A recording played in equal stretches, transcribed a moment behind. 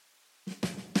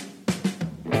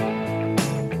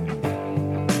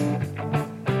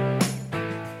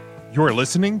You're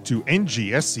listening to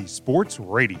NGSC Sports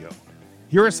Radio.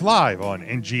 Hear us live on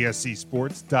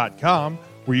ngscsports.com,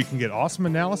 where you can get awesome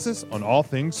analysis on all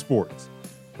things sports.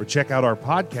 Or check out our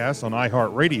podcasts on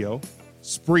iHeartRadio,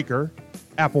 Spreaker,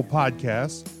 Apple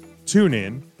Podcasts,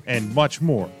 TuneIn, and much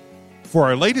more. For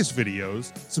our latest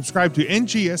videos, subscribe to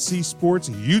NGSC Sports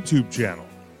YouTube channel.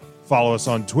 Follow us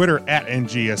on Twitter at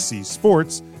NGSC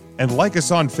Sports, and like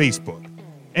us on Facebook.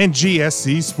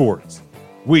 NGSC Sports.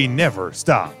 We never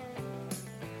stop.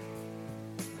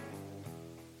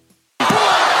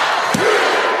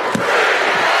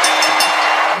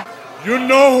 You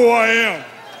know who I am,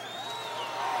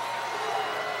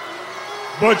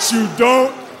 but you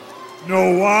don't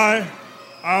know why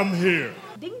I'm here.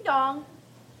 Ding dong.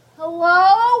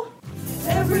 Hello?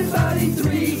 Everybody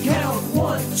three count.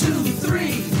 1, 2,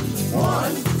 3.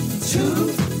 1, 2,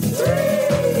 3.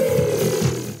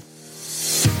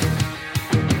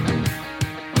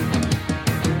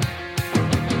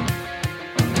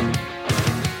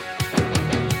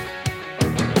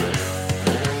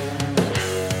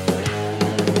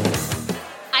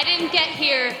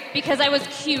 Here because I was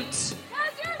cute,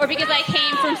 or because I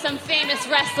came from some famous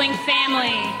wrestling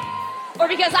family, or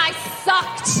because I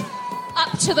sucked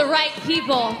up to the right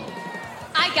people.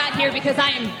 I got here because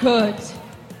I am good.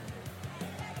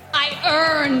 I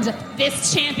earned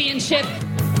this championship.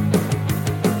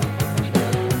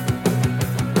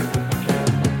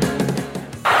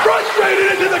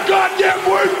 Frustrated into the goddamn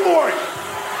word for it.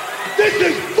 This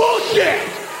is bullshit.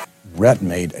 Brett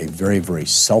made a very, very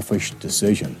selfish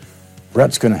decision.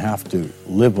 Brett's going to have to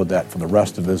live with that for the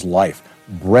rest of his life.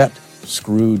 Brett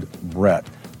screwed Brett.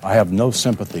 I have no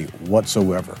sympathy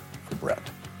whatsoever for Brett.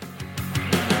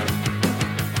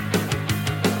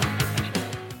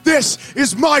 This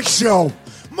is my show,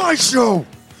 and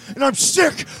I'm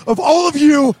sick of all of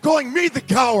you calling me the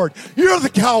coward. You're the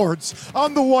cowards.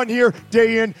 I'm the one here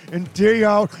day in and day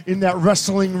out in that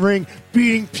wrestling ring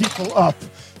beating people up.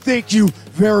 Thank you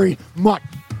very much.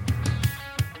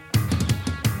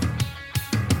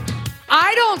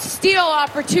 I don't steal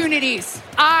opportunities.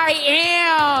 I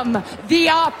am the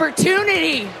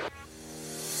opportunity.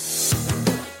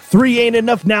 3 ain't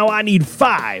enough now. I need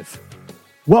 5.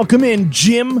 Welcome in,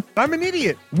 Jim. I'm an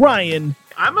idiot. Ryan.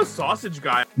 I'm a sausage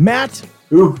guy. Matt.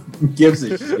 Who gives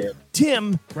a shit?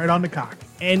 Tim. Right on the cock.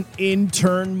 And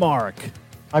intern Mark.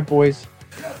 Hi, boys.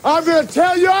 I'm going to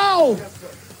tell y'all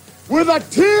with a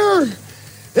tear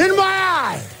in my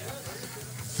eye,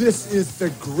 this is the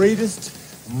greatest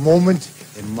moment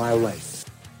in my life.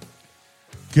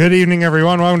 Good evening,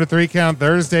 everyone. Welcome to 3 Count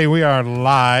Thursday. We are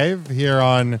live here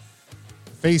on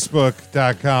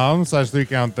Facebook.com/3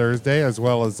 Count Thursday, as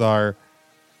well as our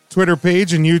Twitter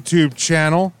page and YouTube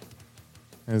channel.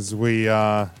 As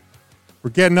we're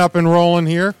getting up and rolling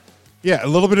here. Yeah, a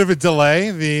little bit of a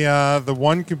delay. The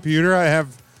one computer I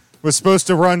have was supposed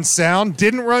to run sound,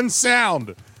 didn't run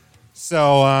sound.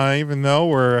 So even though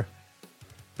we're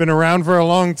been around for a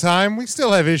long time, we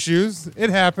still have issues.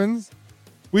 It happens.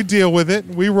 We deal with it.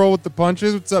 We roll with the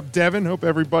punches. What's up, Devin? Hope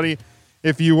everybody,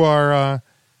 if you are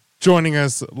joining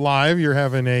us live, you're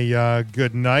having a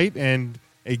good night and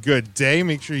a good day.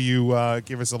 Make sure you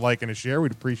give us a like and a share.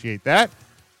 We'd appreciate that.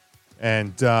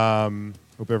 And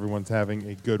hope everyone's having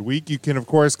a good week. You can, of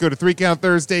course, go to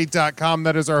 3countthursday.com.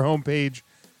 That is our homepage,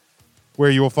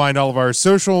 where you will find all of our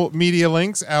social media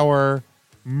links, our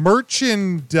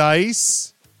merchandise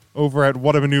over at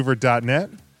whatamaneuver.net.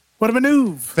 What a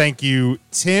maneuver. Thank you,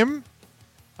 Tim.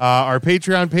 Our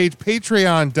Patreon page,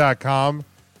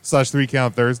 patreon.com/3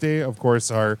 Count Thursday. Of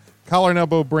course, our Collar and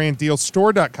Elbow brand deal,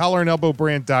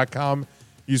 store.collarandelbowbrand.com.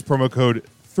 Use promo code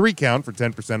 3COUNT for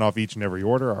 10% off each and every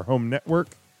order. Our home network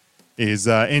is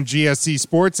NGSC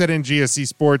Sports at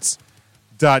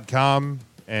ngscsports.com.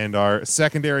 And our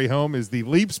secondary home is the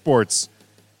Leap Sports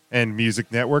and Music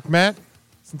Network. Matt,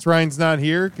 since Ryan's not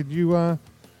here, could you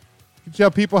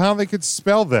tell people how they could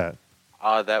spell that?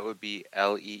 That would be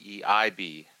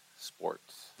LEEIB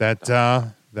Sports.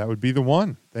 That would be the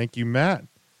one. Thank you, Matt.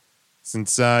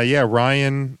 Since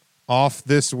Ryan off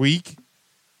this week,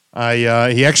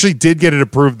 he actually did get it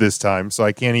approved this time, so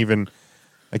I can't even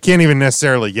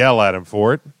necessarily yell at him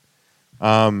for it.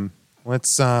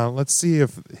 Let's see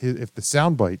if the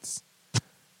sound bites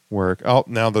work. Oh,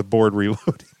 now the board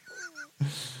reloading.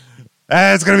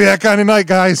 It's gonna be that kind of night,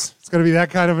 guys. It's gonna be that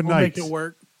kind of a night. Make it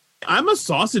work. I'm a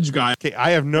sausage guy. Okay, I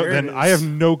have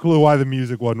no clue why the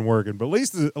music wasn't working, but at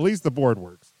least the board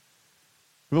works.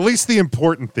 At least the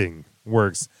important thing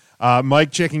works.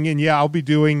 Mike checking in. Yeah, I'll be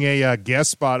doing a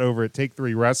guest spot over at Take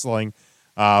 3 Wrestling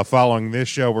following this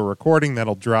show we're recording.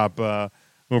 That'll drop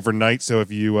overnight. So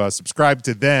if you subscribe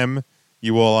to them,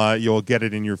 you'll get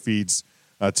it in your feeds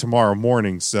tomorrow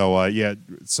morning. So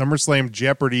SummerSlam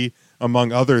Jeopardy,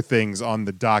 among other things, on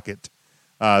the docket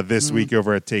this week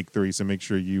over at Take 3. So make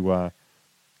sure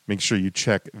you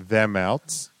check them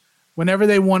out. Whenever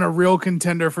they want a real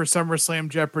contender for SummerSlam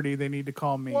Jeopardy, they need to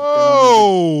call me.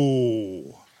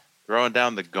 Whoa! Throwing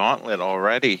down the gauntlet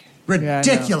already.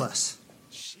 Ridiculous.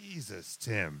 Jesus,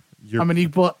 Tim. I'm an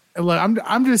equal. Look,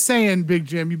 I'm just saying, Big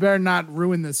Jim, you better not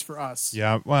ruin this for us.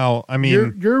 Yeah, well, I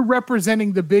mean, you're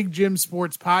representing the Big Jim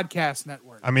Sports Podcast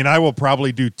Network. I mean, I will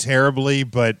probably do terribly,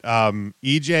 but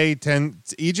EJ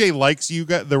likes you,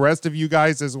 the rest of you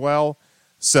guys as well,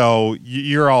 so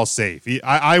you're all safe.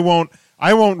 I won't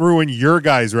ruin your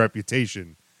guys'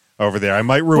 reputation over there. I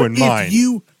might ruin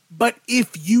mine. But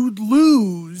if you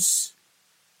lose,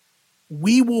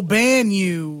 we will ban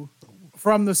you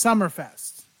from the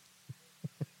Summerfest.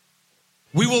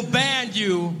 We will ban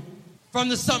you from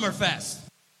the Summerfest.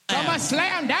 Summer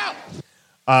slammed out.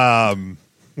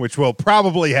 Which will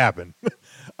probably happen.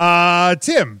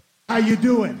 Tim, how you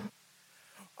doing?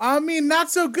 I mean,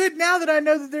 not so good now that I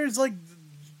know that there's like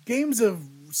games of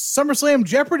SummerSlam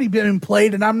Jeopardy being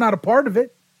played, and I'm not a part of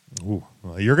it. Ooh,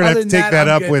 well, you're gonna have to take that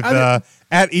up with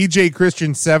at EJ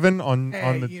Christian 7 on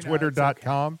the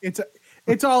Twitter.com.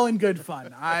 It's all in good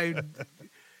fun.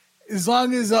 As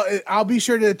long as I'll be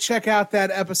sure to check out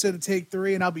that episode of Take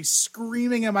 3, and I'll be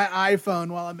screaming at my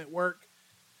iPhone while I'm at work,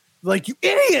 like, you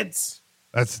idiots!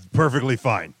 That's perfectly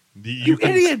fine. You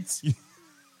idiots!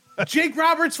 Jake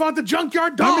Roberts fought the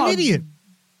Junkyard Dog. I'm an idiot.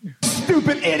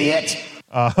 Stupid idiot.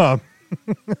 Yeah,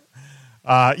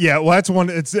 well, that's one.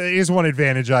 It is one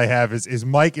advantage I have is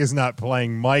Mike is not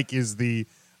playing. Mike is the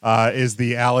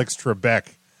Alex Trebek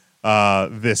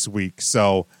this week.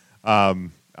 So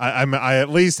I at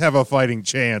least have a fighting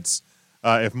chance.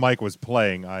 If Mike was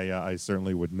playing, I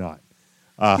certainly would not.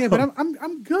 Yeah, but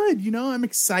I'm good. I'm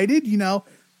excited.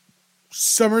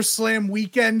 SummerSlam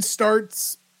weekend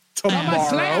starts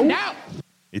tomorrow.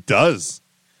 It does.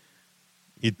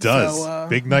 It does. So,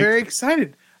 Big night. Very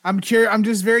excited. I'm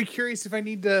just very curious if I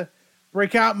need to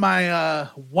break out my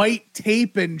white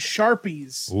tape and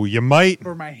Sharpies. Oh, you might.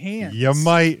 For my hands. You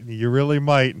might. You really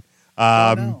might.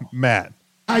 Matt,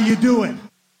 how you doing?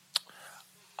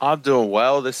 I'm doing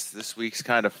well. This week's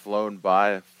kind of flown by,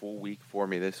 a full week for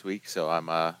me this week, so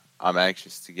I'm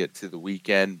anxious to get to the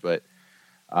weekend, but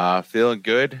feeling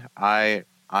good.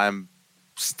 I'm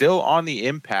still on the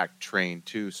Impact train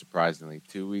too, surprisingly.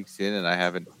 2 weeks in, and I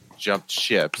haven't jumped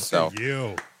ship. So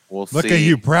we'll see. Look at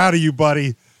you, proud of you,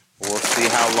 buddy. We'll see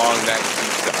how long that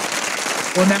keeps up.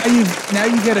 Well, now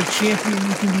you get a champion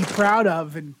you can be proud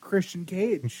of in Christian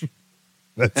Cage.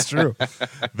 That's true.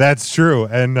 That's true.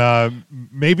 And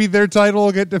maybe their title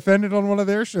will get defended on one of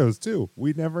their shows too.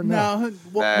 We never know. No,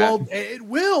 well, it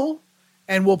will,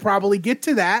 and we'll probably get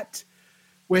to that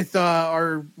with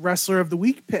our Wrestler of the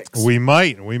Week picks. We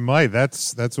might.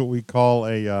 That's what we call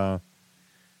a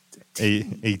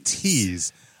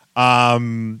tease.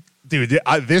 Dude,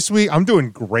 this week I'm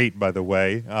doing great. By the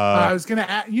way, I was gonna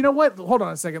ask, you know what? Hold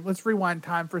on a second. Let's rewind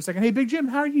time for a second. Hey, Big Jim,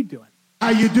 how are you doing? How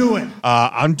you doing?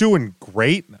 I'm doing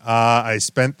great. I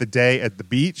spent the day at the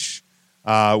beach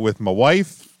with my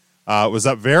wife. Was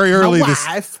up very early.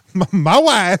 My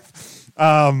wife.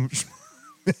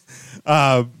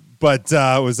 But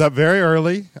was up very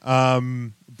early.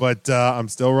 But I'm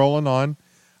still rolling on.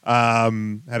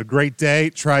 Had a great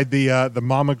day. Tried the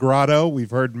Mama Grotto.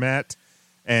 We've heard Matt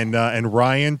and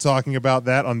Ryan talking about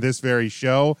that on this very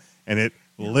show, and it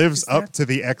lives up to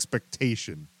the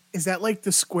expectation. Is that like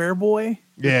the square boy?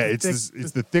 Yeah, it's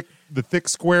the thick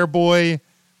square boy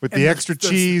with the extra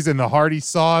cheese and the hearty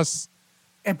sauce.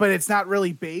 But it's not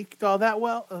really baked all that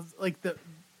well.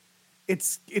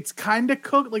 It's kind of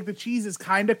cooked. Like the cheese is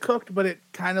kind of cooked, but it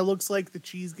kind of looks like the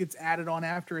cheese gets added on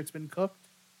after it's been cooked.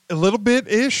 A little bit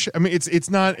ish. I mean, it's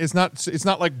not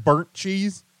like burnt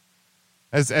cheese,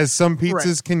 as some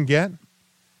pizzas can get.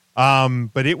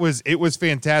 But it was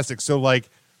fantastic. So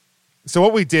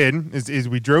what we did is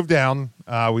we drove down.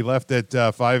 We left at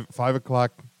 5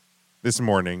 o'clock this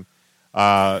morning.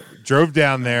 Drove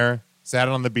down there, sat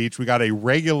on the beach. We got a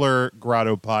regular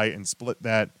grotto pie and split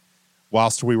that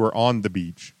whilst we were on the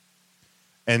beach.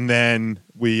 And then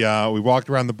we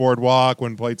walked around the boardwalk,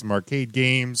 went and played some arcade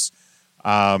games.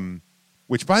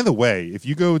 Which, by the way, if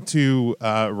you go to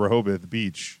Rehoboth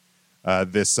Beach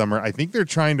this summer, I think they're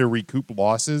trying to recoup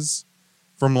losses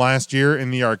from last year in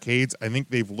the arcades. I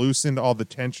think they've loosened all the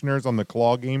tensioners on the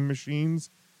claw game machines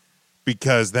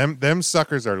because them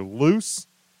suckers are loose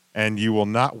and you will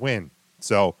not win.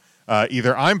 So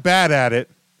either I'm bad at it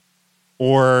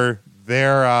or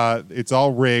it's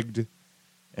all rigged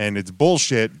and it's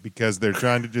bullshit because they're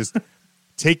trying to just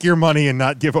take your money and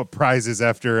not give up prizes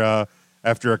after a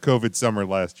COVID summer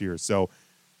last year. So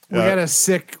we got a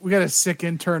sick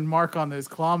intern Mark on those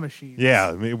claw machines.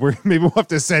 yeah, maybe we'll have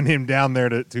to send him down there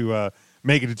to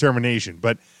make a determination.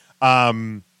 But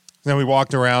then we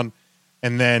walked around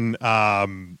and then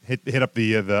hit up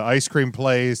the ice cream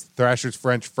place, Thrasher's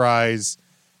French fries,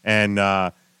 and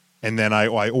then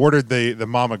I ordered the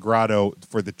Mama Grotto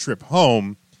for the trip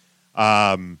home.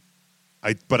 I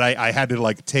had to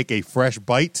like take a fresh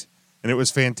bite, and it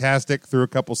was fantastic. Threw a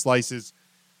couple slices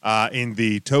in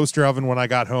the toaster oven when I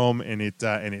got home, and it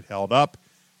held up.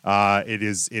 It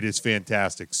is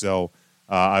fantastic. So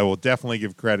I will definitely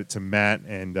give credit to Matt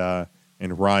and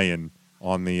Ryan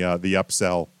on the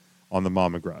upsell on the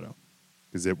Mama Grotto,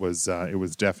 because it was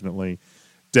definitely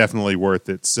worth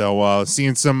it. So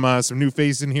seeing some new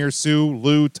faces in here: Sue,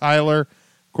 Lou, Tyler,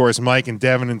 of course, Mike and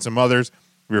Devin, and some others.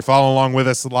 If you're following along with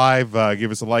us live,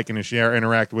 give us a like and a share,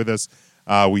 interact with us.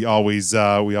 We always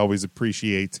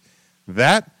appreciate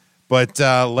that. But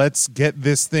let's get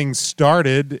this thing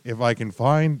started. If I can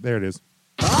find, there it is.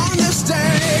 On this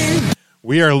day,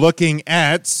 we are looking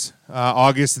at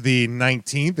August the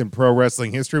 19th in pro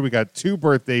wrestling history. We got two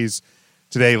birthdays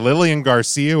today. Lillian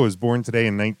Garcia was born today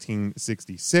in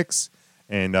 1966,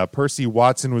 and Percy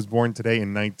Watson was born today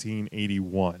in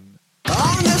 1981.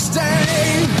 On this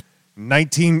day,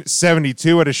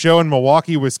 1972, at a show in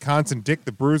Milwaukee, Wisconsin, Dick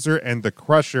the Bruiser and the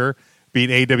Crusher beat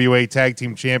AWA Tag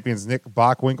Team Champions Nick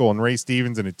Bockwinkel and Ray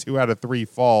Stevens in a 2 out of 3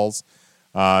 falls.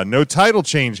 No title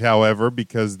change, however,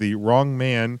 because the wrong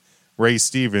man, Ray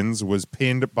Stevens, was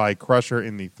pinned by Crusher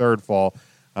in the third fall.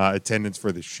 Attendance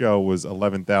for the show was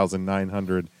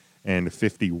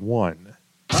 11,951.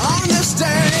 On this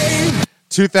day,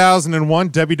 2001,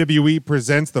 WWE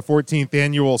presents the 14th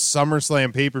annual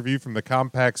SummerSlam pay-per-view from the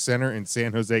Compaq Center in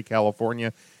San Jose,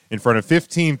 California, in front of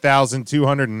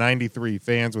 15,293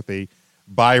 fans with a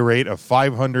buy rate of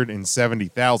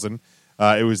 570,000.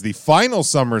 It was the final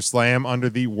SummerSlam under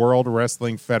the World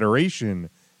Wrestling Federation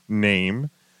name.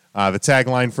 The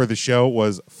tagline for the show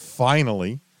was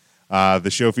 "Finally." The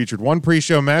show featured one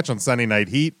pre-show match on Sunday Night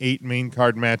Heat, 8 main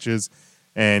card matches,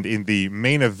 and in the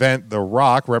main event, The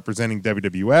Rock, representing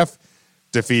WWF,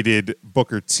 defeated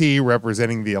Booker T,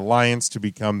 representing the Alliance, to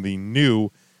become the new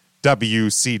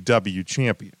WCW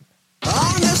champion.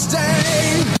 On this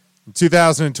day, in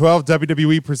 2012,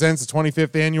 WWE presents the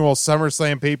 25th annual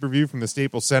SummerSlam pay-per-view from the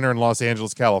Staples Center in Los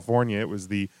Angeles, California. It was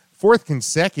the 4th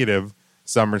consecutive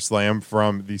SummerSlam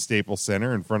from the Staples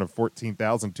Center in front of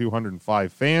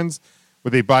 14,205 fans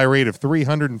with a buy rate of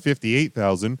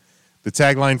 358,000. The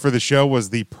tagline for the show was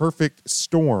 "The Perfect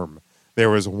Storm." There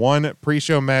was one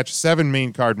pre-show match, 7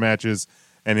 main card matches,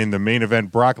 and in the main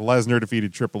event, Brock Lesnar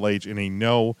defeated Triple H in a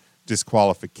no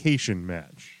disqualification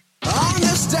match. On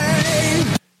this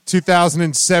day,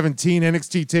 2017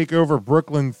 NXT TakeOver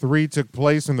Brooklyn 3 took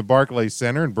place in the Barclays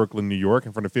Center in Brooklyn, New York,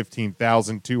 in front of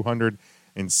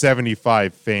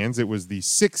 15,275 fans. It was the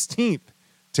 16th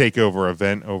TakeOver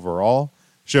event overall.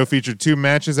 Show featured 2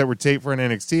 matches that were taped for an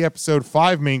NXT episode,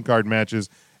 5 main card matches,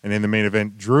 and in the main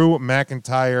event, Drew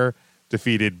McIntyre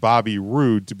defeated Bobby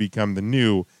Roode to become the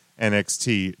new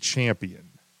NXT champion.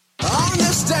 On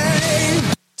this day,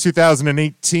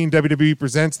 2018, WWE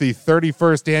presents the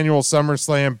 31st annual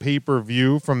SummerSlam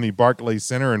pay-per-view from the Barclays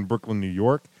Center in Brooklyn, New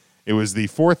York. It was the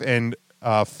 4th and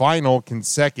final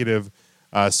consecutive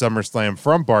SummerSlam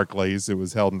from Barclays. It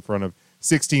was held in front of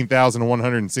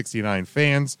 16,169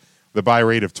 fans. The buy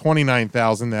rate of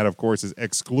 29,000. That, of course, is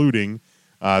excluding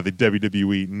the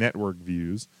WWE Network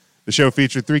views. The show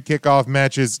featured 3 kickoff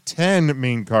matches, 10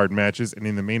 main card matches, and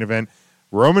in the main event,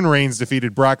 Roman Reigns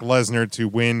defeated Brock Lesnar to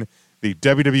win the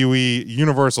WWE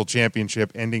Universal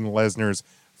Championship, ending Lesnar's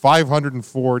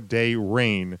 504-day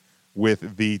reign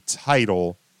with the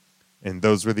title. And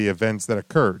those were the events that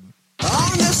occurred.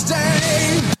 On this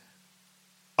day,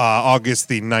 August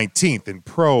the 19th in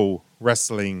pro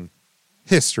wrestling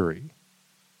history.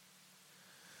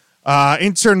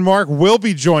 Intern Mark will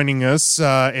be joining us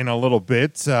in a little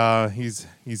bit. He's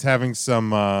having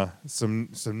some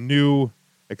new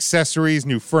accessories,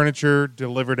 new furniture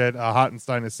delivered at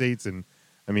Hottenstein Estates, and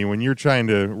I mean, when you're trying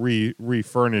to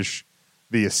refurnish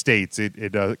the estates, it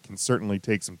can certainly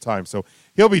take some time. So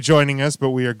he'll be joining us, but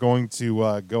we are going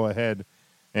to go ahead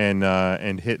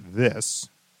and hit this.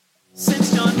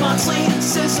 Since John Moxley and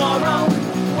Cesaro,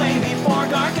 way before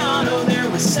Gargano, there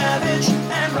was Savage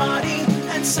and Roddy,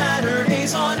 and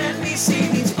Saturdays on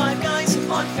NBC. These 5 guys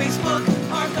on Facebook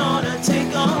are gonna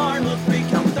take a hard look.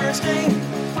 Recount Thursday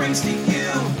brings to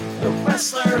you the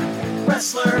wrestler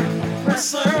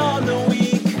on the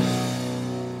week.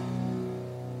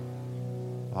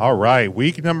 All right,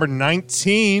 week number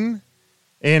 19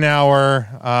 in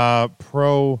our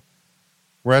pro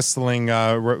wrestling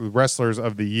wrestlers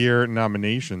of the year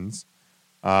nominations.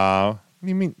 What do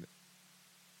you mean,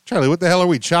 Charlie? What the hell are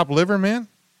we? Chopped liver, man?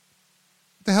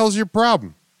 What the hell's your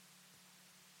problem?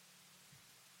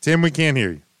 Tim, we can't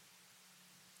hear you.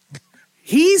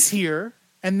 He's here,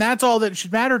 and that's all that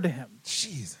should matter to him.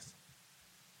 Jesus.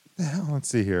 What the hell? Let's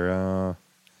see here.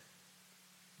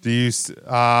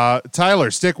 Tyler,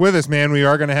 stick with us, man. We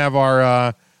are going to have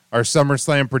our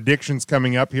SummerSlam predictions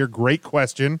coming up here. Great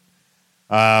question.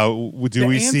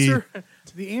 The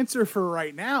answer for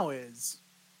right now is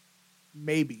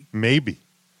maybe. Maybe.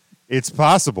 It's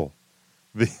possible.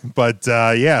 But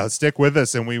yeah, stick with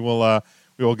us, and we will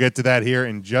get to that here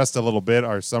in just a little bit,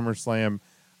 our SummerSlam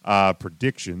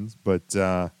predictions.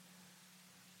 But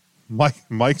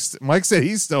Mike said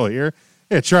he's still here.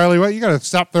 Yeah, Charlie, what? You got to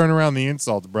stop throwing around the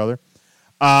insults, brother.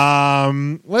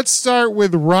 Let's start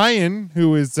with Ryan,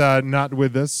 who is not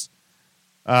with us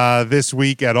this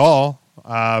week at all.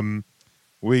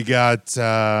 We got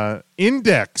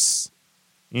Index,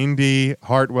 Indy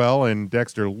Hartwell, and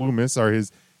Dexter Loomis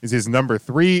is his number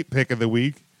 3 pick of the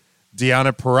week.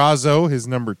 Deanna Purrazzo, his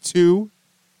number 2,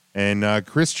 and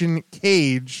Christian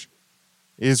Cage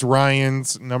is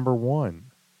Ryan's number 1.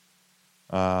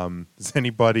 Does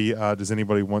anybody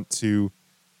want to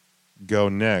go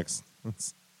next?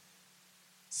 Let's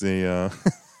see.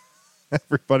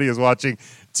 Everybody is watching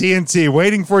TNT,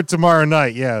 waiting for tomorrow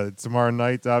night. Yeah, tomorrow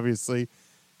night obviously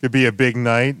could be a big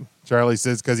night. Charlie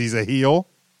says because he's a heel.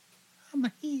 I'm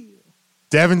a heel.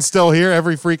 Devin's still here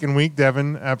every freaking week.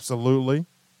 Devin, absolutely.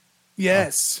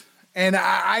 Yes, and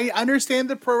I understand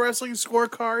the pro wrestling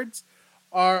scorecards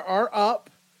are up.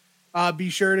 Be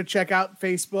sure to check out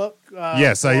Facebook.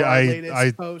 Yes,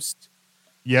 I post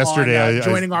yesterday. On,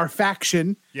 joining our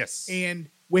faction. Yes, and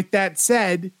with that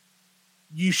said,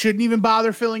 you shouldn't even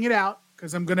bother filling it out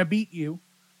because I'm going to beat you.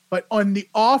 But on the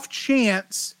off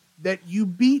chance that you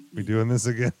beat me, we doing this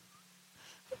again?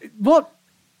 Look,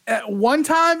 one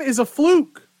time is a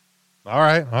fluke. All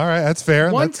right, that's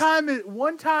fair. One time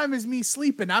is me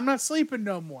sleeping. I'm not sleeping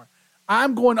no more.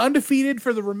 I'm going undefeated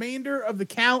for the remainder of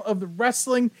the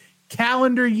wrestling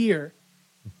calendar year.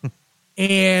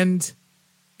 And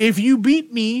if you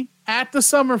beat me at the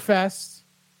Summerfest,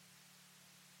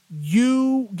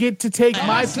 you get to take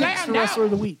my picks for Wrestler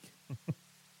of the Week.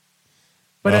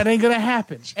 But that ain't gonna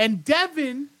happen. And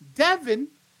Devin,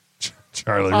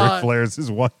 Charlie Ric Flair's is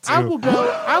 1-2.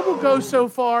 I will go so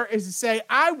far as to say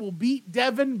I will beat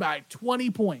Devin by 20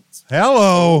 points.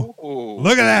 Hello.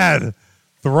 Look at that.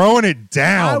 Throwing it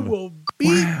down. I will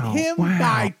beat him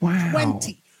by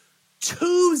 20.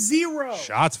 2-0.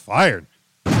 Shots fired.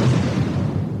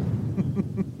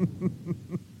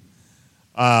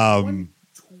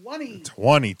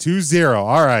 20-2-0.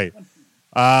 All right.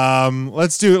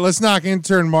 Let's do it. Let's knock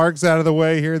intern Mark's out of the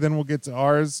way here. Then we'll get to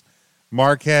ours.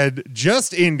 Mark had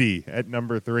just Indy at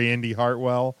number 3, Indy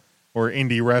Hartwell, or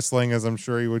Indy Wrestling, as I'm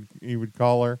sure he would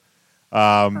call her.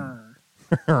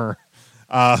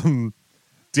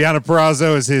 Deanna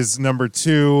Purrazzo is his number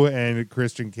 2, and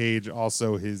Christian Cage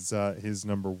also his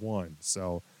number 1.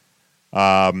 So,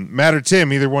 Matt or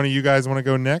Tim, either one of you guys want to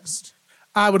go next?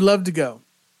 I would love to go.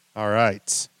 All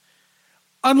right.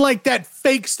 Unlike that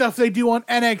fake stuff they do on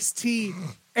NXT,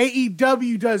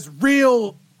 AEW does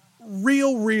real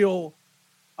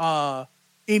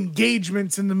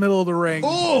engagements in the middle of the ring.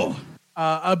 Oh!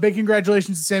 A big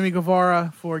congratulations to Sammy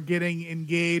Guevara for getting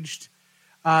engaged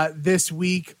this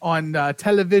week on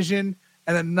television,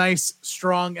 and a nice,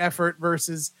 strong effort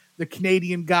versus the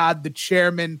Canadian God, the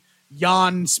chairman,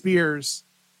 Jan Spears.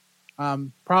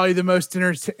 Probably the most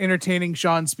entertaining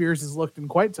Sean Spears has looked in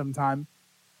quite some time.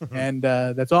 And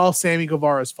that's all Sammy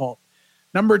Guevara's fault.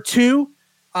 Number 2,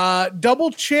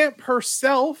 double champ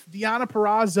herself, Deanna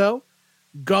Purrazzo,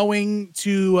 going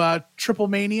to Triple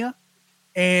Mania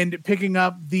and picking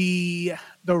up the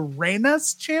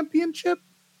Reinas Championship.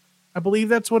 I believe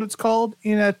that's what it's called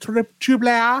in a Triple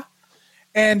A.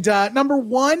 And number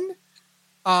 1,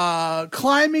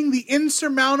 climbing the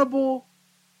insurmountable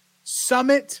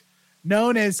summit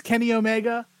known as Kenny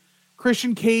Omega,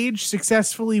 Christian Cage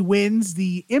successfully wins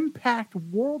the Impact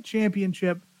World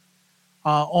Championship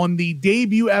on the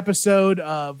debut episode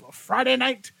of Friday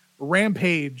Night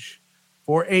Rampage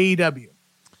for AEW.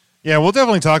 Yeah, we'll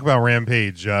definitely talk about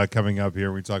Rampage coming up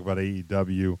here. We talk about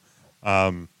AEW.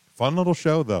 Fun little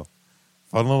show, though.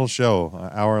 Fun little show,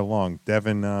 hour long.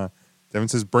 Devin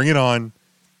says, bring it on.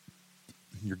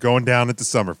 You're going down at the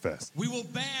Summerfest. We will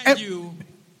ban you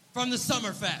from the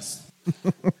Summerfest.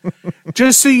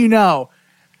 Just so you know,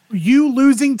 you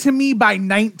losing to me by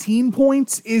 19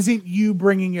 points isn't you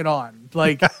bringing it on.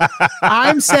 Like,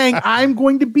 I'm saying I'm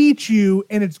going to beat you,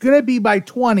 and it's going to be by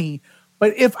 20.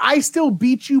 But if I still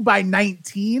beat you by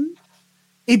 19,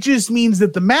 it just means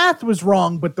that the math was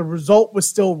wrong, but the result was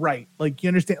still right. Like, you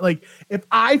understand? Like, if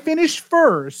I finish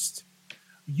first,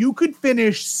 you could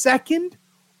finish second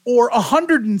or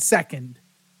 102nd.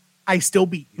 I still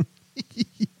beat you.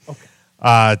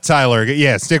 Tyler,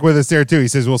 yeah, stick with us there too. He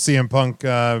says we'll see CM Punk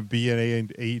be in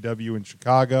AEW in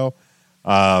Chicago.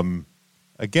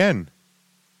 Again,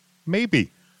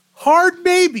 maybe. Hard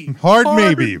maybe. Hard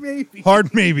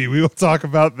maybe. We will talk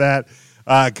about that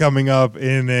coming up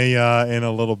in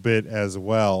a little bit as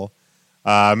well.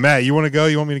 Matt, you want to go?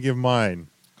 You want me to give mine?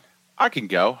 I can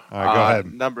go. All right, go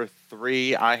ahead. Number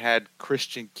 3, I had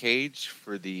Christian Cage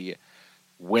for the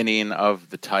winning of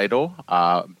the title.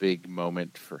 Big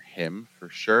moment for him, for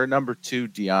sure. Number 2,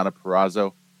 Deonna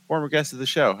Purrazzo, former guest of the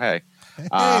show. Hey,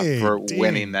 for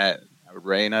winning that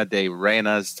Reina de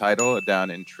Reinas title down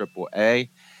in AAA.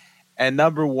 And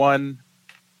number 1,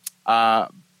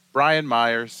 Brian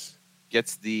Myers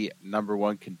gets the number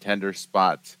 1 contender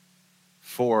spot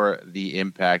for the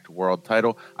Impact World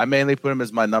title. I mainly put him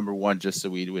as my number 1 just so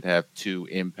we would have 2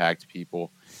 Impact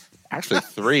people. Actually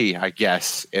 3, I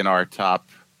guess, in our top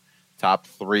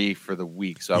 3 for the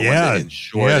week. So I wanted to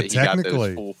ensure that he got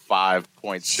those full 5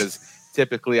 points, because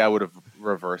typically I would have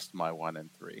reversed my 1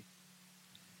 and 3.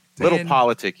 Little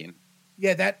politicking.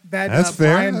 Yeah, that's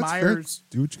fair. Brian That's Myers. fair.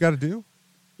 Do what you got to do.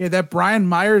 Yeah, that Brian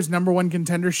Myers number 1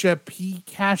 contendership, he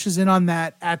cashes in on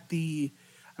that at the,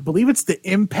 I believe it's the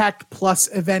Impact Plus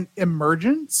event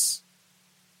Emergence,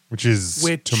 which is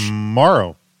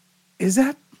tomorrow. Is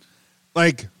that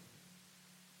like?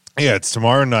 Yeah, it's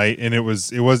tomorrow night, and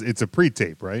it's a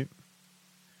pre-tape, right?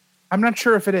 I'm not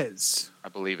sure if it is. I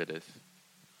believe it is.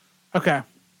 Okay.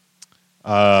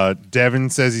 Devin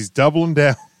says he's doubling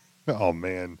down. Oh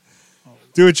man,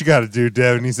 do what you got to do,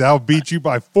 Devin. He said I'll beat you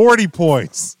by 40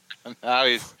 points. Now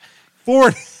he's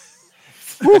 40.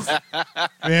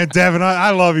 Man, Devin,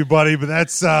 I love you, buddy, but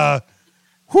that's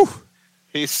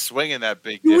he's swinging that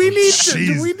big. Do we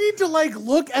need to like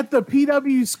look at the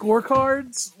PW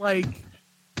scorecards? Like,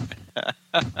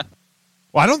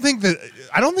 well, I don't think the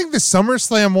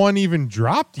SummerSlam one even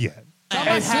dropped yet.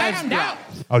 It has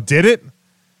dropped. Oh, did it?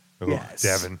 Oh, Yes.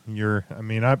 Devin,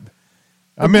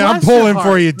 I'm pulling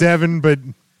for you, Devin, but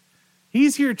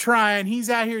he's here trying. He's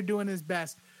out here doing his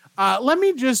best. Let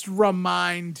me just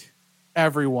remind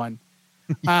everyone.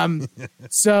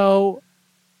 So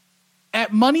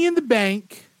at Money in the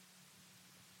Bank,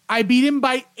 I beat him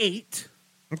by 8.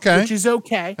 Okay. Which is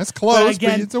okay. That's close, But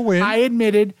again, but it's a win. I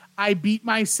admitted I beat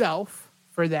myself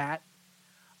for that.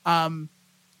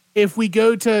 If we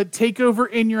go to Takeover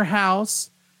in Your House,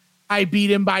 I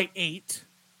beat him by 8.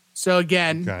 So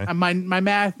again, my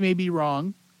math may be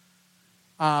wrong.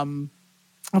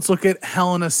 Let's look at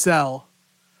Hell in a Cell.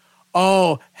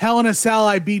 Oh, Hell in a Cell,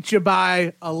 I beat you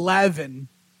by 11.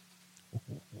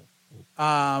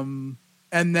 And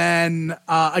then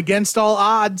Against All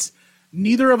Odds,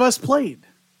 neither of us played.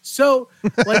 So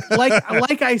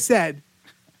like I said,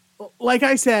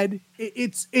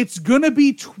 it's gonna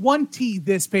be 20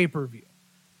 this pay-per-view.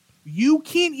 You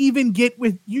can't even get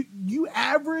with you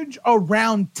average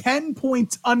around 10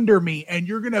 points under me, and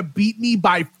you're gonna beat me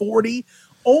by 40.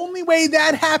 Only way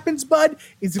that happens, bud,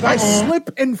 is if I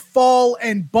slip and fall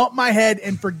and bump my head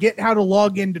and forget how to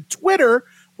log into Twitter,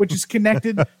 which is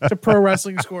connected to Pro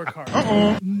Wrestling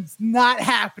Scorecard. It's not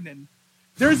happening.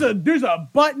 There's a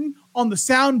button on the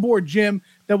soundboard, Jim,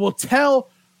 that will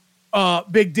tell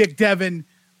Big Dick Devin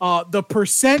the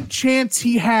percent chance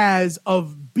he has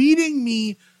of beating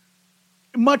me,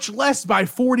 much less by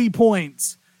 40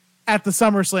 points at the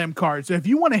SummerSlam card. So if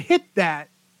you want to hit that,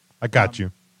 I got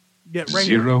you. Get right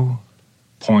 0.0.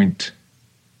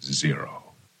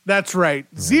 That's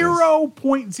right.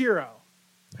 0.0.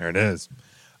 There it is.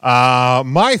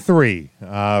 My 3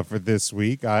 for this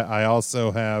week. I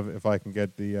also have, if I can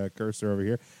get the cursor over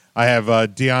here, I have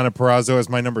Deonna Purrazzo as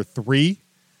my number 3.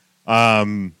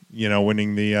 Winning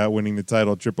the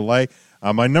title at AAA.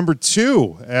 My number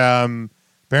 2.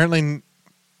 Apparently,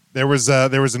 there was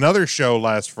another show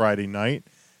last Friday night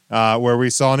where we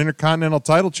saw an Intercontinental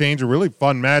title change, a really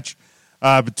fun match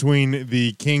between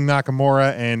the King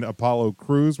Nakamura and Apollo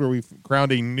Crews, where we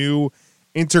crowned a new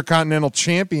Intercontinental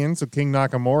champion. So King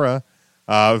Nakamura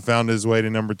found his way to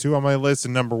number 2 on my list,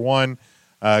 and number 1,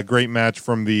 great match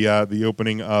from the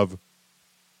opening of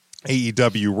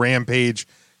AEW Rampage.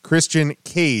 Christian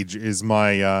Cage is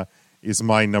my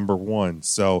number 1.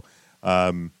 So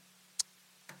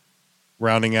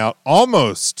rounding out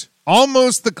almost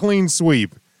the clean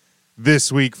sweep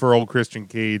this week for old Christian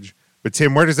Cage. But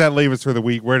Tim, where does that leave us for the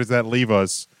week? Where does that leave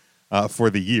us for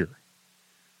the year?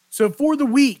 So for the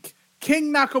week,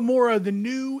 King Nakamura, the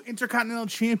new Intercontinental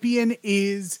Champion,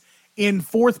 is in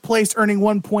 4th place, earning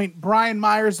 1 point. Brian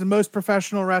Myers, the most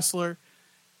professional wrestler,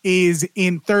 is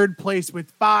in 3rd place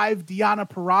with 5. Deonna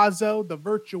Purrazzo, the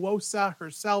virtuosa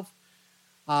herself,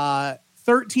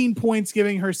 13 points,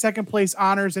 giving her 2nd place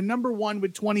honors. And number 1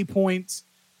 with 20 points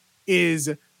is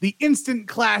the instant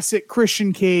classic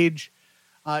Christian Cage,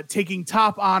 taking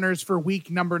top honors for week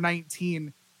number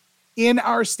 19. In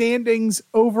our standings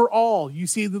overall, you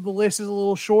see that the list is a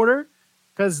little shorter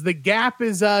because the gap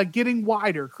is getting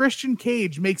wider. Christian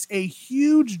Cage makes a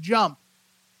huge jump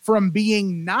from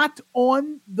being not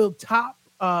on the top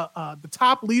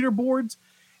leaderboards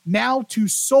now to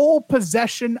sole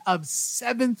possession of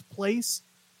 7th place,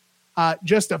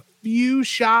 just a few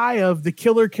shy of the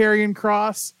Killer Karrion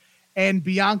Kross and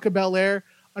Bianca Belair.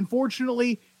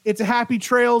 Unfortunately, it's a happy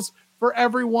trails for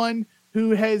everyone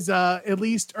who has at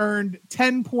least earned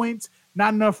 10 points.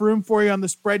 Not enough room for you on the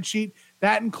spreadsheet.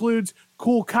 That includes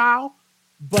Cool Kyle,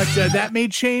 but that may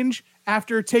change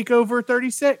after TakeOver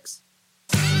 36.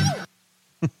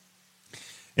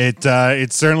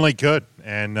 It certainly could.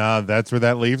 And that's where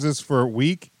that leaves us for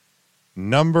week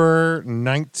number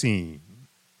 19.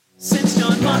 Since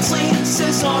John Moxley and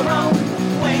Cesaro,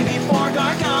 way before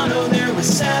Gargano, there was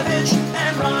Savage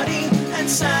and Roddy, and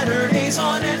Saturdays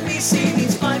on NBC.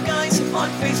 These 5 guys on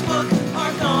Facebook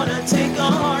are gonna take a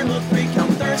hard look. 3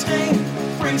 Count Thursday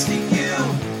brings to you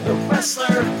the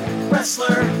wrestler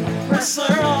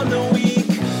on the week.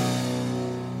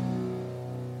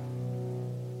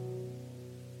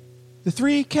 The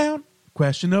 3 count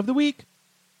question of the week.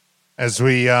 As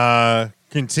we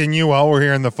continue, while we're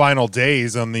here in the final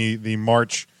days on the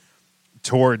march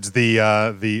towards the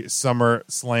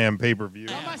SummerSlam pay-per-view.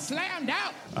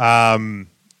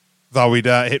 Thought we'd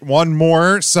hit one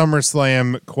more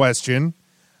SummerSlam question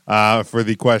for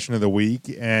the question of the week.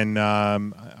 And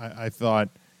I thought,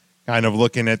 kind of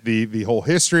looking at the whole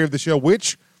history of the show,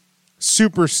 which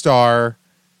superstar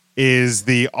is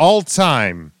the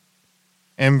all-time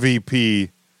MVP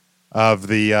of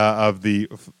the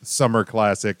Summer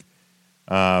Classic,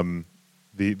 the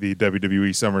WWE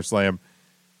SummerSlam?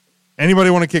 Anybody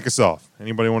want to kick us off?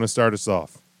 Anybody want to start us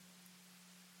off?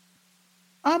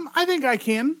 I think I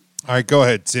can. All right, go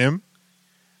ahead, Tim.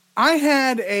 I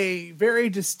had a very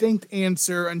distinct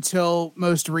answer until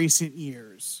most recent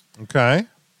years. Okay.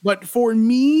 But for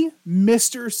me,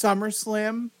 Mr.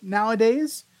 SummerSlam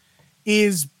nowadays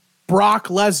is Brock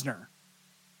Lesnar.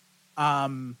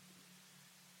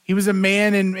 He was a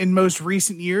man in most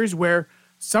recent years where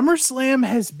SummerSlam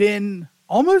has been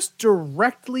almost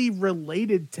directly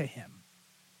related to him.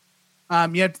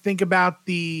 You have to think about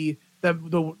the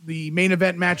main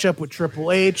event matchup with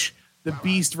Triple H, the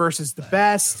Beast versus the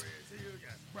Best.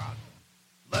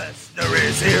 Lesnar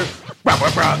is here. Brock.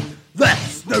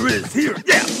 Lesnar is here.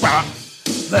 Yeah, Brock.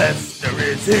 Lesnar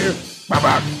is here.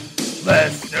 Brock.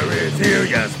 Lesnar is here.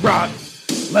 Yes, Brock.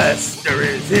 Lesnar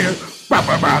is here. Brock.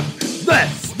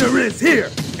 Lesnar is here.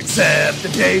 Accept the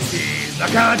days he's not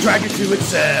contracted to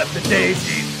accept the days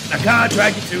he's not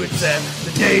contracted to accept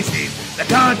the days he's not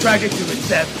contracted to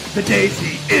accept the days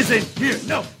he isn't here.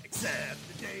 No, accept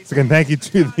the days. So again, thank you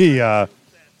to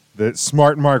the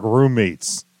Smart Mark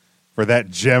roommates for that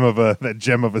gem of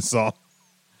a song.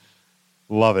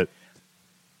 Love it.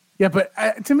 Yeah, but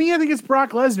to me, I think it's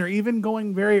Brock Lesnar. Even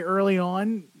going very early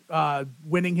on,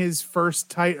 winning his first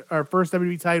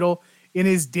WWE title in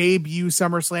his debut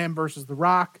SummerSlam versus The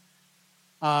Rock,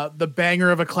 the banger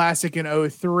of a classic in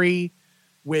 2003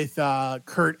 with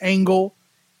Kurt Angle,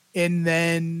 and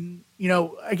then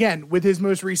again with his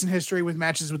most recent history with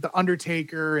matches with The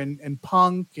Undertaker and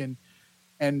Punk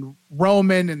and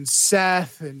Roman and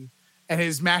Seth and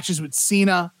his matches with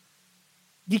Cena.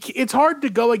 It's hard to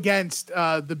go against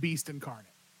the Beast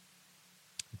Incarnate.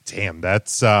 Damn,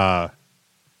 that's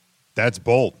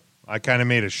bold. I kind of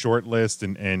made a short list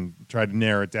and tried to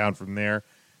narrow it down from there.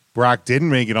 Brock didn't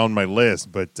make it on my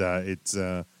list, but it's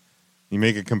you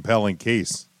make a compelling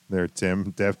case there,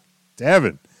 Tim.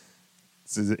 Devin,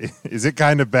 is it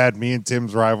kind of bad? Me and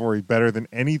Tim's rivalry better than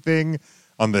anything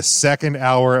on the second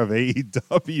hour of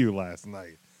AEW last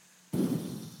night.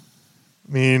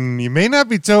 I mean, you may not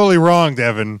be totally wrong,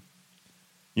 Devin.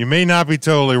 You may not be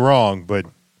totally wrong, but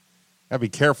gotta be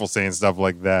careful saying stuff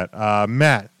like that.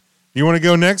 Matt, you want to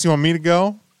go next? You want me to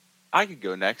go? I could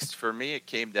go next. For me, it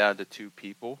came down to 2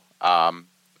 people.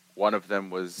 One of them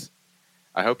was,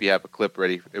 I hope you have a clip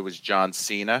ready. It was John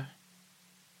Cena.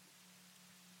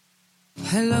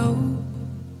 Hello.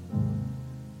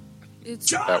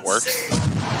 That works.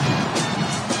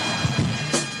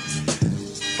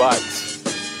 But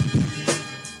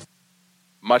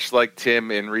much like Tim,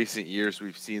 in recent years,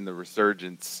 we've seen the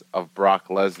resurgence of Brock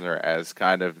Lesnar as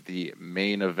kind of the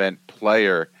main event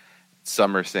player at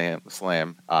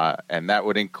SummerSlam, and that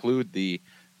would include the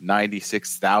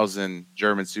 96,000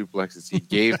 German suplexes he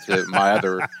gave to my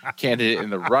other candidate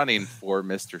in the running for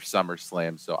Mr.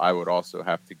 SummerSlam. So I would also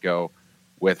have to go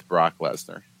with Brock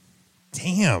Lesnar.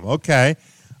 Damn. Okay.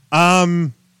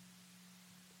 I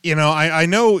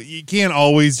know you can't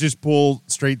always just pull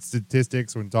straight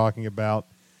statistics when talking about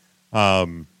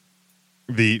who's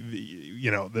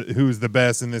the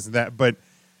best and this and that, but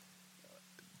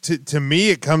to me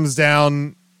it comes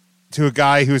down to a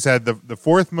guy who's had the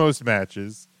fourth most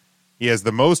matches. He has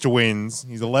the most wins.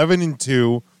 He's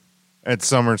 11-2 at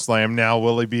SummerSlam. Now,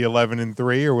 will he be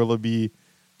 11-3 or will he be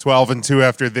 12-2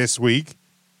 after this week?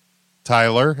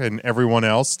 Tyler and everyone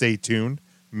else, stay tuned.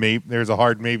 Maybe there's a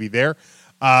hard maybe there.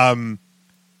 Main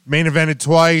evented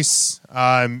twice.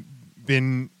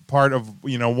 Been part of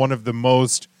one of the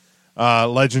most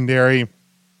legendary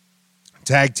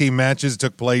tag team matches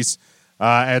took place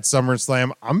at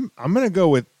SummerSlam. I'm gonna go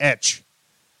with Edge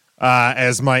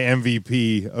as my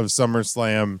MVP of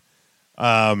SummerSlam,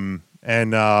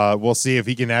 and we'll see if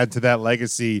he can add to that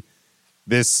legacy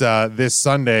this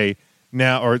Sunday.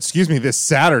 Now, or excuse me, this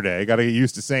Saturday. I got to get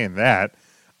used to saying that.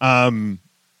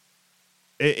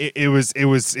 It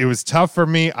was tough for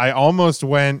me. I almost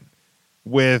went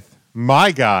with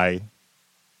my guy,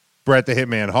 Bret the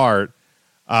Hitman Hart.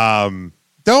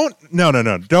 Don't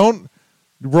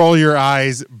roll your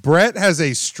eyes. Bret has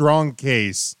a strong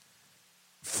case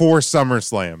for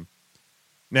SummerSlam.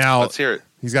 Now, let's hear it.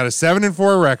 He's got a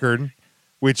 7-4 record,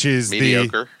 which is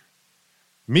mediocre.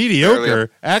 Mediocre.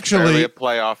 Actually, a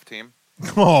playoff team.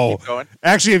 Oh,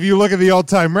 actually, if you look at the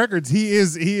all-time records, he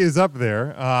is up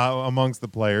there amongst the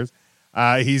players.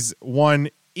 He's won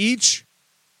each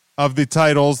of the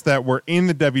titles that were in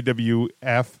the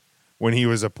WWF when he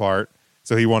was a part.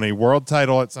 So he won a world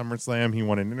title at SummerSlam. He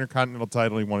won an Intercontinental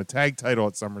title. He won a tag title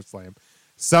at SummerSlam.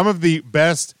 Some of the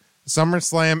best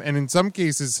SummerSlam, and in some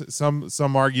cases,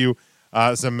 some argue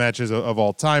some matches of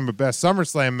all time, but best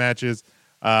SummerSlam matches.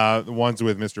 The ones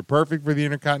with Mr. Perfect for the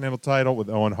Intercontinental title, with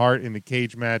Owen Hart in the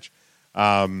cage match,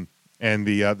 and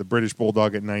the British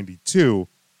Bulldog at 92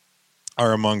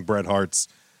 are among Bret Hart's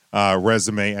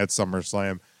resume at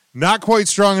SummerSlam. Not quite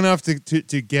strong enough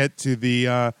to get to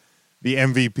the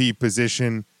MVP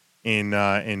position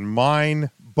in mine,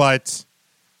 but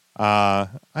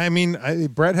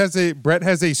Bret has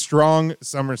a strong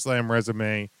SummerSlam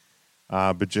resume,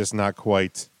 but just not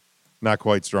quite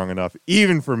strong enough,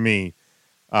 even for me.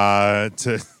 To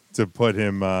put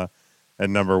him at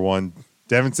number one.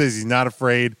 Devin says he's not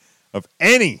afraid of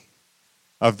any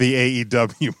of the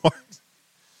AEW marks.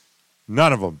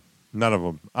 None of them.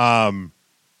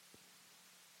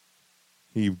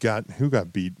 Who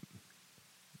got beat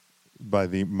by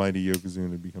the mighty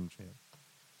Yokozuna to become champ?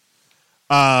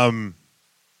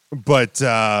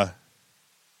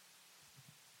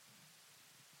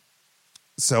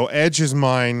 So Edge is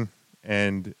mine,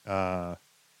 and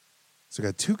so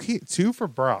got two for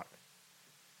Brock.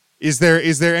 Is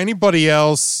there anybody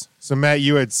else? So Matt,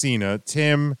 you had Cena.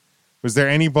 Tim, was there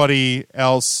anybody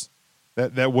else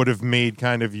that would have made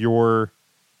kind of your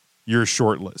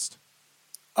short list?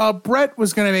 Bret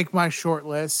was going to make my short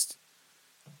list.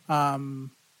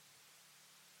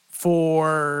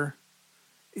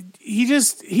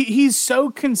 He's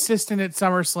so consistent at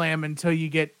SummerSlam until you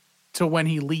get to when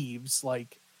he leaves.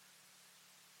 Like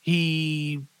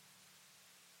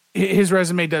his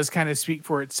resume does kind of speak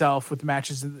for itself with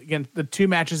matches against the two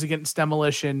matches against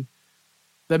Demolition,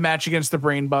 the match against the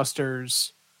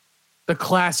Brainbusters, the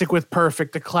classic with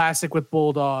Perfect, the classic with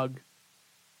Bulldog,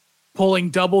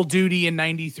 pulling double duty in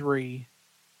 93.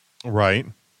 Right.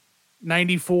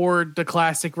 94, the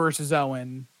classic versus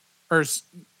Owen. It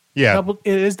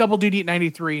is double duty at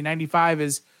 93. 95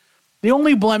 is the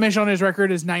only blemish on his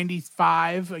record is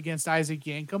 95 against Isaac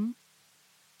Yankem.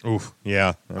 Oof.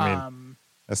 Yeah. I mean,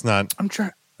 that's not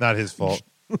his fault.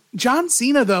 John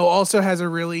Cena, though, also has a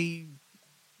really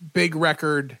big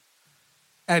record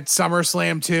at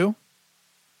SummerSlam, too.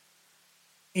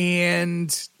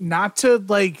 And not to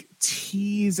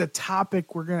tease a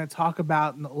topic we're going to talk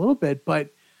about in a little bit,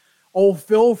 but old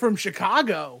Phil from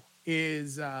Chicago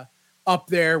is up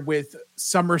there with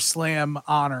SummerSlam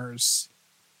honors.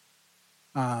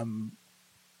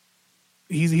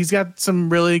 He's got some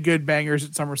really good bangers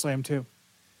at SummerSlam, too.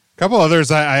 Couple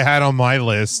others I had on my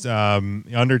list.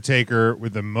 Undertaker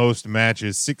with the most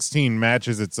matches, 16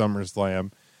 matches at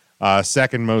SummerSlam,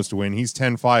 second most win. He's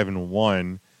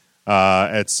 10-5-1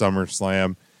 at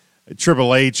SummerSlam.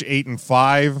 Triple H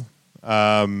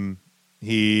 8-5.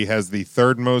 He has the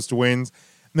third most wins.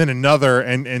 And then another,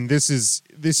 and this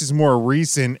is more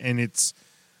recent, and it's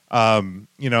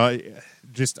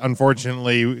just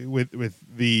unfortunately with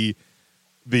the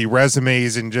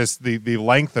resumes and just the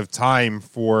length of time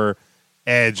for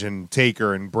Edge and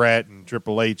Taker and Brett and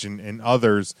Triple H and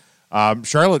others.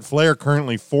 Charlotte Flair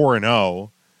currently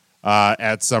 4-0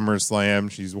 at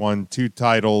SummerSlam. She's won 2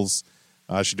 titles.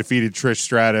 She defeated Trish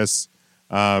Stratus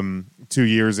 2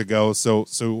 years ago.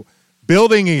 So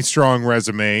building a strong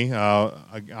resume.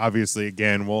 Obviously,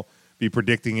 again, we'll be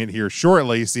predicting it here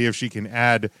shortly. See if she can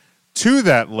add to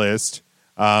that list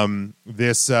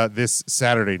this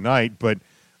Saturday night. But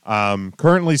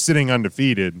currently sitting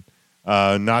undefeated,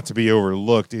 not to be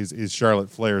overlooked, is Charlotte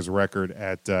Flair's record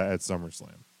at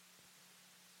SummerSlam.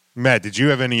 Matt, did you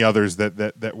have any others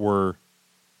that were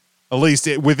at least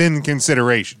within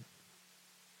consideration?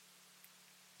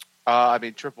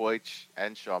 Triple H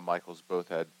and Shawn Michaels both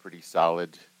had pretty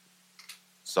solid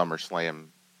SummerSlam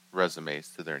resumes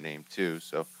to their name too.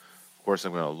 So, of course,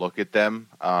 I'm going to look at them.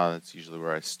 That's usually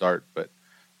where I start. But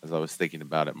as I was thinking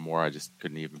about it more, I just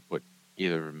couldn't even put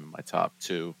either of them in my top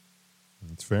 2.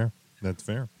 That's fair.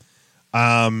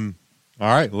 All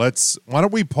right, why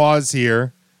don't we pause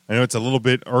here? I know it's a little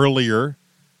bit earlier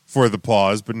for the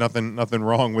pause, but nothing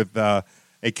wrong with a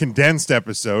condensed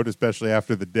episode, especially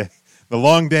after the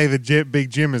long day that Big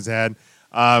Jim has had.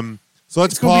 So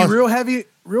let's It's going pause. to be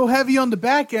real heavy on the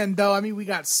back end, though. I mean, we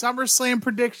got SummerSlam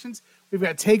predictions. We've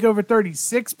got TakeOver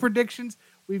 36 predictions.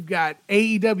 We've got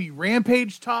AEW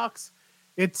Rampage talks.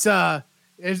 It's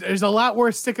there's a lot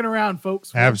worth sticking around,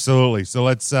 folks. Absolutely. So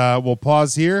we'll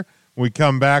pause here. When we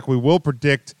come back, we will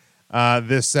predict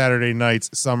this Saturday night's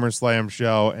SummerSlam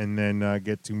show and then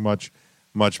get to much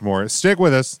more. Stick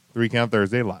with us. 3 Count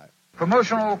Thursday live.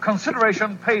 Promotional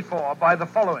consideration paid for by the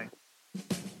following.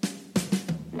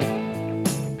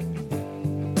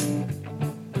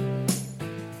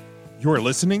 You're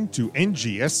listening to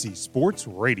NGSC Sports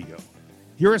Radio.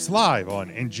 Hear us live on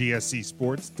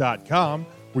ngscsports.com,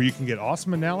 where you can get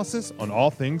awesome analysis on all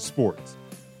things sports.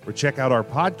 Or check out our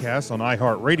podcasts on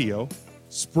iHeartRadio,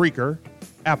 Spreaker,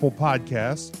 Apple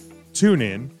Podcasts,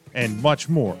 TuneIn, and much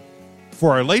more.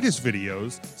 For our latest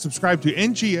videos, subscribe to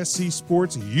NGSC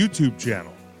Sports YouTube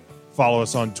channel. Follow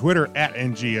us on Twitter at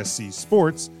NGSC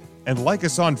Sports, and like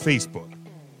us on Facebook.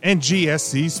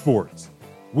 NGSC Sports.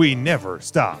 We never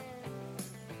stop.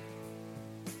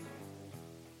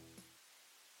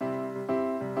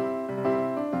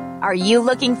 Are you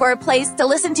looking for a place to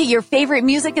listen to your favorite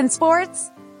music and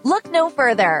sports? Look no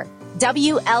further.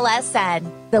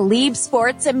 WLSN, the Lieb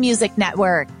Sports and Music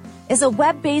Network, is a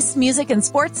web-based music and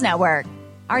sports network.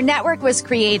 Our network was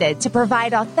created to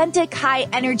provide authentic,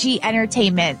 high-energy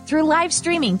entertainment through live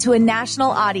streaming to a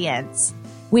national audience.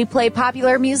 We play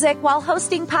popular music while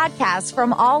hosting podcasts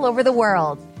from all over the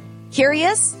world.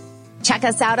 Curious? Check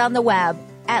us out on the web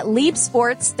at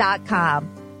liebsports.com.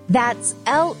 That's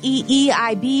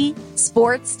LEEIB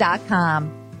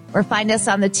sports.com. Or find us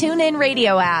on the TuneIn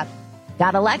Radio app.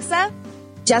 Got Alexa?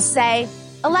 Just say,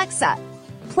 Alexa,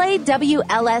 play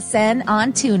WLSN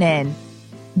on TuneIn.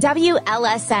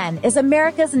 WLSN is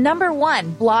America's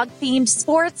 #1 blog-themed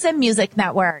sports and music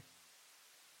network.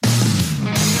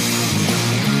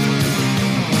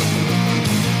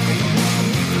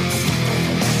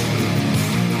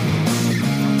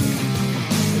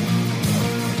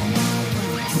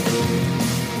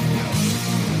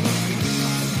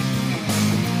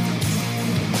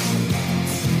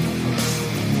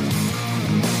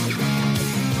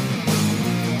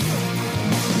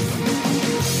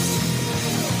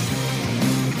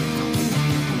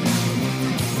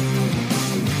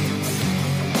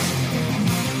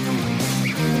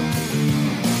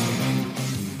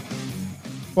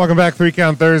 Welcome back, 3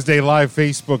 Count Thursday, live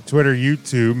Facebook, Twitter,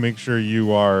 YouTube. Make sure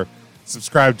you are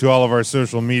subscribed to all of our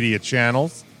social media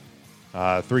channels.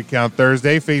 3 Count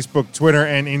Thursday, Facebook, Twitter,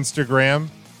 and Instagram.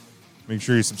 Make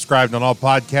sure you're subscribed on all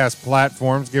podcast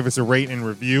platforms. Give us a rate and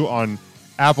review on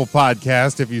Apple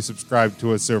Podcast if you subscribe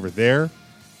to us over there.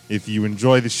 If you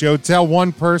enjoy the show, tell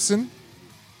one person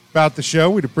about the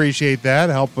show. We'd appreciate that.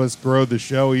 Help us grow the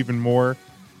show even more.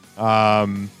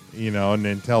 And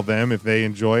then tell them if they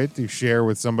enjoy it to share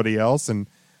with somebody else. And,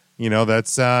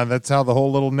 that's how the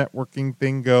whole little networking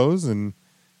thing goes. And,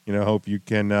 hope you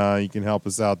can help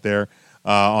us out there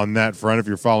on that front. If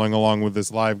you're following along with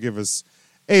us live, give us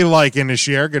a like and a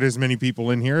share. Get as many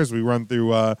people in here as we run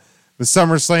through the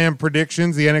SummerSlam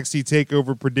predictions, the NXT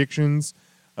TakeOver predictions.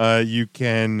 You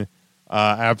can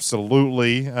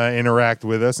absolutely interact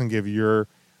with us and give your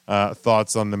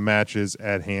thoughts on the matches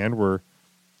at hand. We're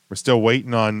We're still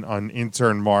waiting on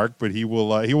intern Mark, but he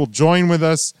will join with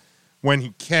us when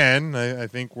he can. I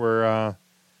think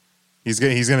he's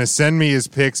gonna send me his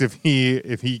picks if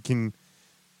he can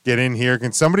get in here.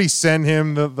 Can somebody send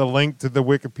him the link to the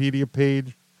Wikipedia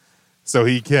page so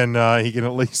he can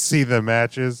at least see the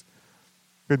matches?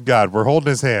 Good God, we're holding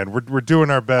his hand. We're doing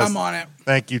our best. I'm on it.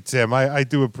 Thank you, Tim. I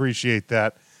do appreciate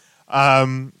that.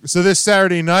 So this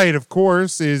Saturday night, of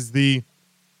course, is the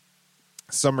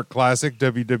Summer Classic,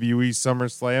 WWE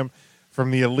SummerSlam,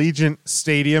 from the Allegiant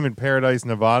Stadium in Paradise,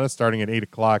 Nevada, starting at 8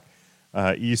 o'clock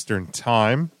Eastern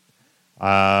Time.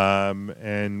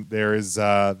 And there's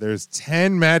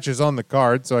 10 matches on the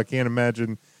card, so I can't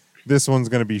imagine this one's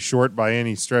going to be short by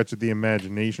any stretch of the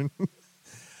imagination.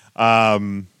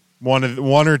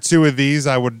 One or two of these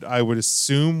I would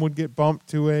assume would get bumped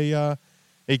to a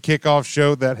kickoff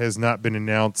show. That has not been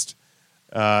announced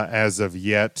as of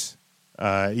yet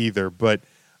either. But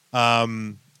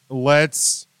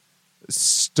let's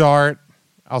start.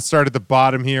 I'll start at the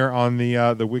bottom here on the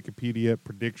Wikipedia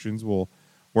predictions. We'll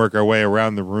work our way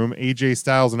around the room. AJ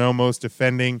Styles and Omos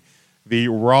defending the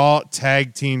Raw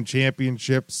Tag Team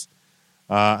Championships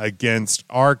against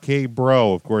RK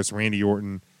Bro, of course, Randy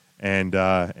Orton and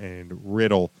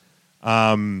Riddle.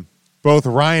 Both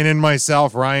Ryan and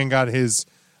myself. Ryan got his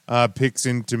picks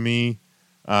into me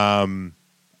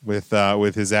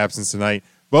with his absence tonight.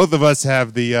 Both of us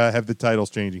have the titles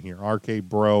changing here. RK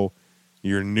Bro,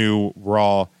 your new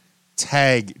Raw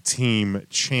Tag Team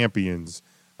Champions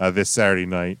this Saturday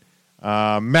night.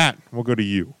 Matt, we'll go to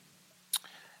you.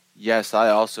 Yes, I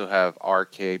also have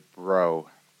RK Bro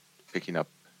picking up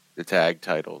the tag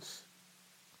titles.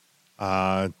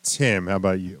 Tim, how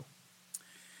about you?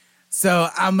 So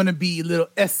I'm going to be a little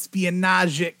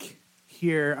espionage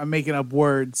here. I'm making up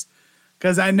words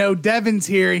because I know Devin's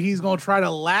here and he's going to try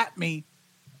to lap me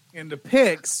into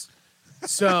picks.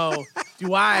 So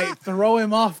do I throw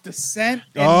him off the scent?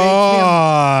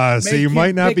 And so you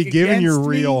might not be giving your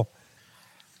real.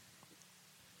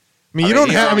 I mean, you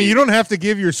don't have to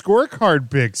give your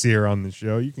scorecard picks here on the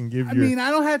show. You can give I mean,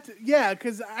 I don't have to. Yeah,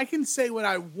 because I can say what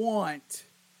I want.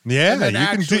 Yeah, and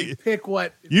then you can pick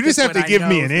what. You just have to give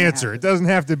me an answer. Happen. It doesn't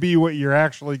have to be what you're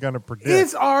actually going to predict.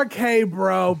 It's RK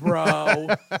Bro.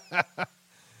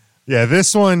 Yeah,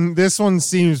 this one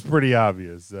seems pretty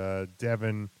obvious.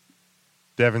 Devin's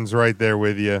right there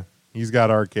with you. He's got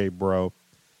RK Bro.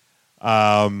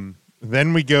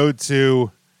 Then we go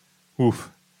to.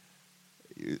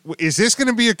 Is this going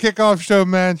to be a kickoff show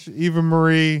match? Eva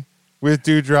Marie with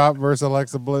Doudrop versus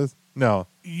Alexa Bliss? No.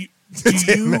 Do you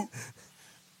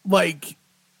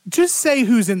just say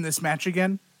who's in this match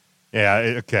again?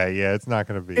 Yeah. Okay. Yeah, it's not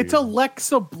going to be. It's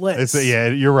Alexa Bliss. Yeah,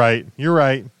 you're right. You're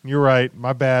right.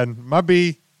 My bad. My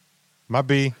B.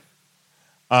 You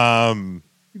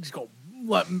just gonna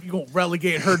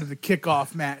relegate her to the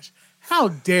kickoff match. How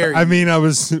dare you? I mean, I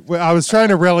was trying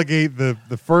to relegate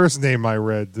the first name I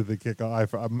read to the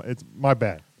kickoff. It's my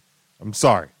bad. I'm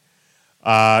sorry.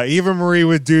 Eva Marie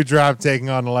with Doudrop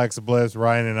taking on Alexa Bliss.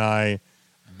 Ryan and I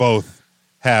both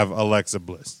have Alexa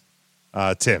Bliss.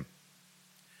 Tim.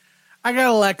 I got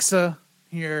Alexa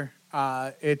here.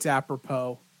 It's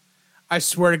apropos. I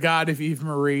swear to God, if Eva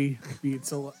Marie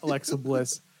beats Alexa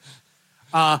Bliss.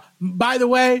 By the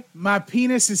way, my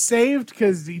penis is saved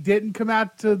because he didn't come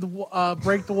out to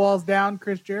break the walls down,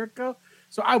 Chris Jericho.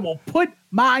 So I will put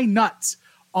my nuts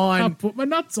on. I'll put my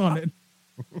nuts on it.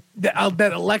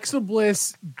 That Alexa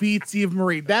Bliss beats Eva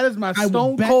Marie. That is my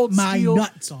Stone Cold Steel.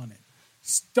 Nuts on it.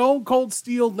 Stone Cold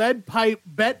Steel lead pipe.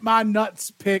 Bet my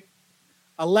nuts pick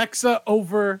Alexa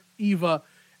over Eva,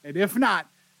 and if not,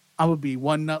 I would be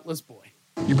one nutless boy.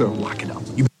 You better lock it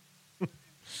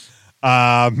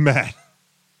up. Matt.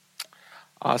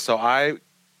 So I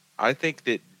think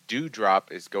that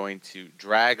Doudrop is going to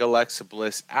drag Alexa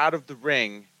Bliss out of the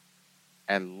ring,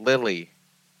 and Lily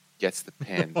gets the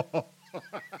pin.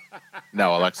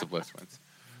 No, Alexa Bliss wins.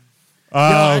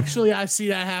 Actually, I see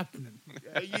that happening.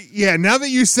 Yeah, now that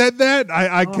you said that,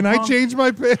 can I change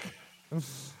my pick?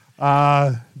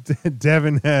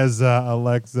 Devin has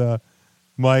Alexa.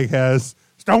 Mike has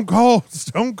Stone Cold.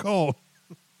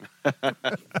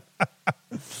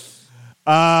 All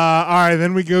right,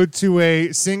 then we go to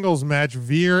a singles match.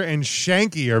 Veer and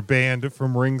Shanky are banned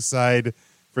from ringside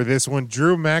for this one.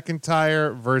 Drew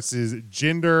McIntyre versus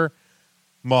Jinder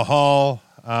Mahal.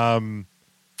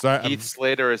 Heath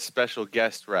Slater is special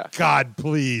guest ref. God,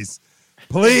 please.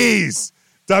 WWE.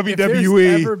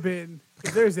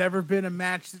 If there's ever been a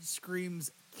match that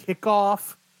screams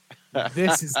kickoff,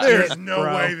 this is There's it, no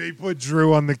bro. way they put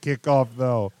Drew on the kickoff,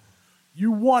 though.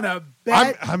 You want to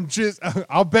bet?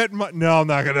 I'll bet. No, I'm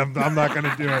not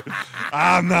gonna do it.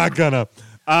 I'm not gonna.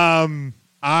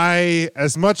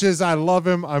 As much as I love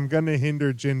him, I'm gonna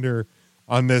hinder Jinder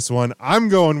on this one. I'm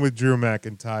going with Drew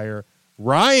McIntyre.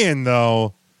 Ryan's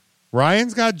got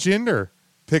Jinder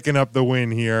picking up the win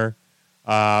here.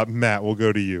 Matt, we'll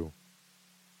go to you.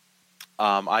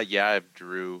 I have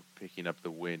Drew picking up the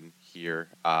win here,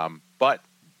 but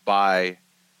by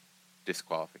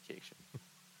disqualification.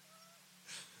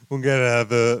 We'll get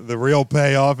the real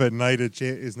payoff at Night of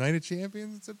is Night of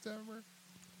Champions in September?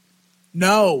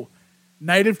 No,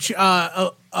 Night of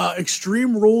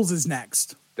Extreme Rules is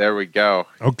next. There we go.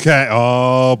 Okay.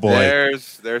 Oh boy.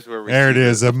 There's where we. There it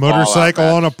is. A motorcycle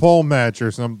on a pole match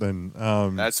or something.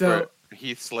 That's where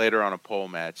Heath Slater on a pole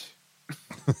match.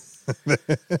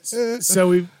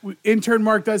 So intern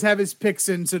Mark does have his picks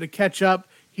in. So to catch up,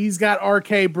 he's got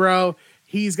RK Bro,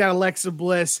 he's got Alexa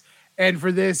Bliss, and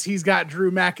for this he's got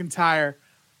Drew McIntyre.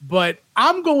 But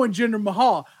I'm going Jinder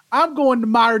Mahal. I'm going the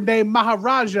modern day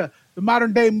Maharaja, the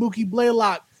modern day Mookie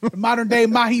Blaylock, the modern day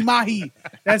Mahi Mahi.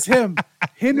 That's him.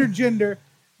 Hinder Jinder,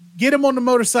 get him on the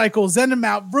motorcycle, send him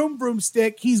out, vroom vroom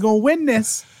stick. He's gonna win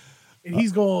this, and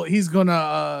he's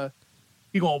gonna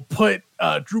put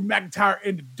Drew McIntyre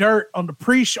in the dirt on the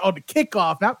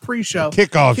kickoff, not pre-show.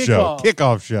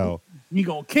 Kickoff show. He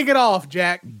gonna kick it off,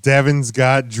 Jack. Devin's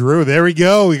got Drew. There we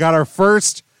go. We got our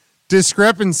first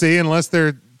discrepancy, unless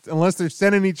they're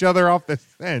sending each other off the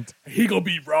scent. He gonna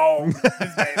be wrong. This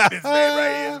man right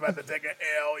here is about to take an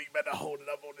L. You better hold it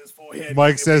up on his forehead.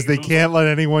 Mike says they can't let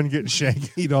anyone get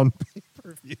shankied on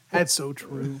pay-per-view. That's so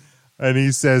true. And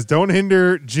he says, don't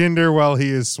hinder Jinder while he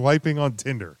is swiping on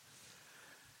Tinder.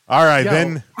 All right,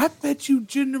 then. I bet you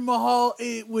Jinder Mahal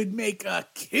it would make a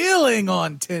killing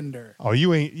on Tinder. Oh,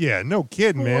 you ain't. Yeah, no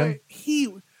kidding, man.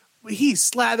 He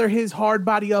slather his hard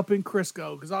body up in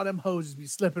Crisco because all them hoses be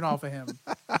slipping off of him.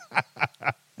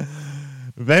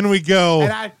 Then we go.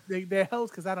 And they're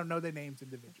hoes because I don't know their names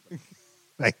individually.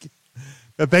 Thank you.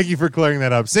 Thank you for clearing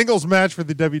that up. Singles match for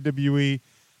the WWE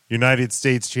United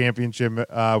States Championship.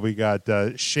 We got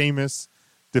Sheamus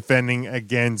defending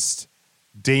against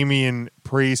Damian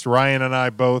Priest. Ryan and I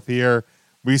both here.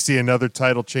 We see another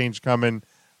title change coming.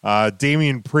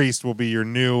 Damian Priest will be your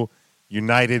new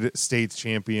United States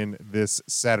champion this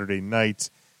Saturday night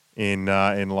in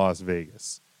Las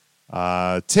Vegas.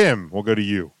 Tim, we'll go to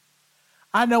you.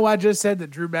 I know I just said that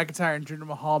Drew McIntyre and Jinder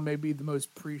Mahal may be the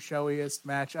most pre-showiest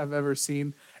match I've ever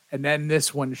seen, and then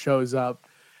this one shows up.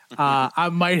 I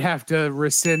might have to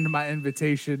rescind my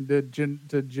invitation to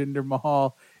Jinder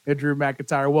Mahal and Drew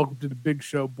McIntyre. Welcome to the big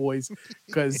show, boys,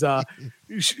 because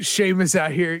Sheamus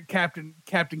out here, Captain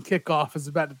Kickoff, is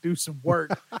about to do some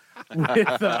work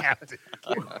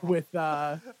with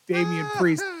Damian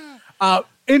Priest.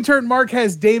 Intern Mark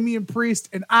has Damian Priest,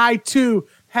 and I too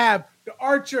have the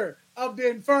Archer of the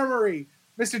Infirmary,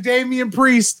 Mr. Damian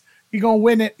Priest. He gonna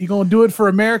win it. He gonna do it for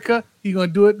America. He gonna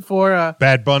do it for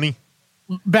Bad Bunny.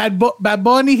 Bad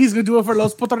Bunny. He's gonna do it for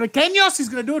Los Puertorriqueños. He's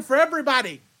gonna do it for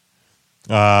everybody.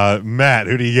 Matt,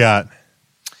 who do you got?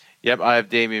 Yep, I have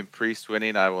Damian Priest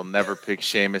winning. I will never pick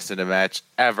Sheamus in a match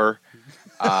ever.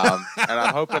 And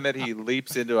I'm hoping that he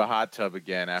leaps into a hot tub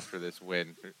again after this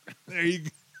win. There you go.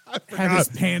 Have his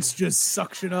pants just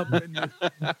suction up.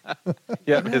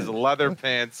 Yep, his leather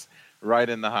pants right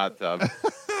in the hot tub.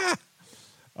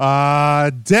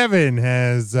 Devin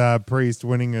has Priest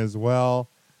winning as well.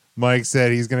 Mike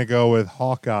said he's going to go with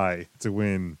Hawkeye to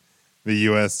win the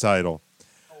U.S. title.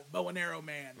 Oh, bow and arrow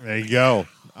man. There you go.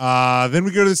 Then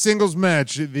we go to the singles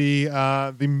match. The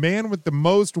man with the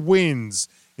most wins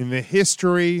in the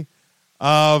history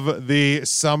of the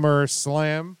Summer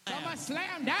Slam.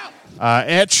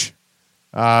 Etch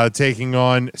taking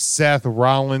on Seth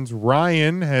Rollins.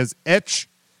 Ryan has Etch,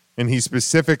 and he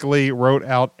specifically wrote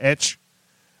out Etch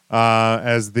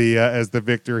as the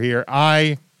victor here.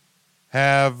 I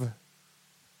have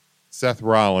Seth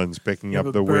Rollins picking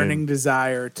up the win. Burning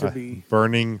desire to be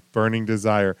burning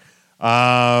desire.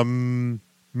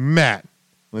 Matt,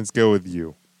 let's go with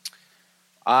you.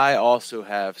 I also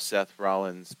have Seth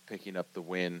Rollins picking up the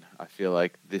win. I feel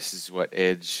like this is what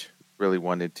Edge really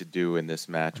wanted to do in this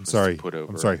match. I'm sorry.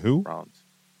 Who? Rollins.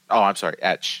 Oh, I'm sorry.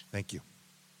 Etch. Thank you.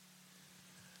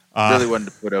 Really wanted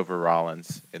to put over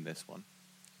Rollins in this one.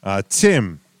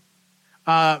 Tim.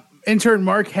 Intern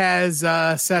Mark has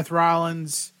Seth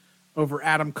Rollins over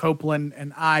Adam Copeland,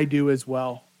 and I do as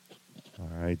well. All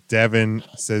right. Devin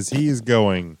says he is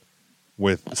going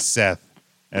with Seth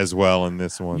as well in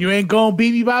this one. You ain't going to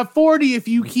beat me by 40 if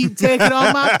you keep taking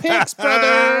all my picks,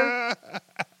 brother.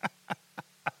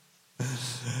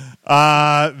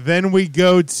 Then we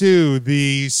go to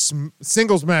the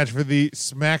singles match for the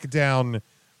SmackDown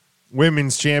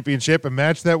Women's Championship, a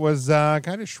match that was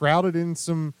kind of shrouded in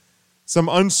some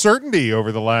uncertainty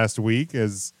over the last week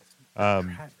as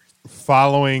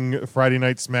following Friday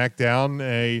Night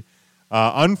SmackDown,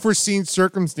 unforeseen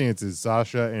circumstances.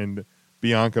 Sasha and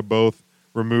Bianca both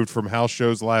removed from house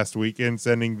shows last weekend,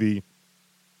 sending the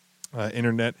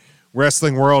internet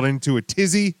wrestling world into a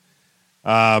tizzy.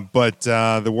 But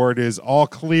the word is all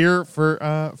clear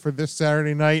for this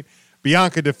Saturday night.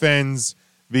 Bianca defends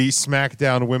the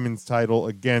SmackDown Women's title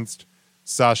against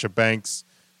Sasha Banks.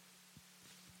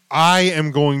 I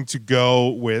am going to go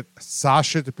with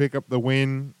Sasha to pick up the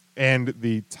win and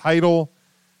the title.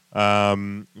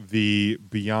 The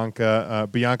Bianca,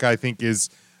 I think, is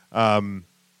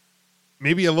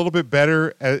maybe a little bit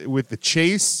better with the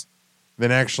chase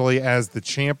than actually as the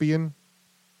champion.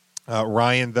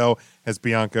 Ryan, though, has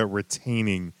Bianca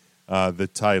retaining the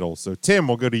title. So, Tim,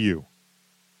 we'll go to you.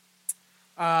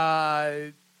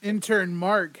 Intern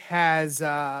Mark has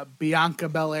Bianca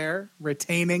Belair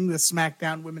retaining the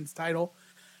SmackDown Women's title.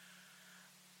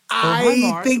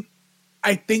 I think.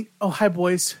 Oh, hi,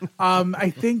 boys.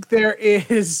 I think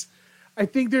there's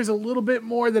a little bit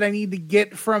more that I need to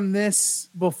get from this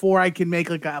before I can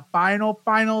make like a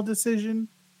final decision.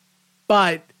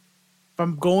 But if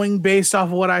I'm going based off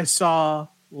of what I saw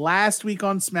last week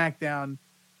on SmackDown,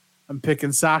 I'm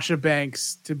picking Sasha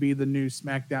Banks to be the new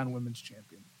SmackDown Women's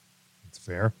Champion.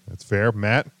 That's fair.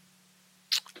 Matt?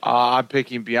 I'm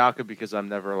picking Bianca because I'm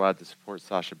never allowed to support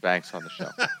Sasha Banks on the show.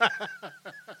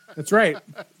 That's right.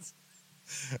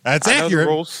 That's I know the accurate.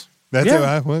 rules.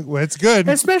 That's good.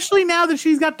 Especially now that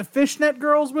she's got the fishnet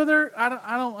girls with her.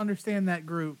 I don't understand that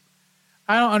group.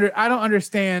 I don't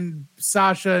understand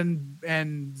Sasha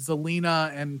and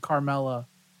Zelina and Carmella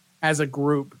as a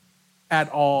group at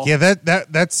all. Yeah,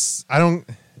 that's I don't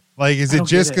like. Is it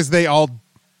just because they all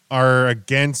are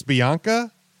against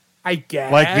Bianca? I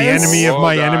guess. Like the enemy of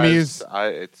my enemies.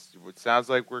 It sounds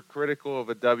like we're critical of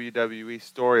a WWE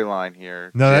storyline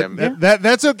here. No, Jim.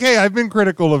 that's okay. I've been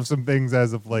critical of some things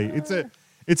as of late.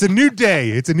 It's a new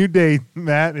day. It's a new day,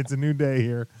 Matt. It's a new day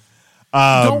here.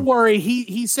 Don't worry.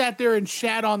 He sat there and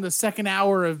shat on the second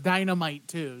hour of Dynamite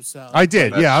too. So I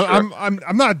did. Yeah,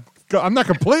 true. I'm not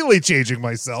completely changing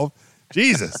myself.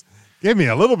 Jesus, give me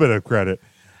a little bit of credit.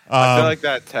 I feel like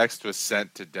that text was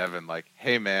sent to Devin, like,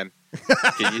 "Hey man,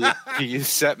 can you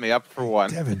set me up for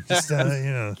one?" Devin, just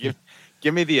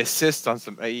give me the assist on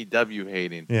some AEW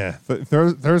hating. Yeah,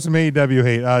 throw some AEW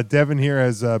hate. Devin here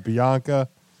has Bianca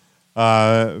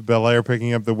Belair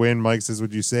picking up the win. Mike says,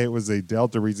 "Would you say it was a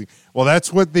Delta reason?" Well,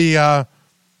 that's what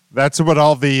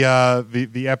all the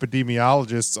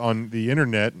epidemiologists on the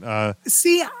internet.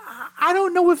 See, I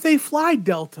don't know if they fly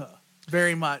Delta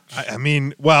very much. I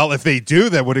mean, well, if they do,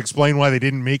 that would explain why they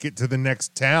didn't make it to the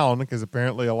next town, because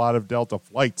apparently a lot of Delta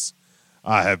flights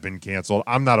have been canceled.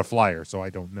 I'm not a flyer, so I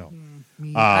don't know.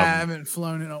 I haven't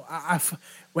flown.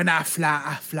 When I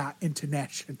fly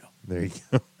international. There you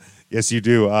go. Yes, you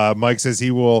do. Mike says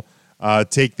he will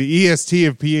take the EST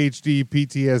of PhD,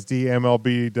 PTSD,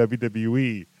 MLB,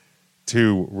 WWE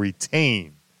to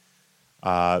retain.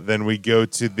 Then we go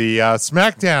to the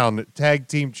SmackDown Tag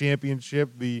Team Championship.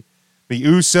 The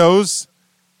Usos,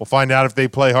 we'll find out if they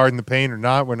play hard in the paint or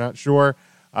not. We're not sure.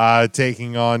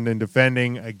 Taking on and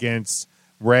defending against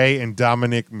Rey and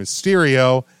Dominic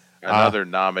Mysterio. Another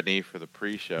nominee for the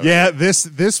pre-show. Yeah,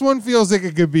 this one feels like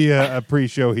it could be a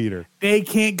pre-show heater. They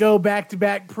can't go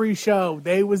back-to-back pre-show.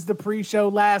 They was the pre-show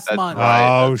last month.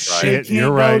 Right, oh, shit. They can't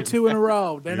You're right. go 2 in a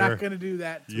row. They're not going to do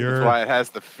that. That's why it has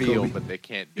the feel, but they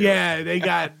can't do it.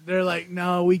 Yeah, they're like,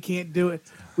 no, we can't do it.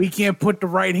 We can't put the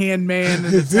right-hand man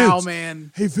and the towel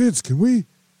man. Hey, Vince, can we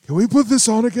put this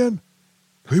on again?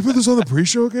 Can we put this on the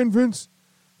pre-show again, Vince?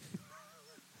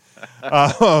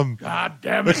 God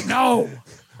damn it, no.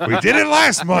 We did it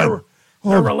last month.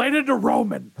 They're related to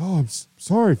Roman. Oh, I'm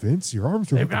sorry, Vince. Your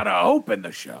arms are. They've got to open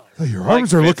the show. Hey, your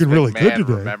arms are looking really good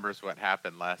today. Remembers what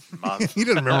happened last month. He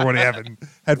doesn't remember what he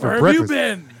had for Where breakfast.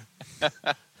 have you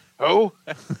been? Who?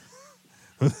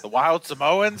 The Wild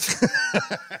Samoans?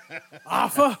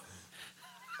 Alpha?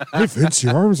 Hey, Vince,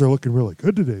 your arms are looking really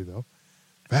good today, though.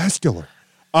 Vascular.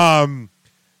 Ryan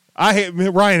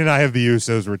and I have the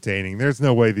Usos retaining. There's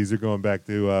no way these are going back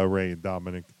to Rey and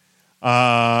Dominic.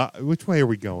 Which way are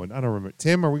we going? I don't remember.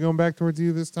 Tim, are we going back towards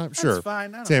you this time? That's Sure.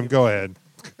 fine. I don't Tim, give go a ahead.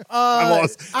 I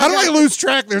lost. How do I lose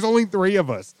track? There's only 3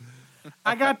 of us.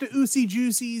 I got the Oosie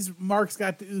Juicies. Mark's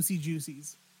got the Oosie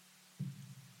Juicies.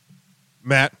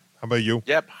 Matt, how about you?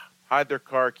 Yep. Hide their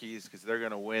car keys because they're going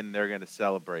to win. They're going to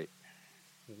celebrate.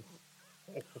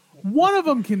 One of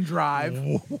them can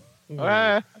drive.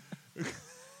 Well,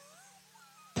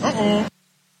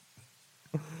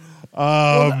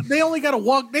 they only got to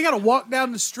walk. They got to walk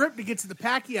down the strip to get to the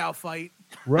Pacquiao fight.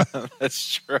 Right.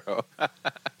 That's true.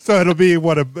 So it'll be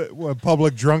what a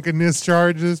public drunkenness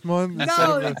charge this month?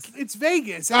 No, it's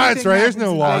Vegas. That's right. There's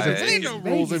no laws. Vegas. There ain't no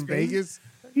rules in Vegas.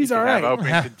 He's all Have right. open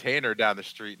container down the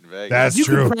street in Vegas. That's you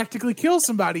true. can practically kill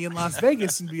somebody in Las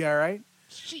Vegas and be all right.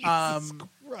 Jesus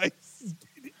Christ.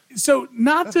 So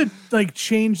not to like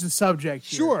change the subject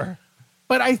here, Sure.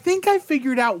 but I think I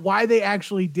figured out why they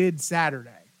actually did Saturday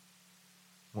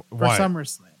for Why?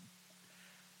 SummerSlam.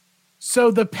 So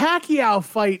the Pacquiao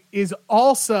fight is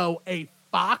also a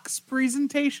Fox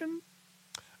presentation.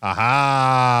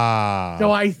 Aha.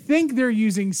 So I think they're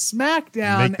using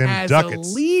SmackDown Make them as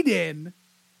ducats. a lead-in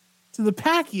to the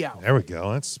Pacquiao. There we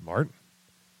go. That's smart.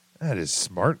 That is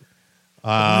smart.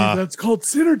 That's called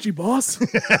synergy, boss.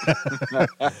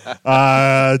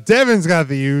 Devin's got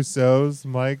the Usos.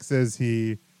 Mike says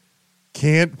he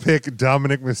can't pick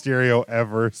Dominic Mysterio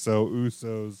ever, so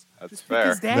Usos. That's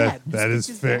fair. That is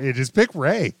fair. You just pick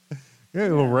Ray. Yeah,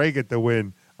 little Ray get the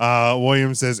win.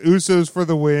 William says Usos for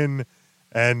the win,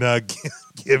 and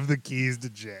give the keys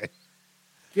to Jay.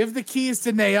 Give the keys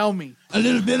to Naomi. A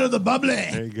little bit of the bubbly.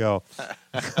 There you go.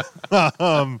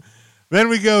 Then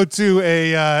we go to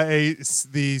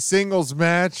the singles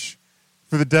match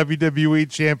for the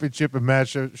WWE Championship. A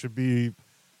match that should be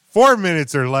 4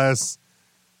 minutes or less.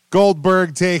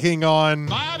 Goldberg taking on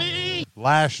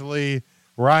Lashley.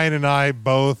 Ryan and I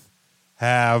both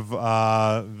have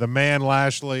the man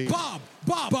Lashley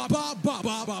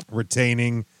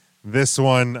retaining. This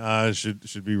one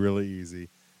should be really easy.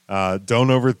 Don't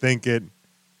overthink it.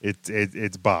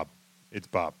 It's Bob. It's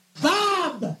Bob.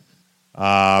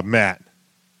 Matt.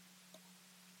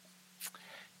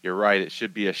 You're right. It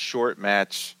should be a short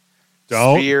match.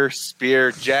 Don't.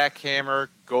 Spear, jackhammer,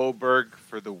 Goldberg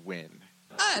for the win.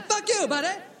 Hey, fuck you, buddy.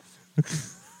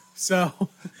 So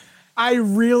I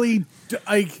really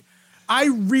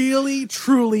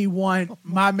truly want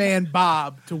my man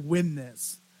Bob to win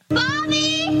this.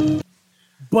 Bobby!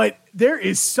 But there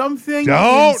is something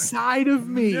Don't. inside of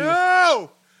me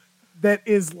No. that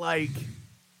is like,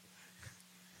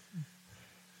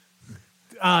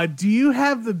 do you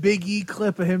have the Big E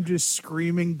clip of him just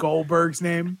screaming Goldberg's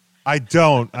name? I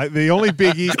don't. The only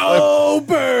Big E clip.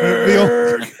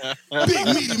 Goldberg! Big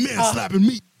meaty man slapping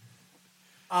me.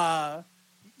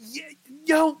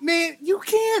 Yo, man, you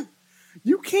can't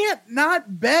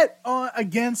not bet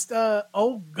against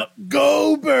Goldberg.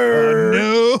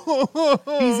 No.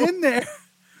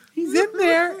 He's in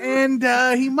there, and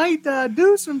he might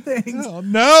do some things. Oh,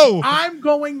 no. I'm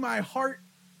going my heart.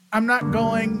 I'm not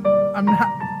going. I'm not.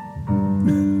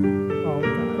 Oh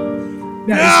God!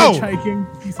 No!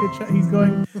 He's hitchhiking. He's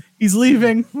going. He's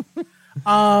leaving.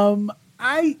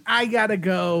 I gotta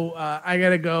go. I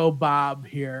gotta go. Bob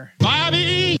here.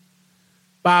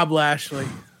 Bob Lashley.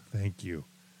 Thank you.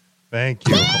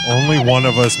 Only one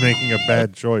of us making a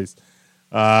bad choice.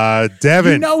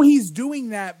 Devin. You know he's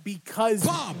doing that because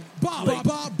Bob.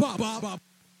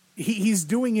 he's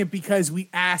doing it because we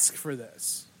ask for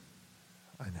this.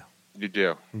 You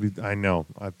do. I know.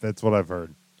 That's what I've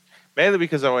heard. Mainly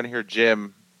because I want to hear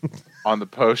Jim on the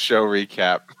post-show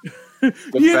recap.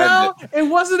 You know, it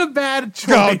wasn't a bad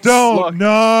choice. Don't. Look,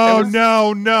 No.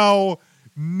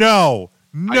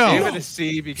 I gave it a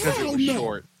C because it was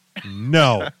short.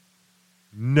 No.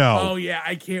 Oh yeah,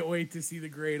 I can't wait to see the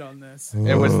grade on this.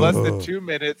 It was less than 2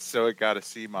 minutes, so it got a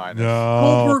C-. No.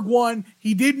 Goldberg won.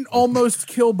 He didn't almost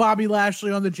kill Bobby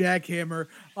Lashley on the jackhammer.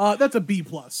 That's a B+.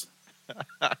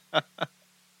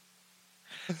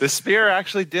 The spear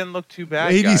actually didn't look too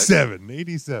bad. 87.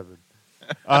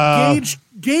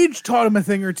 Gage taught him a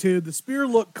thing or two. The spear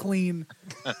looked clean.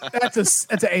 That's a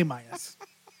A-.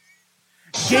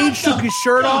 Gage took his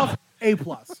shirt off. A+.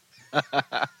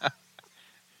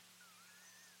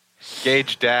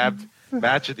 Gage dabbed.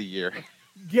 Match of the year.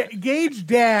 Gage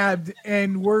dabbed,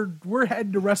 and we're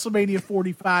heading to WrestleMania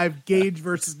 45. Gage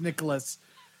versus Nicholas.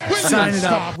 Sign it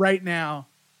up right now.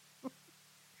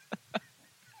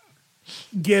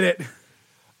 Get it.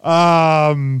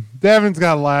 Devin's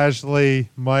got Lashley.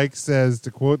 Mike says,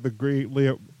 to quote the great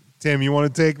Leo. Tim, you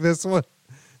want to take this one?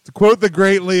 To quote the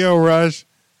great Leo Rush.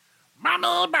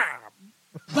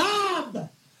 Bob.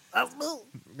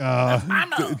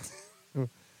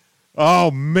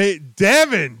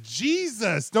 Devin,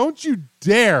 Jesus, don't you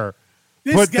dare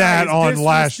put that on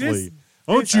Lashley.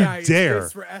 Don't you dare.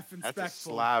 That's a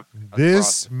slap.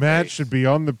 This match should be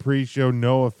on the pre-show.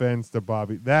 No offense to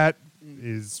Bobby. That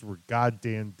is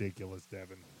goddamn ridiculous,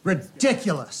 Devin.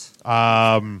 Ridiculous.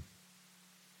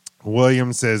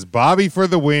 William says Bobby for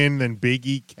the win. Then Big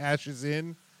E cashes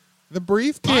in the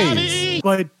briefcase.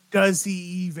 But does he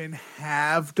even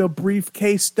have the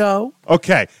briefcase though?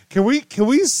 Okay, can we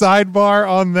sidebar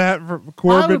on that,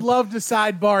 Corbin? I would love to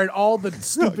sidebar at all the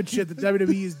stupid shit that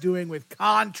WWE is doing with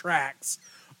contracts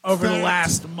over the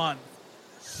last month.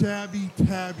 Shabby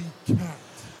tabby cat.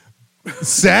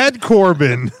 Sad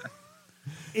Corbin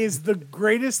is the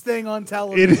greatest thing on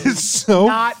television. It is so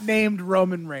not named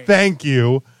Roman Reigns. Thank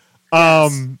you.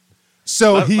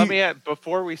 So let me add,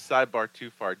 before we sidebar too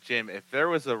far, Jim, if there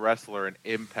was a wrestler in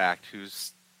Impact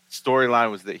whose storyline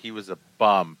was that he was a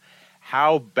bum,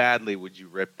 how badly would you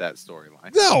rip that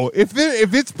storyline? No, if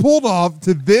it's pulled off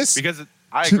to this, because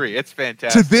I agree, it's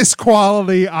fantastic. To this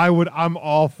quality, I'm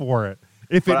all for it.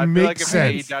 If but it I makes feel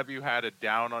like sense, if AEW had a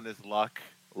down on his luck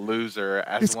loser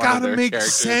as it's one of got to their make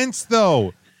characters. sense,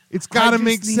 though. It's got to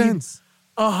make sense.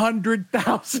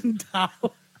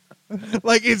 $100,000.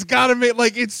 Like it's got to make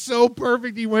it's so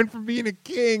perfect. He went from being a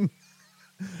king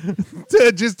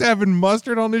to just having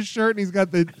mustard on his shirt, and he's got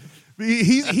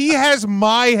he has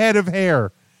my head of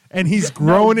hair, and he's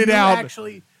growing it out.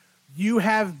 Actually, you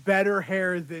have better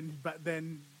hair than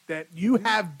that. You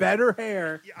have better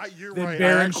hair than right,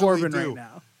 Baron Corbin right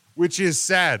now, which is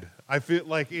sad. I feel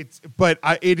like it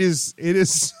is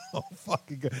so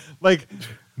fucking good. Like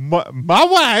my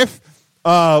wife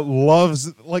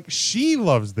loves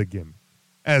the gimmick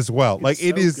as well.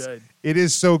 It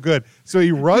is so good. So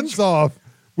he runs off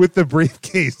with the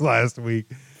briefcase last week.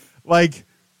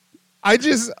 I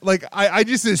just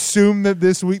assume that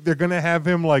this week they're gonna have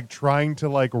him trying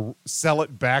to sell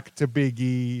it back to Big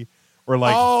E or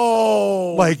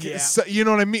so, you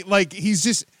know what I mean? He's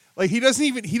just he doesn't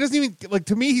even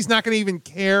to me he's not gonna even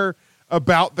care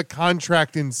about the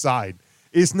contract inside.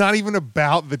 It's not even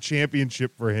about the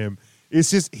championship for him. It's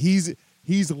just he's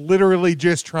literally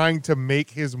just trying to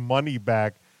make his money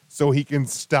back so he can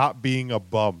stop being a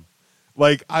bum.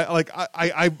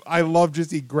 I love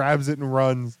just he grabs it and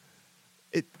runs.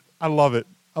 I love it.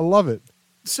 I love it.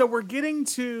 So we're getting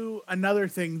to another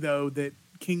thing though that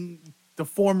the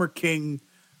former King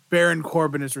Baron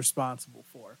Corbin is responsible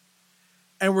for.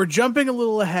 And we're jumping a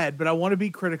little ahead, but I want to be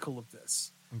critical of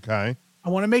this. Okay. I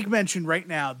want to make mention right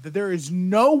now that there is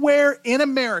nowhere in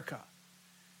America,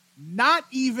 not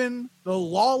even the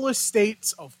lawless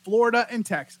states of Florida and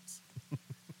Texas,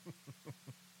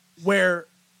 where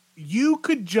you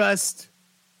could just,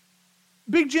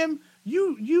 Big Jim,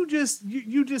 you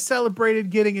just celebrated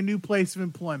getting a new place of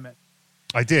employment.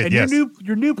 I did, and yes.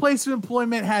 Your new place of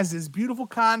employment has this beautiful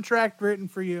contract written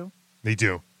for you. They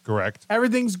do, correct.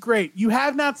 Everything's great. You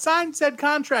have not signed said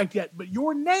contract yet, but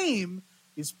your name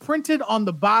is printed on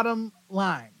the bottom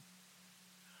line.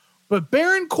 But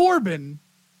Baron Corbin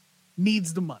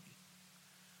needs the money.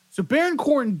 So Baron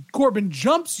Corbin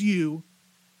jumps you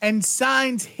and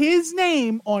signs his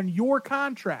name on your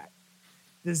contract.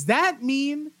 Does that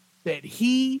mean that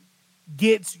he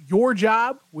gets your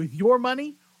job with your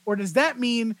money? Or does that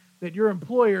mean that your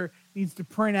employer needs to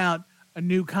print out a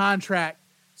new contract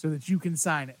so that you can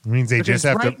sign it? It means they just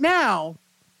have right to. now,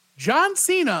 John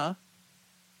Cena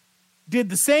did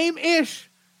the same ish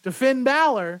to Finn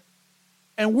Balor,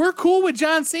 and we're cool with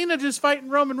John Cena just fighting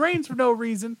Roman Reigns for no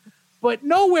reason, but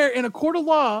nowhere in a court of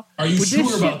law. Are you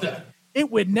sure about that? It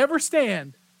would never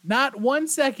stand. Not 1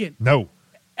 second. No.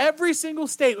 Every single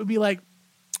state would be like,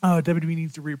 oh, WWE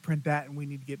needs to reprint that, and we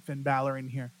need to get Finn Balor in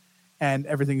here, and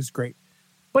everything is great.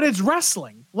 But it's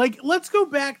wrestling. Let's go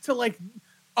back to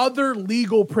other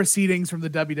legal proceedings from the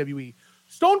WWE.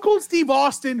 Stone Cold Steve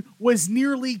Austin was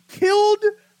nearly killed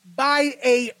by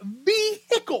a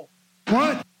vehicle.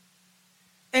 What?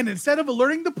 And instead of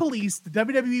alerting the police, the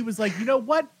WWE was like, you know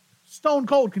what? Stone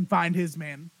Cold can find his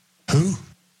man. Who?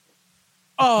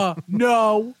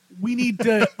 No, we need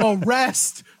to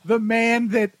arrest the man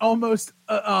that almost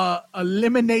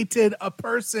eliminated a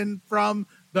person from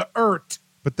the earth.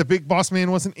 But the big boss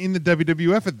man wasn't in the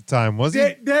WWF at the time, was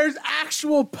he? There's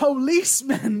actual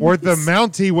policemen. Or the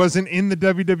Mountie wasn't in the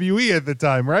WWE at the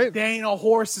time, right? There ain't a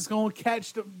horse that's going to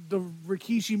catch the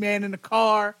Rikishi man in the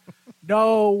car.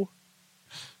 No.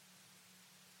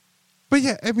 But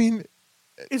yeah, I mean,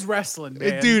 it's wrestling,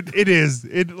 man. Dude, it is.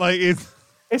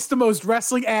 It's the most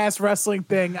wrestling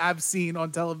thing I've seen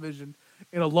on television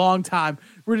in a long time.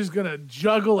 We're just going to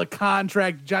juggle a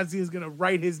contract. John Cena is going to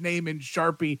write his name in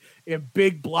Sharpie in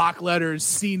big block letters,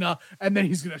 Cena, and then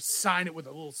he's going to sign it with a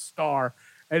little star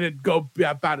and then go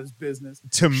about his business.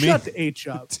 Shut the H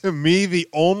up. To me, the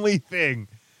only thing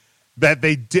that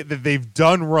they've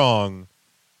done wrong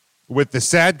with the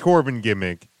Sad Corbin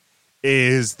gimmick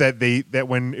is that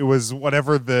when it was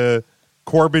whatever the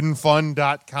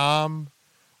CorbinFund.com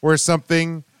or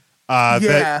something.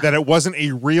 That it wasn't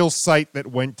a real site that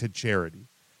went to charity.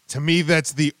 To me,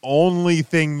 that's the only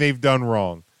thing they've done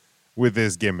wrong with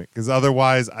this gimmick. Because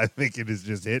otherwise, I think it is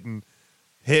just hitting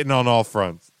on all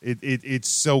fronts. It's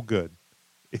so good.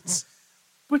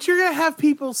 But you're gonna have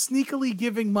people sneakily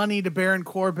giving money to Baron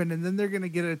Corbin, and then they're gonna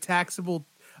get a tax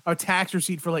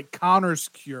receipt for like Connor's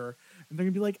Cure, and they're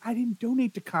gonna be like, "I didn't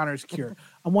donate to Connor's Cure.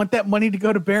 I want that money to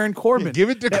go to Baron Corbin. Yeah, give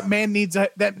it to that man needs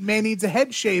a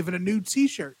head shave and a new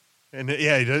T-shirt." And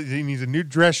he needs a new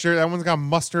dress shirt. That one's got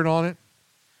mustard on it.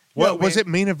 What was it?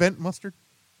 Main event mustard?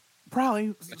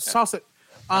 Probably sauce it.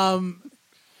 You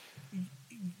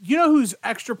know who's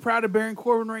extra proud of Baron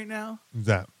Corbin right now? Who's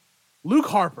that? Luke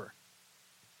Harper.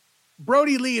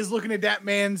 Brody Lee is looking at that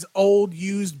man's old,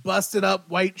 used, busted up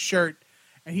white shirt,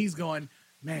 and he's going,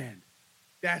 "Man,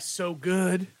 that's so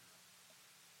good.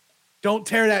 Don't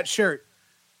tear that shirt.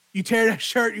 You tear that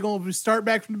shirt, you're going to start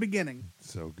back from the beginning."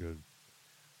 So good.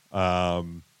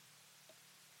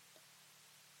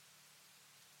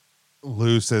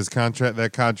 Lou says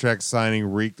contract signing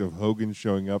reeked of Hogan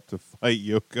showing up to fight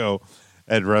Yoko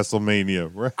at WrestleMania.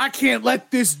 Right? I can't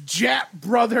let this Jap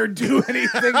brother do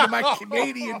anything to my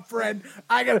Canadian friend.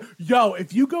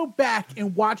 If you go back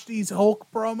and watch these Hulk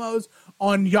promos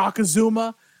on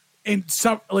Yokozuna and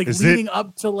leading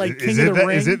up to King of the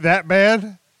Ring. Is it that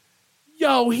bad?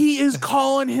 He is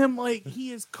calling him a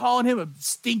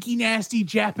stinky, nasty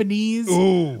Japanese.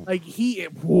 Ooh.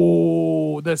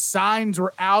 The signs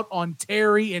were out on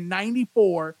Terry in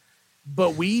 94,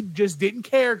 but we just didn't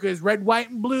care because red,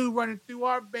 white, and blue running through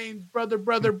our veins, brother.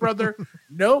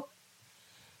 Nope.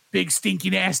 Big, stinky,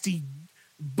 nasty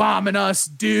bombing us,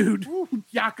 dude.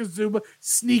 Yokozuna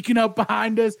sneaking up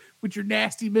behind us with your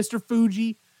nasty Mr.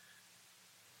 Fuji.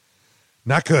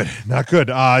 Not good.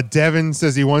 Devin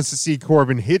says he wants to see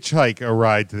Corbin hitchhike a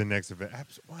ride to the next event.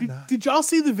 Why not? Did y'all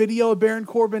see the video of Baron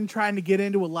Corbin trying to get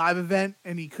into a live event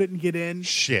and he couldn't get in?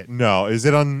 Shit, no. Is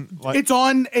it on? It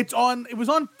was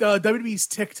on WWE's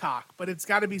TikTok, but it's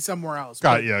got to be somewhere else.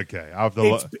 Okay. I'll have to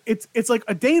look. It's like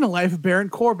a day in the life of Baron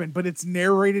Corbin, but it's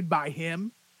narrated by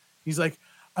him. He's like,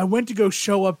 "I went to go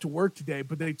show up to work today,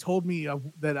 but they told me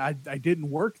that I didn't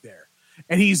work there."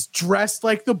 And he's dressed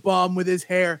like the bum with his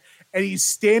hair. And he's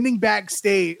standing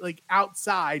backstage,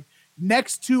 outside,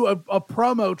 next to a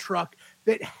promo truck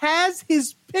that has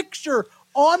his picture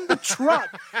on the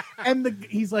truck. And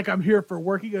he's like, "I'm here for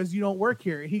work." He goes, "You don't work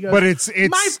here." He goes, "But it's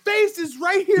my face is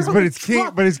right here." It's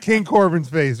King Corbin's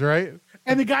face, right?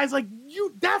 And the guy's like,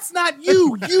 "That's not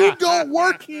you. You don't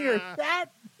work here."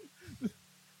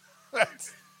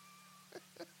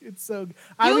 It's so good.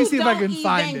 Let me see if I can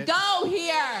find it. Go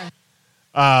here.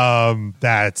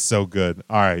 That's so good.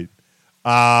 All right.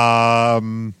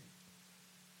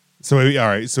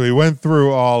 So we went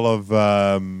through all of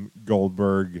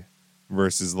Goldberg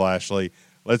versus Lashley.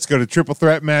 Let's go to triple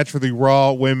threat match for the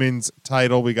Raw Women's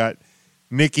title. We got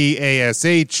Nikki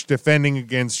ASH defending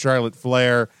against Charlotte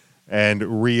Flair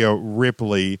and Rhea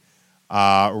Ripley.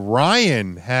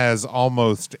 Ryan has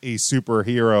almost a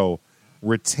superhero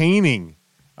retaining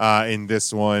in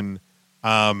this one.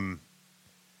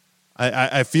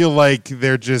 I feel like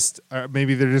they're just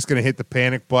maybe they're just going to hit the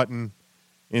panic button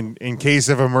in case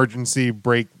of emergency.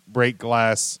 Break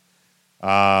glass.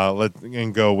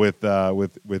 And go with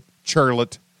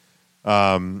Charlotte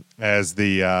as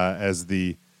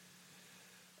the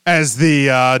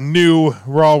new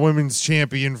Raw Women's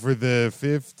Champion for the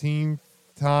 15th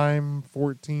time,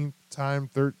 14th time,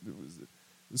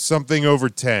 something over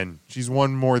 10. She's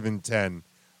won more than 10.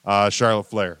 Charlotte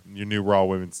Flair, your new Raw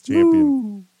Women's Champion.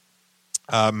 Woo.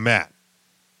 Matt.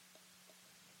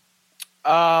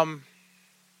 I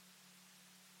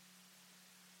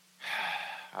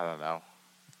don't know.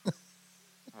 I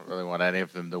don't really want any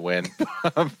of them to win.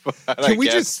 Can we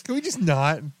just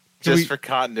not? For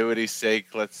continuity's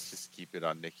sake, let's just keep it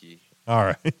on Nikki. All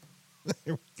right.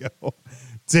 There we go.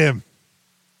 Tim.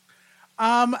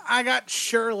 I got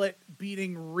Charlotte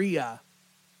beating Rhea.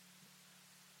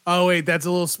 Oh wait, that's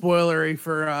a little spoilery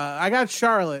for I got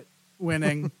Charlotte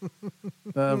winning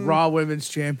the Raw Women's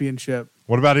Championship.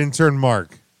 What about intern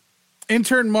Mark?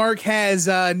 Intern Mark has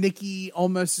Nikki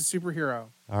almost a superhero.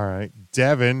 All right.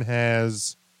 Devin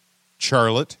has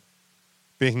Charlotte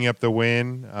picking up the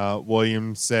win.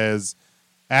 Williams says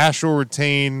Ash will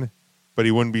retain, but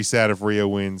he wouldn't be sad if Rhea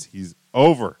wins. He's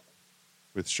over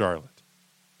with Charlotte.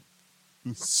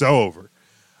 So over.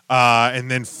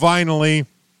 And then finally,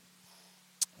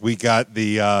 we got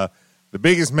the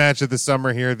biggest match of the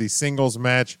summer here, the singles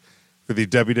match for the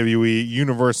WWE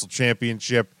Universal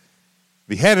Championship.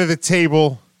 The head of the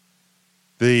table,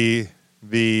 the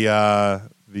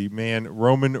man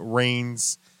Roman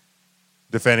Reigns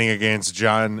defending against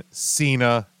John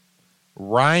Cena.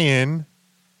 Ryan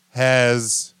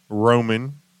has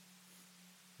Roman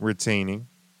retaining.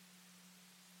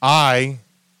 I,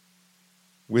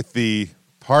 with the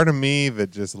part of me that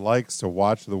just likes to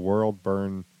watch the world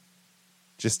burn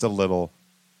just a little,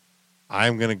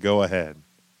 I'm going to go ahead.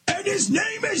 And his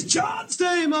name is John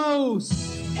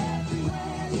Stamos.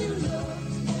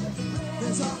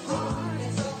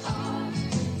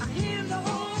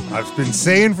 I've been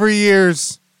saying for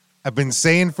years, the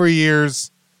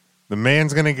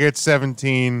man's going to get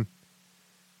 17.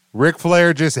 Ric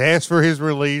Flair just asked for his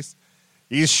release.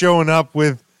 He's showing up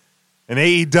with an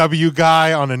AEW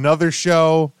guy on another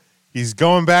show. He's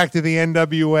going back to the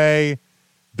NWA.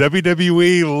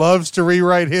 WWE loves to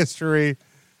rewrite history.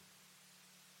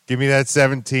 Give me that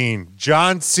 17.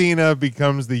 John Cena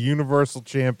becomes the Universal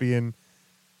Champion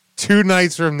 2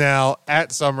 nights from now at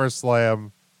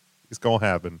SummerSlam. It's going to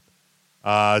happen.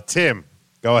 Tim,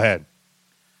 go ahead.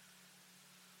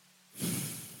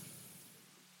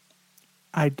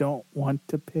 I don't want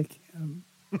to pick him.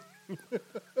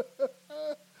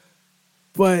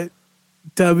 But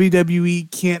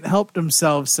WWE can't help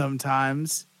themselves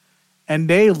sometimes. And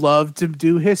they love to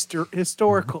do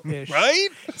historical-ish. Right?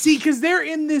 See, because they're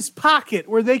in this pocket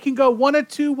where they can go one of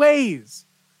two ways.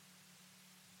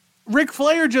 Ric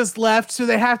Flair just left, so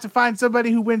they have to find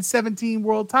somebody who wins 17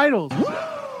 world titles.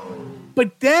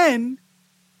 But then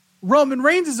Roman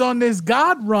Reigns is on this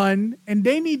God run, and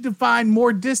they need to find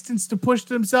more distance to push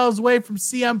themselves away from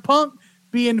CM Punk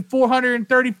being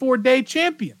 434-day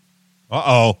champion.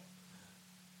 Uh-oh.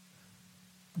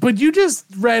 But you just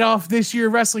read off this year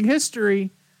wrestling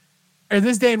history, or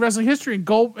this day in wrestling history,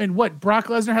 and what? Brock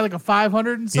Lesnar had like a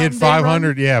 500 and something. He had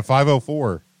 500, yeah,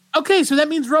 504. Okay, so that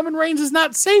means Roman Reigns is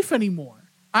not safe anymore.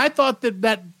 I thought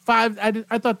that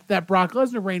I thought that Brock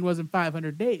Lesnar reign wasn't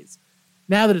 500 days.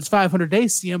 Now that it's 500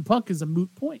 days, CM Punk is a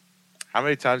moot point. How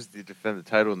many times did he defend the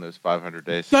title in those 500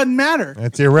 days? Doesn't matter.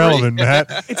 That's irrelevant, Matt.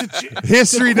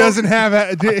 History doesn't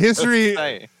have history.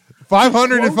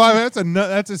 505.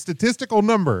 That's a statistical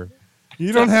number.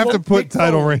 You don't have to put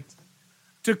title reigns.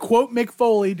 To quote Mick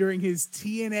Foley during his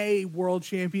TNA World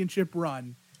Championship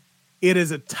run, it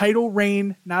is a title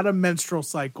reign, not a menstrual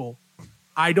cycle.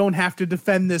 I don't have to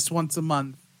defend this once a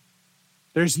month.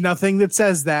 There's nothing that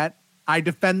says that. I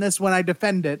defend this when I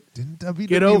defend it. Didn't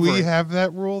Get over WWE it. have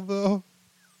that rule though?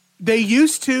 They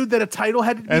used to, that a title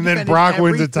had to be And then defended Brock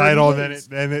wins every a title, and 30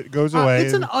 then days. it goes away.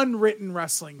 It's an unwritten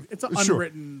wrestling. It's an Sure.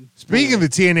 unwritten. Speaking of the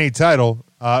TNA title,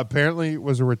 apparently it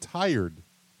was retired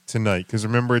tonight because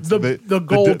remember it's The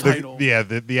gold title.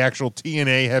 The actual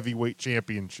TNA Heavyweight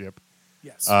Championship.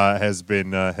 Yes. Has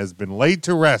been laid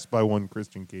to rest by one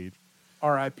Christian Cage.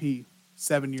 R.I.P.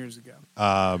 7 years ago.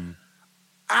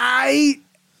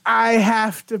 I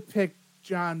have to pick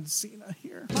John Cena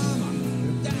here.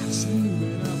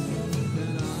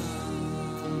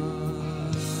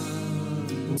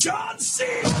 John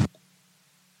Cena.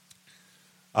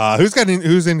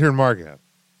 Who's intern Mark have?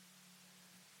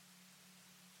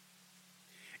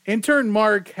 Intern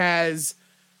Mark has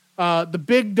the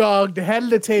big dog, the head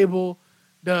of the table,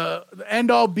 the end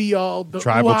all be all, the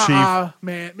Tribal ooh-ah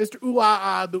man, Mr.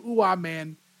 Ooh-ah, the ooh-ah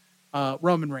man,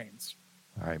 Roman Reigns.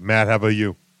 All right, Matt, how about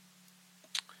you?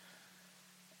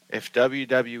 If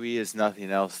WWE is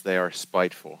nothing else, they are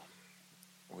spiteful.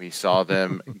 We saw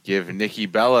them give Nikki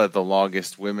Bella the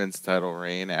longest women's title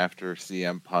reign after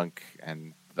CM Punk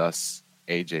and thus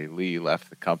AJ Lee left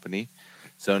the company.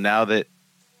 So now that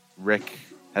Rick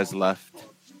has left,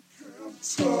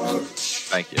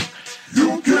 thank you.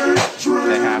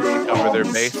 They have to cover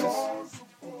their bases.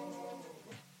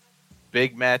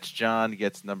 Big Match John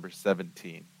gets number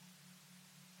 17.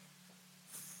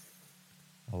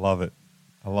 I love it.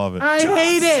 I love it. I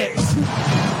hate it.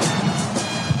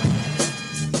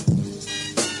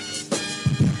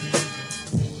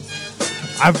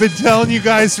 I've been telling you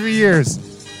guys for years.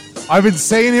 I've been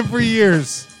saying it for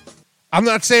years. I'm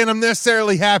not saying I'm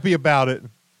necessarily happy about it.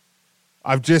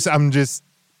 I've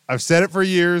said it for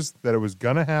years that it was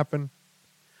gonna happen.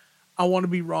 I want to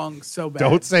be wrong so bad.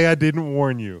 Don't say I didn't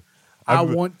warn you. I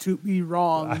want to be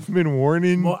wrong. I've been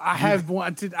warning. Well, I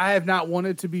have not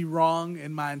wanted to be wrong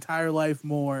in my entire life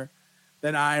more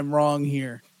than I am wrong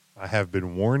here. I have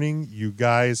been warning you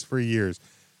guys for years.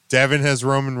 Devin has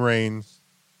Roman Reigns.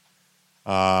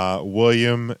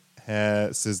 William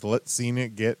says, let Cena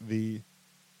get the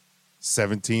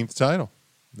 17th title.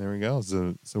 There we go.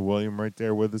 So William right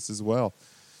there with us as well.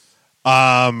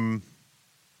 All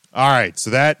right. So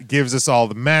that gives us all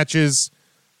the matches.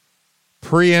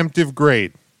 Preemptive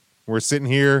grade. We're sitting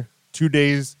here 2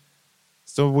 days.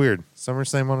 Still weird.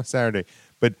 SummerSlam on a Saturday.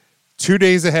 But 2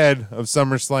 days ahead of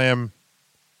SummerSlam.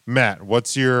 Matt,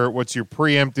 what's your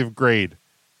preemptive grade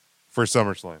for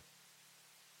SummerSlam?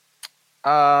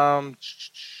 Let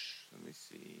me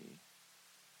see.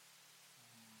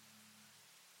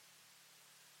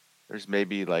 There's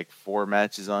maybe like 4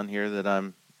 matches on here that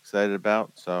I'm excited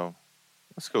about, so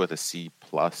let's go with a C+.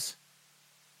 All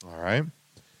right.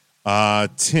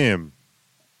 Tim.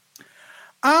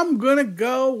 I'm gonna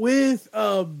go with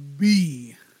a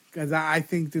B because I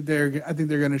think that they're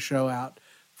gonna show out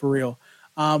for real.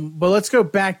 But let's go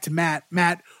back to Matt.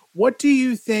 Matt, what do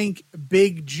you think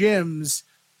Big Jim's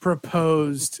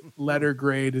proposed letter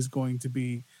grade is going to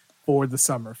be for the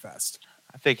Summerfest?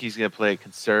 I think he's going to play it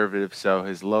conservative, so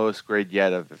his lowest grade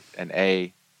yet of an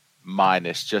A-,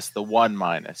 just the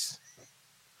 1-.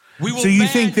 So you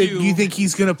think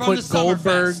he's going to put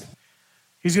Goldberg?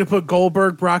 He's going to put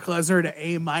Goldberg, Brock Lesnar to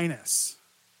A-. I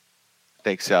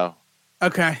think so.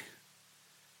 Okay.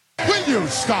 Will you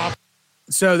stop?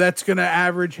 So that's going to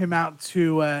average him out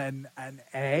to an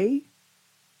A.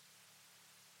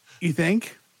 You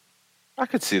think? I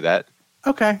could see that.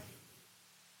 Okay.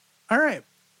 All right.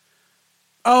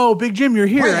 Oh, Big Jim, you're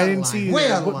here. I didn't see you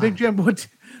there. Big Jim, what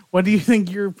do you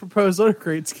think your proposed letter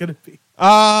grade's going to be?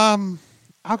 I'll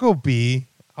go B.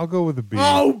 I'll go with a B.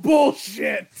 Oh,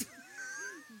 bullshit.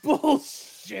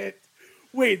 Bullshit.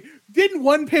 Wait, didn't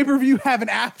one pay-per-view have an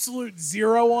absolute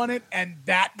 0 on it and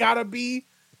that got a B?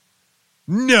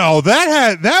 No,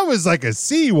 that was like a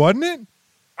C, wasn't it?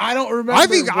 I don't remember. I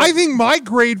think my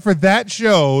grade for that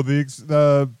show,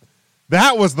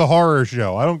 that was the horror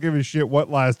show. I don't give a shit what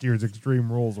last year's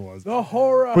Extreme Rules was. The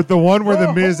horror. But the one where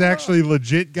the Miz actually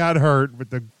legit got hurt with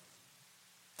the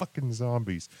fucking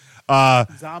zombies.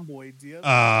 Zomboids,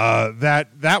 yeah.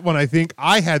 That one, I think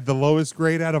I had the lowest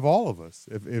grade out of all of us,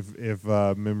 if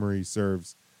memory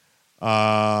serves.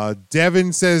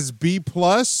 Devin says B+,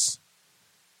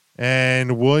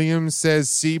 and Williams says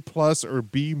C+ or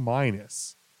B-.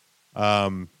 I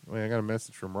got a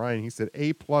message from Ryan. He said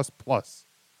A++.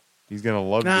 He's gonna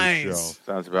love this show.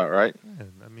 Sounds about right. Yeah,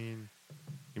 I mean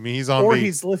he's on. Or B.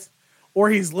 he's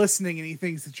listening and he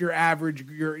thinks that your average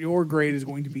your grade is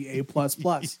going to be A++.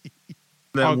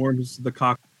 That warms the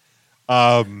cock.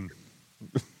 All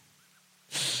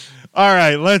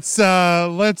right, let's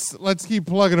keep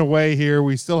plugging away here.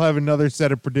 We still have another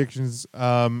set of predictions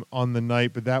on the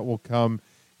night, but that will come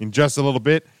in just a little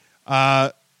bit.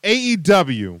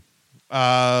 AEW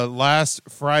last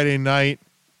Friday night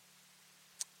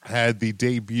had the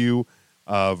debut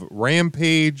of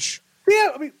Rampage. Yeah,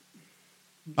 I mean,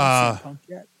 Punk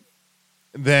yet?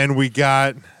 Then we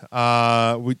got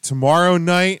tomorrow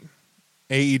night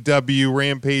AEW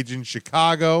Rampage in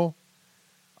Chicago.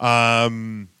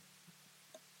 There's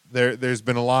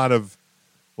been a lot of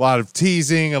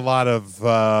teasing, a lot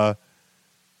of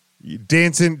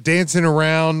dancing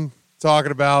around,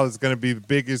 talking about it's going to be the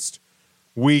biggest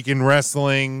week in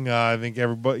wrestling. I think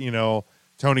everybody,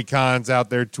 Tony Khan's out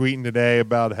there tweeting today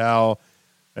about how,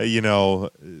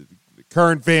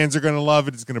 current fans are going to love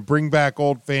it. It's going to bring back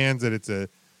old fans, that it's a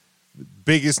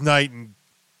biggest night in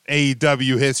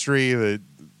AEW history. The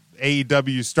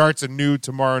AEW starts anew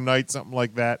tomorrow night, something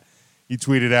like that. He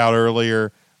tweeted out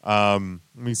earlier. Let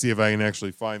me see if I can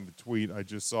actually find the tweet. I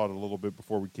just saw it a little bit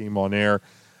before we came on air.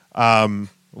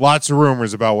 Lots of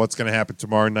rumors about what's going to happen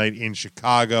tomorrow night in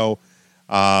Chicago.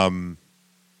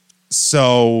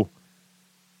 So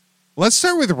let's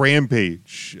start with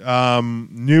Rampage. New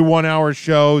 1-hour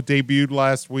show, debuted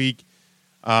last week.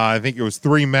 I think it was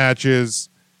 3 matches.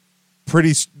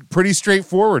 Pretty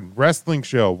straightforward wrestling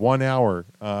show, 1 hour,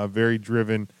 very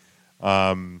driven.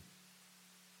 I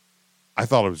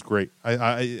thought it was great.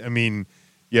 I mean,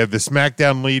 you have the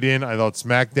SmackDown lead in. I thought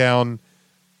SmackDown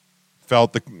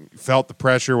felt the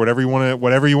pressure. Whatever you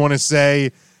want to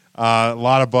say. A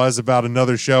lot of buzz about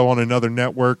another show on another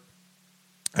network.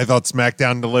 I thought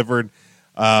SmackDown delivered.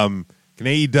 Can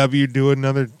AEW do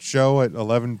another show at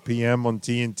 11 p.m. on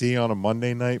TNT on a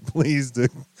Monday night, please, to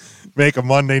make a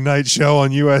Monday night show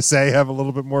on USA have a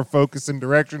little bit more focus and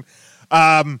direction?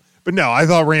 But no, I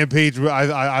thought Rampage.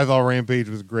 I thought Rampage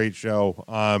was a great show.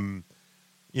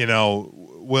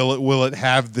 Will it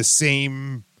have the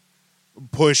same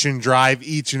push and drive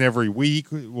each and every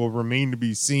week? It will remain to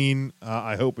be seen.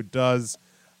 I hope it does.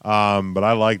 But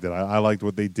I liked it. I liked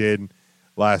what they did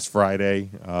last Friday.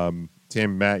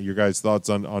 Tim, Matt, your guys' thoughts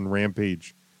on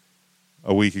Rampage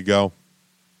a week ago?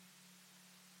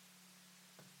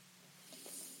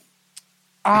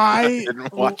 I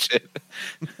didn't watch it.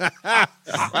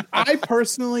 I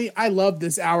personally, I love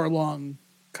this hour-long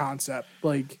concept.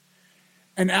 Like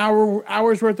an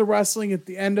hour's worth of wrestling at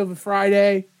the end of a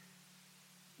Friday.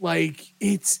 Like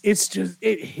it's just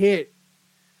it hit.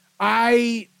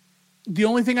 The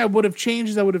only thing I would have changed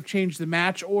is I would have changed the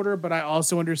match order, but I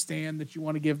also understand that you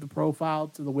want to give the profile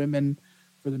to the women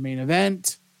for the main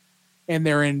event. And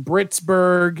they're in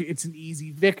Britsburg. It's an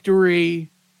easy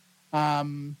victory.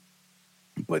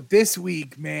 But this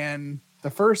week, man, the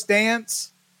first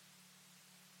dance,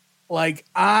 like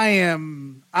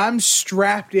I'm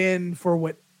strapped in for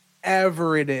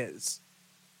whatever it is.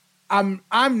 I'm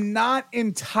not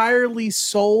entirely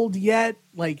sold yet.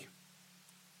 Like,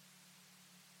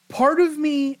 part of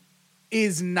me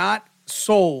is not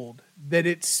sold that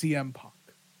it's CM Punk.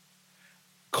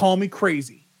 Call me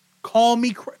crazy. Call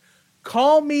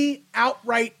me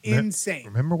outright insane.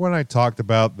 Remember when I talked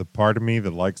about the part of me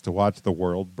that likes to watch the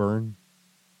world burn?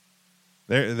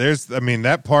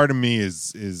 That part of me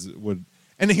is would.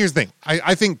 And here's the thing: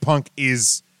 I think Punk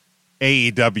is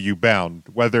AEW bound,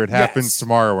 whether it happens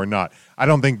tomorrow or not. I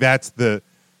don't think that's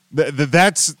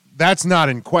that's not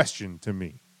in question to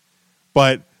me.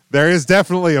 But there is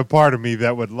definitely a part of me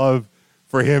that would love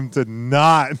for him to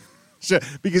not,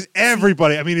 because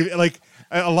everybody. I mean, like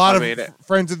a lot of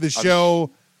friends of the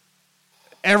show,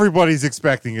 everybody's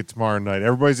expecting it tomorrow night.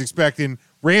 Everybody's expecting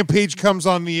Rampage comes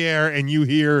on the air, and you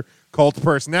hear Cult of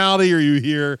Personality, or you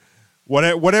hear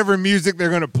whatever music they're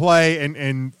going to play,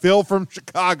 and Phil from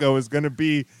Chicago is going to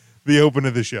be the open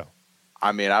of the show.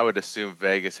 I mean, I would assume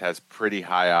Vegas has pretty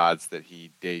high odds that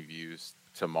he debuts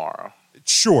tomorrow.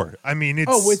 Sure. I mean,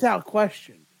 it's... without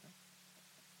question.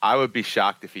 I would be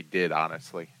shocked if he did,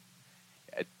 honestly.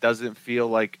 It doesn't feel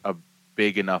like a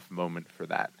big enough moment for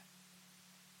that,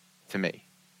 to me.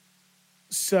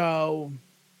 So...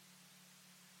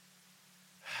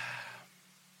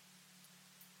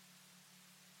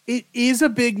 it is a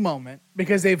big moment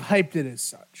because they've hyped it as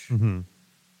such. Mm-hmm.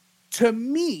 To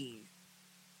me,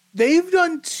 they've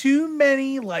done too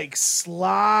many like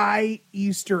sly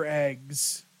Easter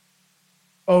eggs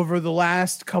over the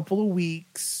last couple of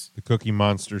weeks. The Cookie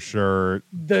Monster shirt,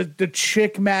 the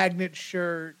chick magnet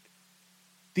shirt,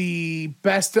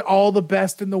 all the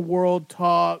best in the world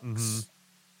talks,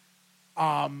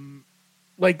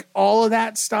 like all of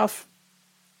that stuff.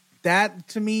 That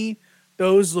to me,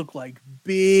 those look like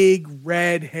big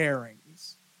red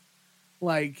herrings.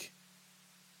 Like,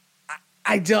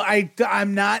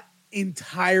 I'm not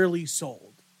entirely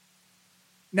sold.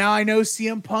 Now, I know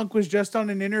CM Punk was just on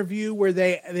an interview where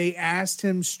they asked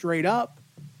him straight up,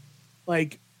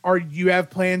 like, you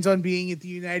have plans on being at the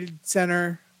United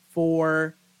Center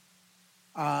for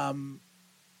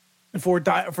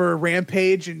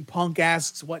Rampage? And Punk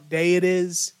asks what day it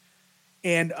is.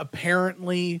 And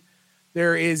apparently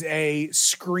there is a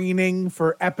screening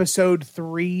for episode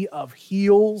 3 of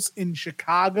Heels in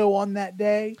Chicago on that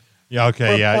day. Yeah,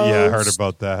 okay, yeah, I heard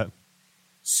about that.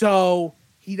 So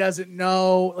he doesn't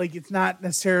know, like, it's not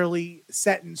necessarily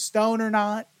set in stone or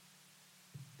not,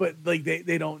 but like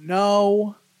they don't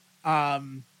know.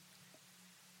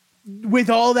 With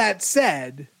all that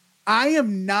said, I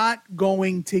am not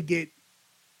going to get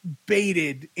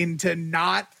baited into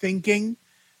not thinking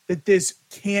that this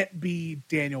can't be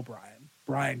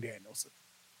Brian Danielson.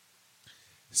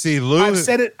 See, Lou, I've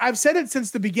said it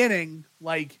since the beginning.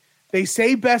 Like, they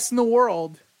say best in the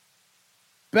world.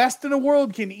 Best in the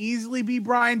world can easily be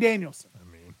Brian Danielson. I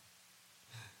mean,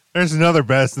 there's another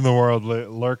best in the world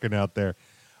lurking out there.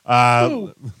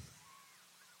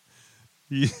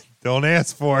 You don't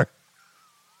ask for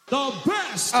the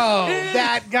best. Oh,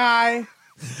 that guy.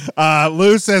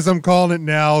 Lou says, I'm calling it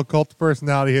now. Cult of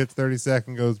Personality hits, 30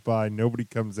 seconds goes by. Nobody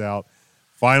comes out.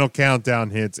 Final countdown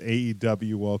hits.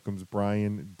 AEW welcomes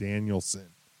Brian Danielson.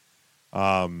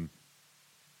 I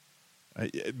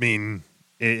mean,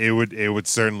 it would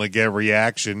certainly get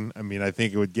reaction. I mean, I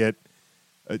think it would get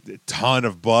a ton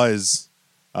of buzz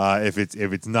if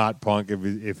it's not Punk,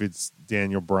 if it's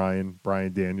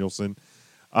Brian Danielson.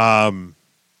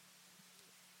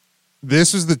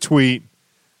 This is the tweet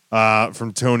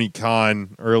from Tony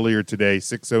Khan earlier today,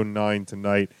 6:09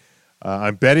 tonight.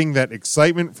 I'm betting that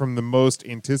excitement from the most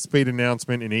anticipated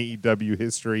announcement in AEW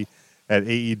history at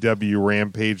AEW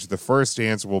Rampage, the first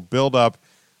dance, will build up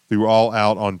through All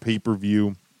Out on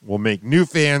pay-per-view. We'll make new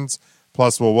fans,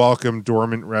 plus we'll welcome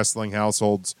dormant wrestling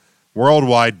households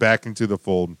worldwide back into the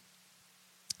fold.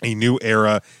 A new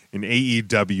era in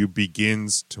AEW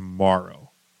begins tomorrow.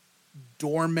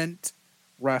 Dormant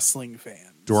wrestling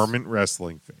fans. Dormant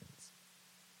wrestling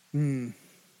fans.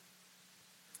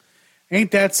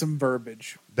 Ain't that some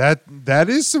verbiage? That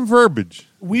is some verbiage.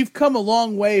 We've come a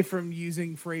long way from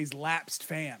using phrase lapsed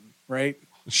fan, right?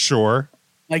 Sure.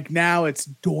 Like now it's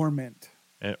dormant.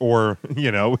 Or,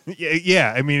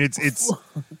 yeah. I mean, it's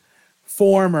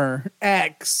former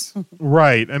ex.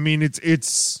 Right. I mean,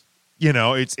 it's you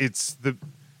know, it's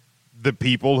the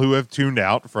people who have tuned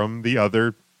out from the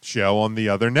other show on the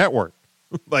other network.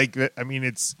 Like, I mean,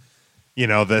 it's, you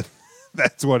know,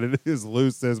 that's what it is. Lou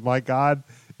says, "My God,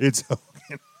 it's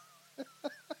Hogan."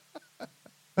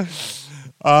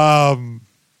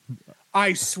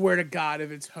 I swear to God, if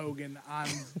it's Hogan,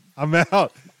 I'm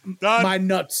out. Done. My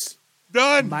nuts.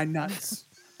 Done. My nuts.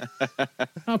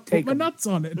 I'll put my nuts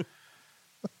on it.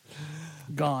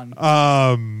 Gone.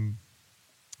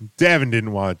 Davin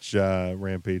didn't watch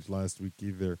Rampage last week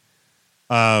either.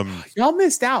 Y'all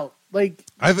missed out. Like,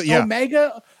 yeah.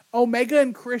 Omega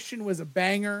and Christian was a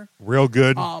banger. Real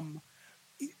good.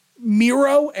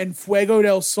 Miro and Fuego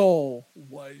del Sol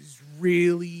was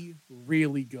really,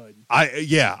 really good.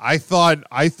 I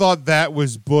thought that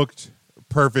was booked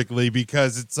perfectly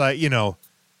because it's like, you know,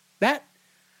 that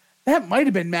might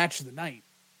have been match of the night.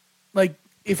 Like,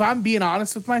 if I'm being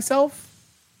honest with myself,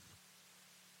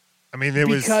 I mean, it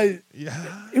was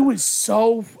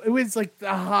like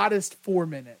the hottest 4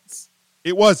 minutes.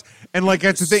 It was, and like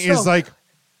that's the thing is like,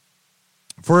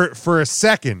 for a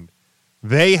second,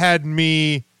 they had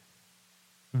me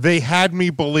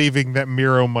believing that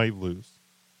Miro might lose,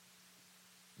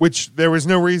 which there was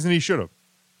no reason he should have.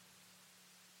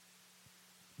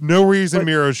 No reason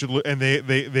Miro should lose, and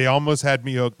they almost had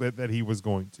me hooked that he was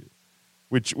going to,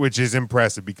 which is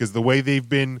impressive because the way they've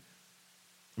been,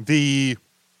 the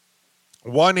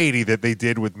 180 that they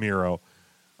did with Miro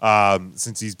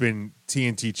since he's been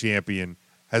TNT champion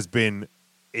has been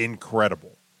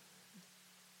incredible.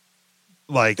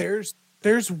 Like,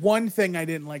 there's one thing I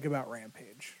didn't like about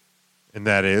Rampage, and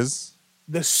that is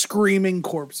the screaming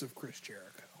corpse of Chris Jericho.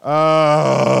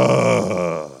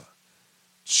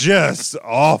 Just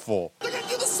awful. They're gonna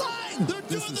do the sign. They're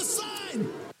doing the sign.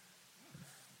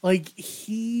 Like,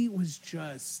 he was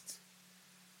just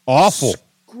awful,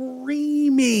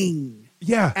 screaming.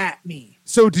 At me.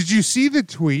 So did you see the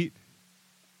tweet?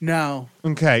 No.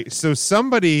 Okay, so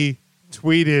somebody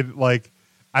tweeted, like,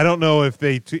 I don't know if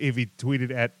he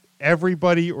tweeted at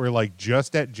everybody or like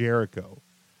just at Jericho,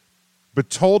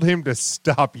 but told him to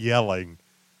stop yelling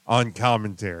on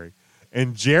commentary.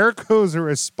 And Jericho's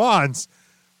response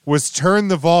was turn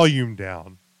the volume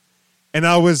down. And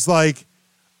I was like,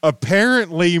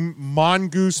 apparently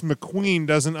Mongoose McQueen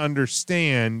doesn't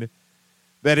understand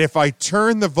that if I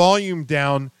turn the volume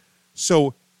down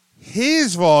so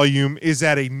his volume is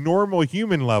at a normal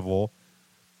human level,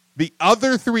 the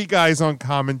other three guys on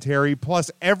commentary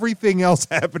plus everything else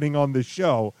happening on the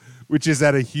show, which is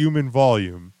at a human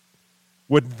volume,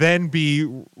 would then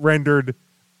be rendered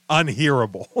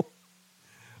unhearable.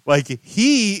 Like,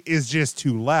 he is just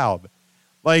too loud.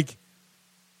 Like,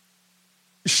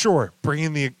 sure,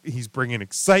 he's bringing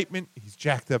excitement. He's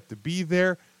jacked up to be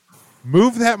there.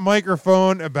 Move that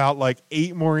microphone about like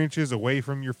 8 more inches away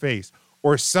from your face,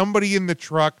 or somebody in the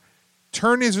truck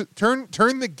turn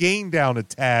the gain down a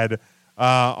tad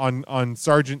on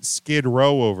Sergeant Skid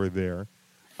Row over there.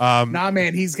 Nah,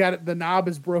 man, he's got it. The knob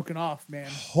is broken off, man.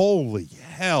 Holy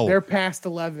hell! They're past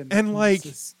 11, and like,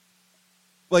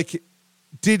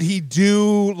 did he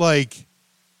do like?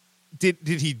 Did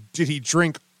he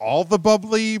drink all the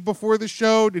bubbly before the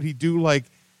show? Did he do like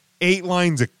 8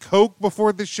 lines of Coke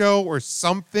before the show or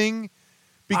something?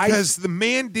 Because the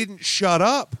man didn't shut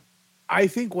up. I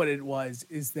think what it was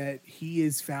is that he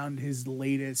has found his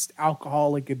latest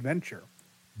alcoholic adventure.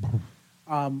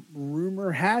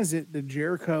 Rumor has it that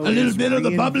Jericho a little bit of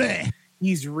the bubbly.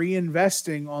 He's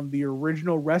reinvesting on the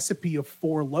original recipe of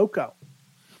Four Loko.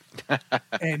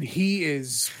 And he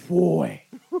is, boy,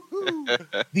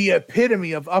 the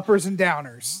epitome of uppers and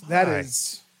downers. That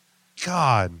is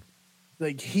God.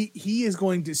 Like, he is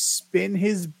going to spin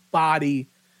his body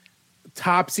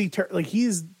topsy-turvy. Like,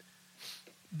 he's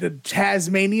the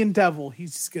Tasmanian devil.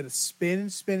 He's just going to spin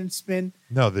and spin and spin.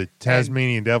 No, the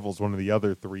Tasmanian devil's one of the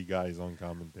other 3 guys on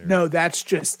commentary. No, that's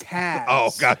just Taz.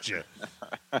 Oh, gotcha.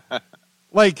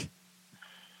 Like,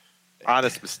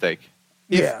 honest mistake.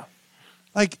 Yeah.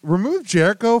 Like, remove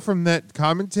Jericho from that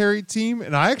commentary team,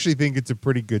 and I actually think it's a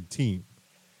pretty good team.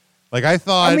 Like, I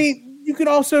thought... I mean, you could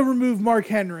also remove Mark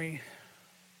Henry.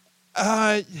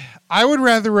 I would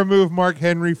rather remove Mark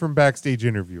Henry from Backstage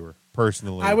Interviewer,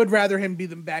 personally. I would rather him be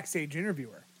the backstage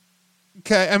interviewer.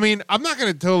 Okay, I mean, I'm not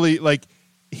going to totally, like,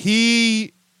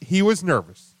 he was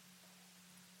nervous.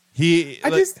 He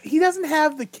doesn't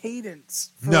have the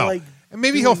cadence for, no. like, and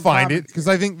maybe he'll find it, because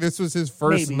I think this was his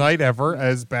first night ever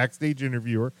as Backstage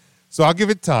Interviewer. So I'll give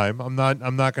it time. I'm not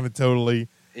going to totally...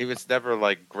 He was never,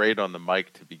 like, great on the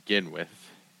mic to begin with.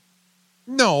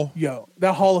 No. Yo,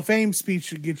 that Hall of Fame speech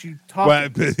should get you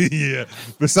talking. But, yeah.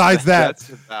 Besides that, That's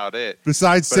about it.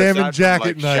 Besides But Salmon aside from, Jacket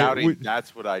like, Night, shouting,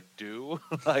 that's what I do.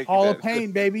 Like, Hall of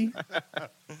Pain, baby.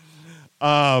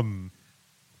 But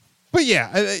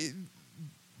yeah,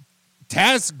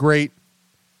 Taz great.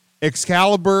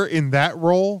 Excalibur in that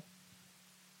role,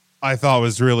 I thought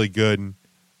was really good.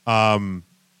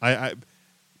 I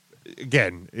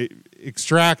again,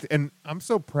 Extract, and I'm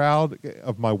so proud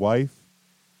of my wife.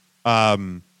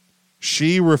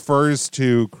 She refers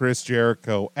to Chris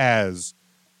Jericho as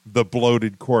the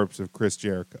bloated corpse of Chris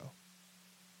Jericho.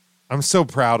 I'm so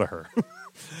proud of her.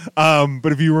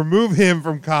 But if you remove him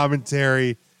from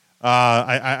commentary,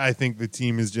 I think the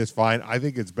team is just fine. I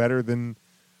think it's better than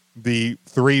the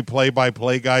 3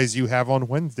 play-by-play guys you have on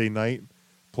Wednesday night,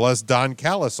 plus Don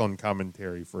Callis on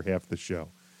commentary for half the show.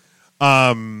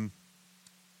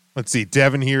 Let's see.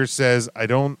 Devin here says, I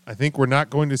think we're not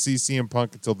going to see CM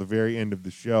Punk until the very end of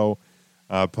the show.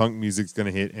 Punk music's going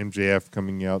to hit. MJF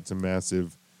coming out to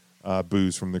massive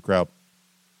boos from the crowd.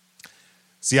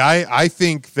 See, I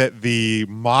think that the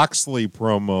Moxley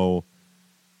promo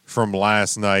from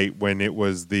last night, when it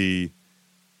was the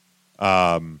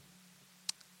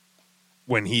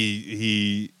when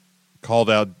he called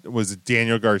out, was it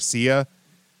Daniel Garcia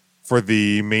for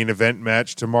the main event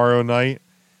match tomorrow night?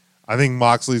 I think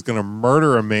Moxley's going to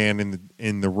murder a man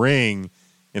in the ring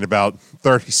in about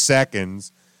 30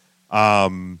 seconds.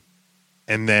 And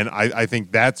then I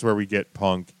think that's where we get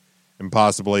Punk and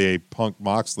possibly a Punk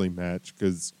Moxley match,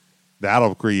 because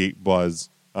that'll create buzz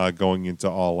going into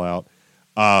All Out.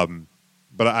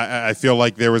 But I feel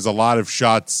like there was a lot of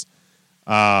shots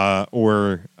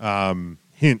or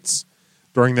hints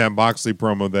during that Moxley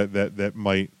promo that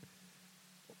might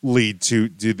lead to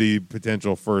the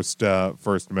potential first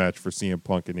match for CM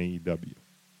Punk in AEW.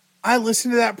 I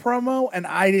listened to that promo and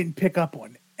I didn't pick up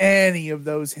on any of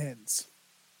those hints.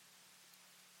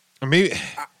 Or maybe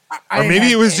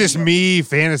it was just me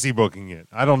fantasy booking it.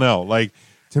 I don't know. Like,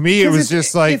 to me, it was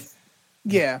just like,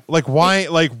 yeah. Like, why?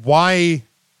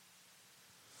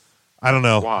 I don't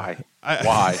know. Why?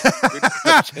 I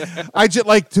just,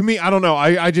 like, to me, I don't know.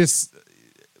 I just,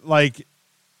 like,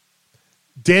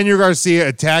 Daniel Garcia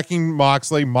attacking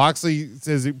Moxley. Moxley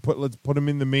says, let's put him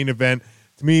in the main event.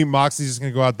 To me, Moxley's just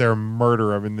going to go out there and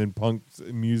murder him, and then Punk's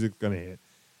music's going to hit.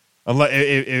 Unless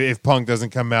if Punk doesn't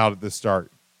come out at the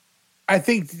start. I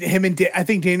think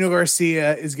Daniel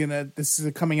Garcia is this is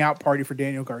a coming out party for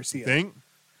Daniel Garcia. Think?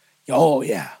 Oh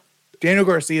yeah. Daniel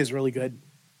Garcia is really good.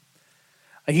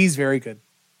 He's very good.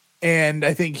 And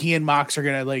I think he and Mox are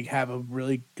going to have a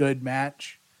really good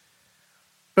match.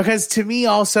 Because to me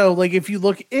also, if you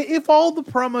look, if all the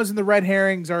promos and the red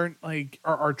herrings aren't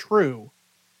are true,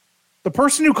 the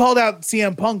person who called out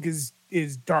CM Punk is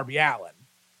Darby Allin.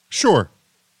 Sure.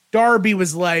 Darby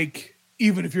was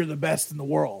even if you're the best in the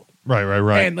world.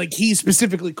 Right. And he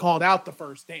specifically called out the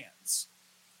first dance.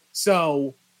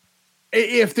 So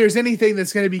if there's anything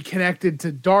that's going to be connected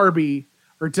to Darby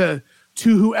or to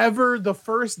whoever the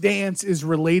first dance is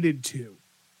related to,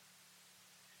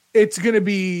 it's going to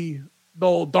be the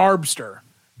old Darbster.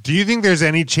 Do you think there's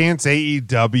any chance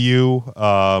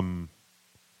AEW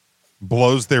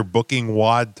blows their booking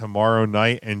wad tomorrow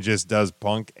night and just does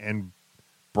Punk and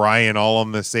Bryan all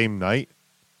on the same night?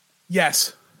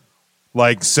 Yes.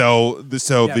 Yes.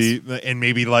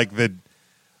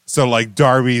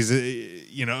 Darby's,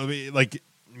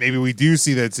 maybe we do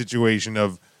see that situation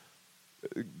of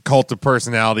cult of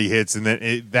personality hits, and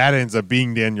then that ends up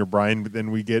being Daniel Bryan, but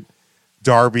then we get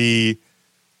Darby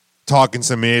talking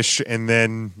some ish, and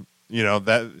then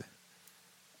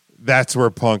that's where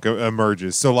Punk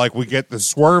emerges. So we get the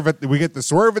swerve at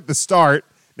the start,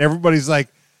 and everybody's like,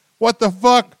 "What the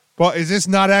fuck? But is this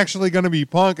not actually going to be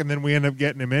Punk?" And then we end up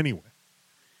getting him anyway.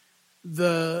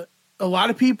 A lot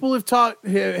of people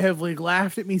have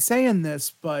laughed at me saying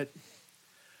this, but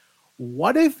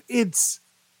what if it's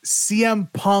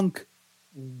CM Punk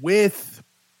with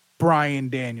Bryan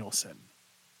Danielson,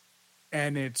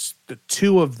 and it's the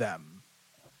two of them,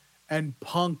 and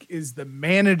Punk is the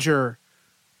manager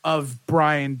of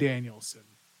Bryan Danielson?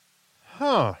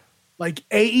 Huh.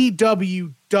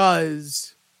 AEW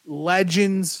does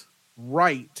Legends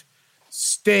right.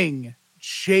 Sting,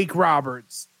 Jake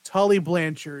Roberts, Tully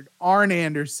Blanchard, Arn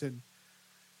Anderson,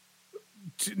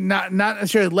 not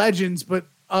necessarily legends, but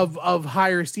of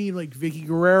higher esteem, like Vicky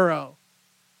Guerrero.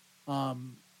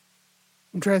 I'm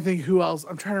trying to think who else.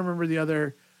 I'm trying to remember the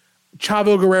other.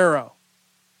 Chavo Guerrero.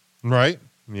 Right.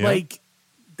 Yeah.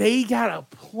 They got a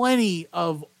plenty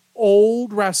of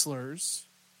old wrestlers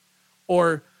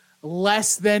or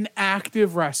less than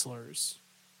active wrestlers.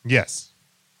 Yes.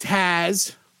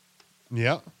 Taz,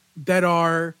 Yeah. that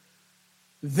are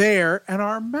there and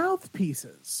are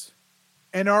mouthpieces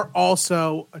and are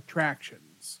also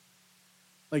attractions.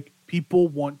 Like, people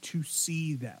want to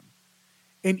see them.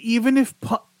 And even if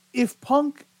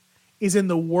Punk is in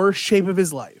the worst shape of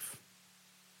his life,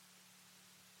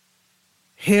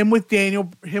 him with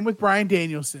Bryan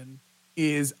Danielson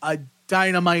is a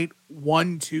dynamite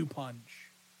 1-2 punch.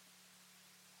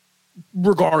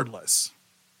 Regardless.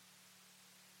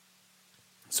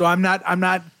 So I'm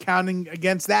not counting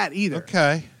against that either.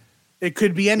 Okay. It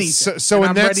could be anything. So And in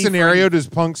I'm that ready for scenario, anything. does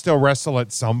Punk still wrestle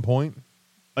at some point?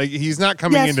 Like, he's not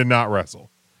coming Yes. in to not wrestle.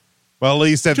 Well, at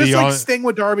least at Just the like Sting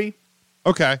with Darby.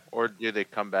 Okay. Or do they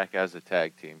come back as a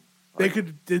tag team? They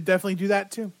could definitely do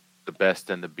that too. The Best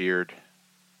and the Beard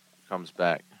comes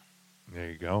back.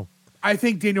 There you go. I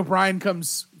think Daniel Bryan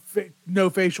comes no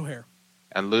facial hair.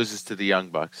 And loses to the Young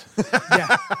Bucks.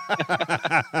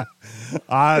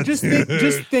 Just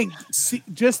think.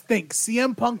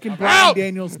 CM Punk and Bryan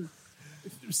Danielson.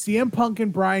 CM Punk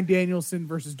and Bryan Danielson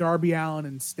versus Darby Allin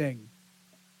and Sting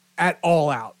at All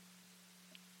Out.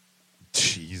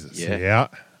 Jesus. Yeah.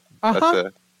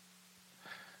 Uh-huh.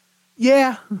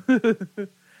 Yeah.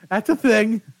 That's a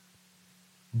thing.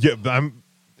 Yeah,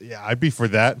 I'd be for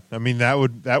that. I mean, that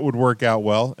would work out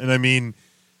well. And I mean,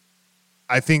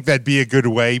 I think that'd be a good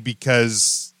way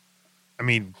because, I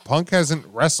mean, Punk hasn't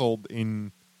wrestled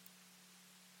in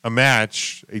a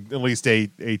match, at least a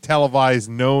televised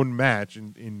known match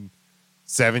in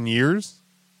 7 years.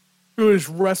 It was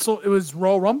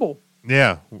Royal Rumble.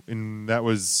 Yeah, and that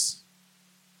was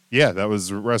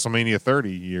WrestleMania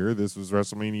 30 year. This was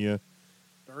WrestleMania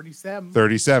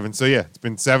 37. So yeah, it's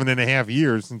been 7.5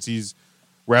 years since he's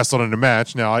wrestled in a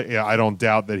match. Now I don't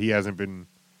doubt that he hasn't been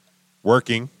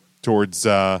working towards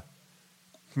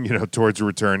towards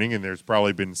returning, and there's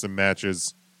probably been some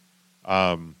matches,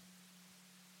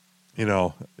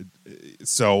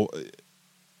 so.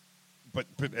 But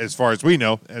as far as we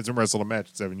know, hasn't wrestled a match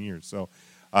in 7 years. So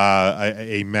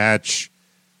a match,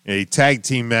 a tag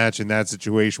team match in that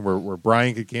situation where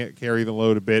Bryan could carry the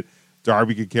load a bit,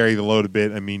 Darby could carry the load a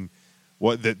bit. I mean,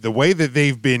 what the way that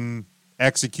they've been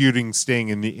executing Sting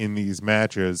in these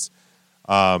matches,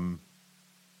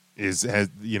 they've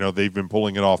been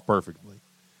pulling it off perfectly.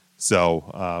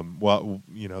 So,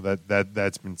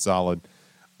 that's been solid.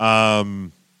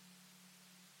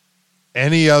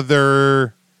 Any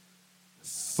other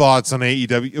thoughts on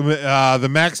AEW? The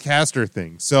Max Caster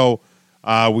thing. So,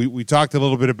 we talked a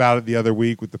little bit about it the other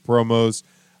week with the promos.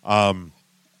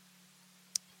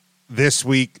 This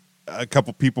week, a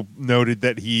couple people noted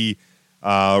that he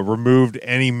removed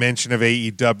any mention of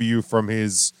AEW from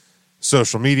his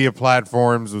social media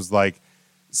platforms, was like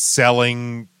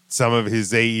selling some of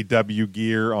his AEW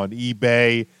gear on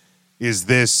eBay. Is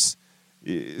this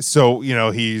so?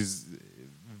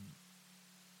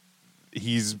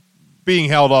 He's being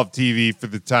held off TV for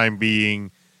the time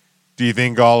being. Do you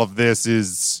think all of this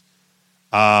is,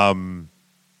 kind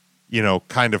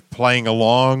of playing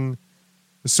along,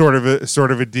 sort of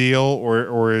a deal,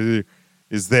 or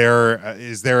is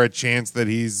there a chance that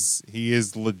he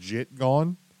is legit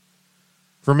gone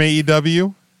from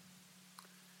AEW?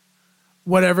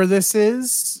 Whatever this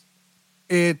is,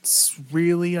 it's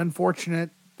really unfortunate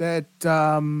that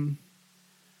because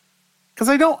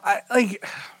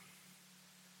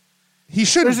he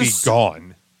shouldn't be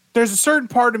gone. There's a certain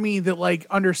part of me that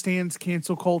understands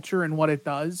cancel culture and what it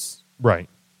does. Right.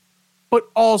 But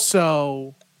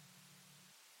also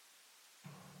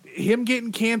him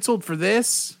getting canceled for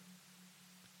this.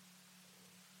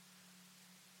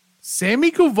 Sammy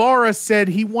Guevara said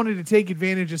he wanted to take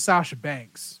advantage of Sasha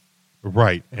Banks.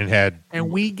 Right. And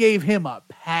we gave him a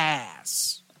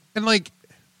pass. And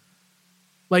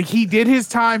he did his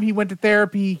time. He went to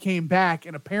therapy. He came back.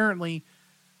 And apparently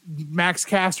Max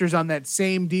Caster's on that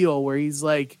same deal where he's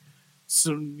getting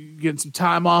some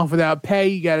time off without pay.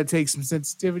 You got to take some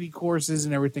sensitivity courses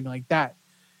and everything like that.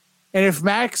 And if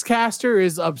Max Caster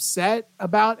is upset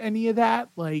about any of that,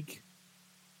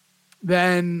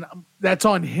 then that's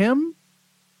on him.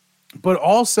 But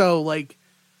also,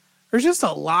 there's just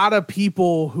a lot of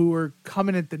people who are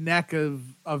coming at the neck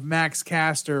of Max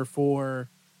Caster for,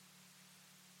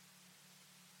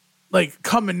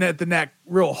 coming at the neck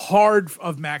real hard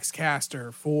of Max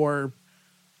Caster for,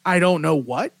 I don't know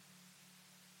what.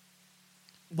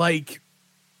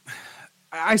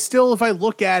 I still, if I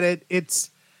look at it, it's,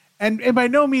 and by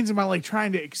no means am I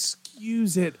trying to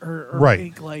excuse it or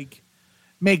right.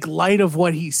 make light of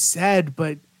what he said,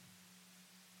 but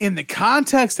in the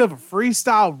context of a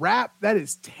freestyle rap, that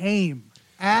is tame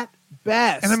at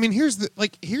best. And I mean, here's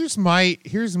my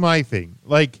thing.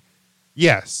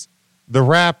 Yes, the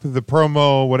rap, the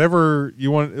promo, whatever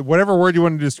word you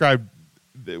want to describe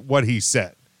what he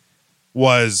said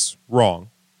was wrong.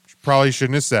 Probably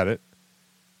shouldn't have said it.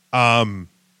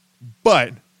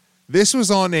 But this was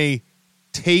on a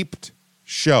taped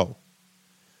show.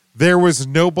 There was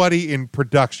nobody in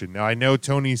production. Now, I know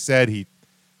Tony said he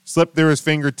slipped through his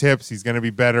fingertips. He's going to be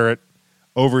better at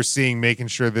overseeing, making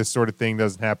sure this sort of thing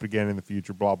doesn't happen again in the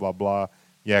future, blah, blah, blah,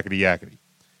 yakety, yakety.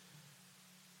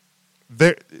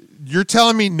 You're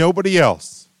telling me nobody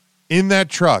else in that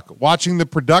truck watching the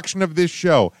production of this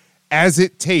show as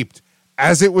it taped,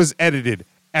 as it was edited,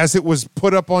 as it was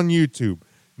put up on YouTube,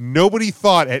 nobody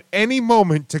thought at any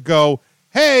moment to go,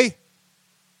 hey,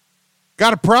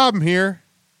 got a problem here.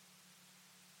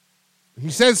 He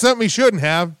said something he shouldn't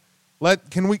have.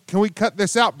 Can we cut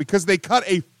this out? Because they cut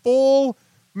a full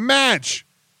match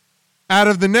out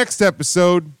of the next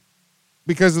episode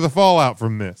because of the fallout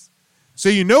from this. So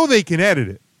you know they can edit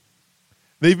it.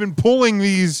 They've been pulling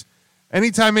these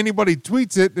anytime anybody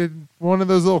tweets it, one of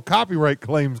those little copyright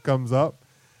claims comes up.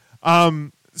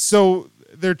 So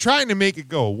they're trying to make it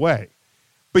go away.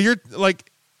 But you're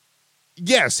like,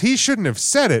 yes, he shouldn't have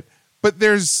said it, but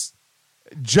there's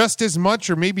just as much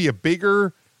or maybe a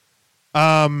bigger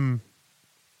a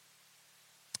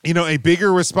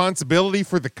bigger responsibility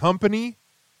for the company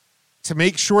to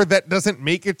make sure that doesn't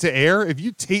make it to air. If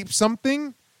you tape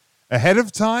something ahead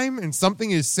of time and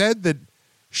something is said that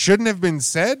shouldn't have been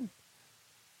said,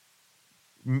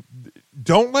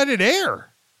 don't let it air.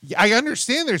 I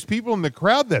understand there's people in the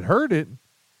crowd that heard it,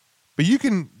 but you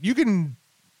can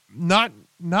not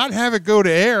have it go to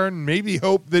air and maybe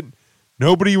hope that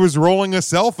nobody was rolling a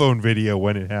cell phone video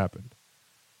when it happened.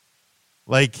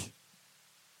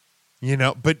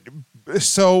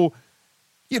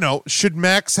 Should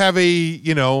Max have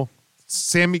a,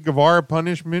 Sammy Guevara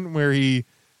punishment where he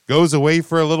goes away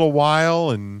for a little while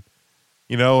and,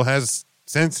 has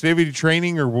sensitivity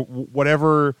training or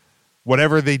whatever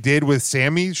they did with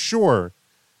Sammy? Sure.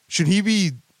 Should he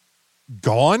be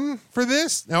gone for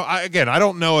this? Now, I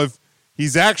don't know if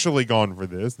he's actually gone for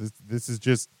this. This is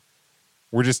just,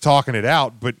 we're just talking it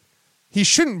out, but he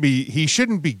shouldn't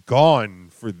be gone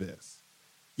for this.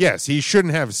 Yes, he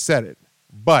shouldn't have said it,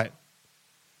 but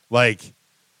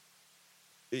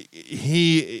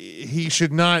he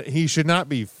should not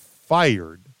be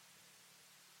fired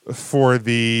for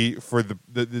the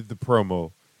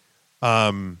promo.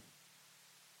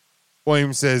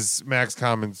 William says Max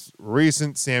comments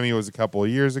recent. Sammy was a couple of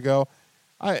years ago.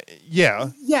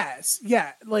 Yes.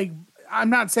 Yeah. Like,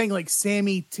 I'm not saying like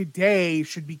Sammy today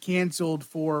should be canceled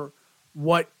for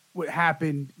what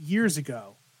happened years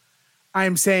ago.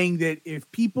 I'm saying that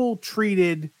if people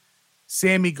treated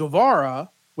Sammy Guevara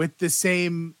with the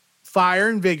same fire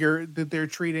and vigor that they're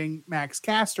treating Max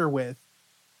Caster with,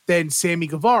 then Sammy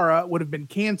Guevara would have been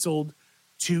canceled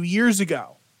 2 years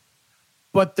ago.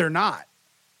 But they're not.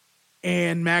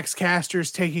 And Max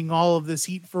Caster's taking all of this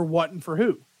heat for what and for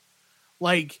who.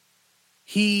 Like,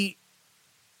 he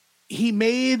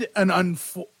made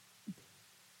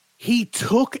he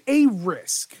took a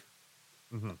risk.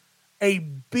 Mm-hmm. A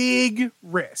big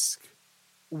risk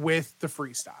with the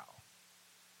freestyle.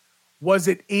 Was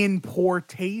it in poor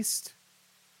taste?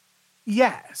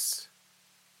 Yes.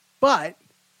 But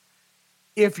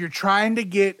if you're trying to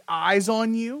get eyes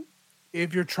on you,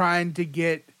 if you're trying to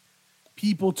get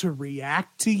people to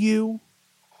react to you,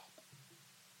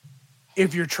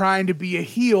 if you're trying to be a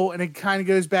heel, and it kind of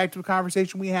goes back to a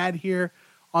conversation we had here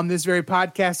on this very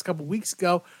podcast a couple weeks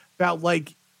ago about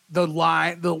like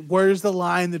where's the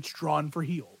line that's drawn for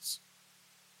heels?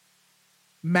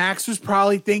 Max was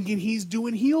probably thinking he's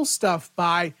doing heel stuff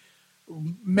by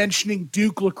mentioning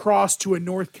Duke Lacrosse to a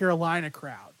North Carolina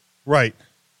crowd. Right.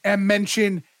 And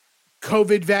mention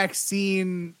COVID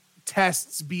vaccine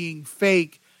tests being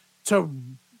fake to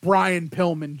Brian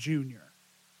Pillman Jr.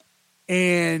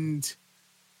 And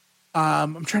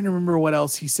I'm trying to remember what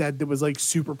else he said that was like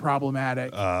super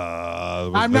problematic.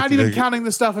 I'm not even counting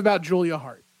the stuff about Julia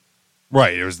Hart.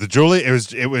 Right. It was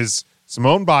it was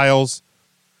Simone Biles,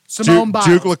 Biles,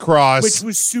 Duke Lacrosse, which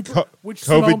was super, which COVID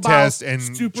Simone Biles, test, and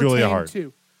super Julia tame Hart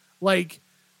too. Like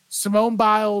Simone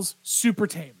Biles, super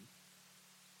tame.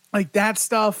 Like that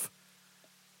stuff.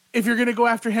 If you're gonna go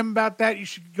after him about that, you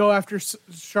should go after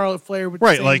Charlotte Flair. With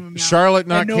right, the same like amount. Charlotte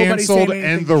not canceled,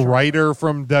 and the Charlotte. writer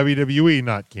from WWE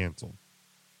not canceled.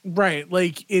 Right,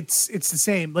 like it's the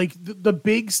same. Like the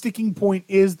big sticking point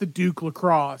is the Duke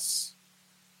Lacrosse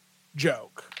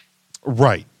joke.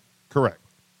 Right, correct.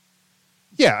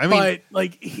 Yeah, I mean, but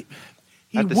like he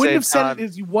wouldn't have said it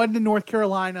if he wasn't in North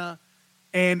Carolina,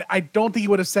 and I don't think he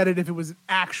would have said it if it was an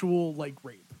actual like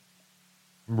rape.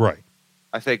 Right.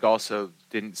 I think also,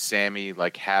 didn't Sammy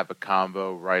like have a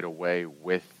combo right away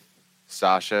with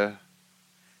Sasha?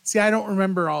 See, I don't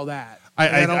remember all that.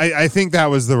 I think that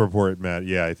was the report, Matt.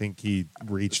 Yeah, I think he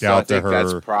reached out to her.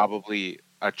 That's probably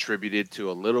attributed to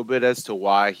a little bit as to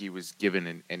why he was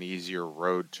given an easier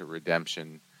road to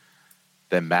redemption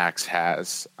than Max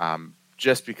has.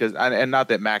 Just because, and not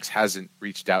that Max hasn't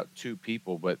reached out to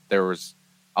people, but there was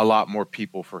a lot more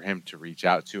people for him to reach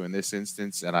out to in this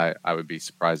instance, and I would be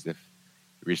surprised if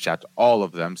he reached out to all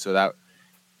of them. So that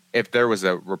if there was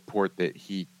a report that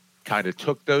he kind of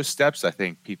took those steps, I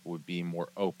think people would be more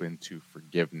open to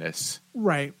forgiveness.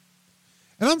 Right.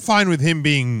 And I'm fine with him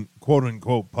being quote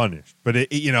unquote punished, but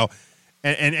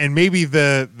and maybe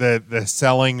the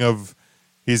selling of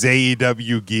his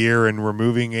AEW gear and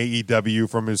removing AEW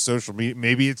from his social media,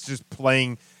 maybe it's just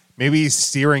playing, maybe he's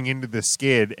steering into the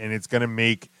skid, and it's going to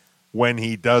make when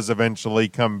he does eventually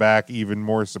come back even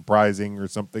more surprising or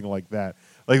something like that.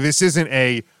 Like, this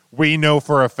isn't we know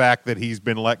for a fact that he's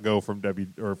been let go from from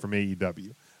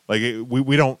AEW. Like,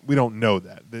 we don't know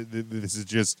that. This is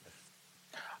just.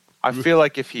 I feel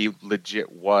like if he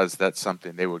legit was, that's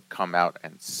something they would come out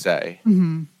and say.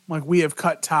 Mm-hmm. Like, we have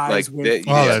cut ties with.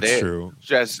 That's true.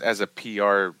 Just as a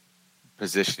PR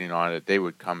positioning on it, they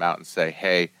would come out and say,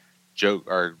 "Hey,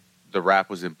 the rap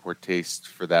was in poor taste.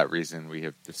 For that reason, we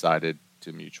have decided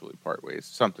to mutually part ways."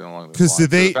 Something along those lines.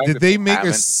 Because did they make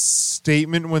a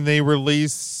statement when they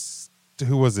released?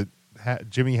 Who was it?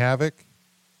 Jimmy Havoc.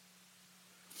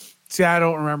 See, I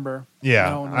don't remember.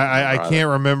 Yeah, I can't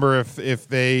remember if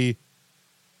they.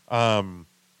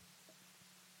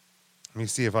 Let me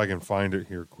see if I can find it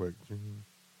here quick,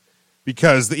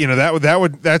 because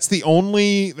that's the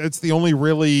only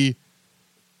really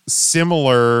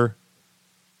similar.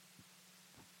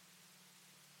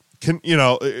 I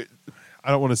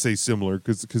don't want to say similar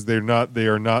because they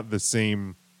are not the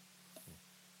same.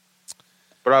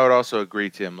 But I would also agree,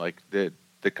 Tim, like the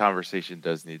conversation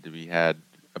does need to be had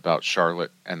about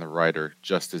Charlotte and the writer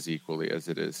just as equally as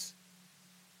it is.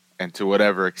 And to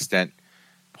whatever extent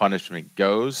punishment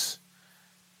goes,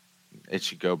 it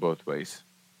should go both ways.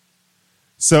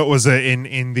 So it was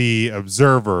in the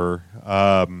Observer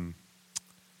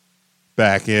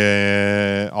back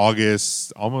in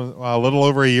August, almost a little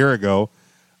over a year ago.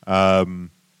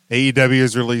 AEW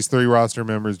has released 3 roster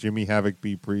members: Jimmy Havoc,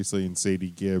 B. Priestley, and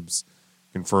Sadie Gibbs,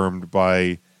 confirmed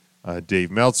by Dave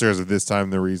Meltzer. As of this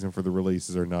time, the reason for the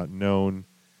releases are not known.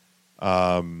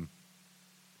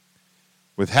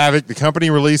 With Havoc, the company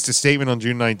released a statement on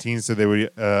June 19th, so they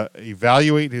would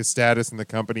evaluate his status in the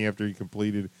company after he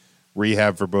completed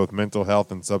rehab for both mental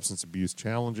health and substance abuse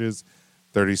challenges.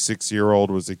 36-year-old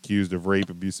was accused of rape,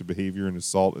 abusive behavior, and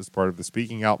assault as part of the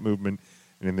Speaking Out movement.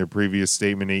 And in their previous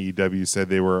statement, AEW said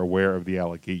they were aware of the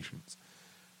allegations.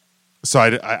 So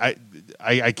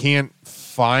I can't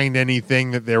find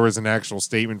anything that there was an actual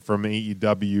statement from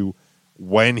AEW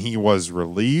when he was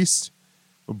released,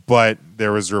 but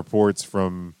there was reports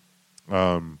from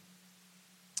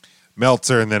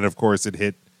Meltzer, and then of course it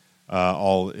hit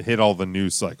all the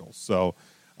news cycles. So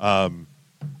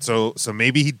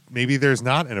maybe there's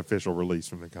not an official release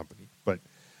from the company, but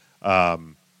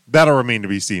that'll remain to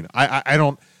be seen. I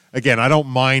don't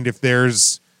mind if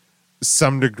there's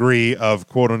some degree of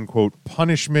quote unquote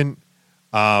punishment.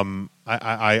 If,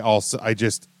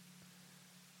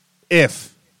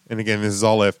 and again, this is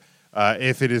all if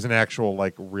it is an actual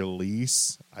like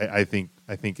release, I think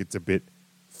it's a bit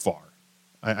far.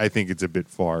 I think it's a bit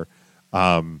far,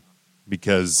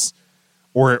 because,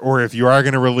 or if you are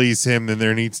going to release him, then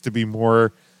there needs to be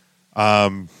more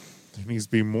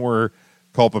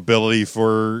culpability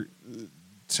for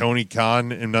Tony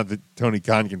Khan, and not that Tony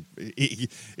Khan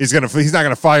he's not going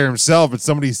to fire himself, but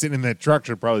somebody sitting in that truck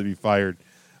should probably be fired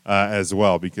as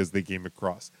well, because they came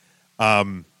across.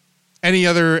 Any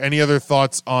other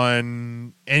thoughts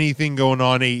on anything going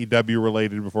on AEW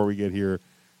related before we get here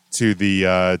to the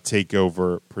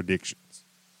takeover predictions?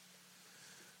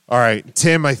 All right,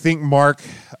 Tim, I think Mark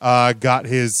got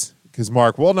his, because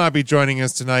Mark will not be joining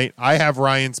us tonight. I have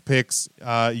Ryan's picks.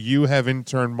 You have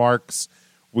intern Mark's.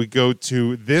 We go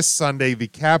to this Sunday, the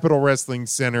Capitol Wrestling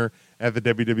Center at the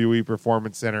WWE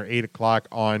Performance Center, 8 o'clock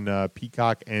on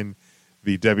Peacock and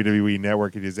the WWE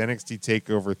Network. It is NXT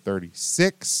TakeOver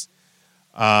 36.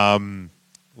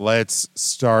 Let's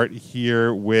start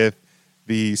here with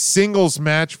the singles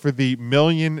match for the $1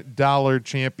 Million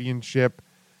Championship.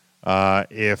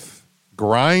 If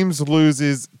Grimes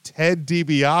loses, Ted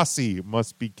DiBiase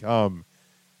must become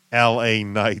LA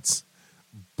Knight's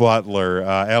butler.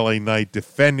 LA Knight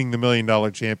defending the $1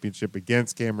 Million Championship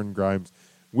against Cameron Grimes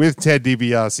with Ted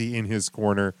DiBiase in his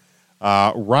corner.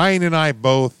 Ryan and I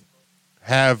both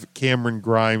have Cameron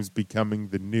Grimes becoming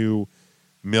the new $1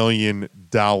 million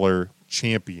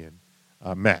champion.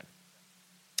 Matt.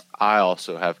 I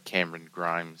also have Cameron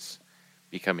Grimes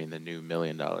becoming the new $1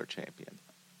 million champion.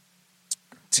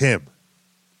 Tim.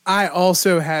 I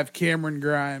also have Cameron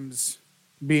Grimes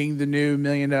being the new $1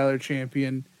 million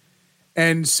champion,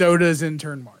 and so does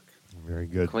intern Mark. Very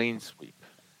good. Clean sweep.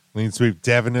 Clean sweep.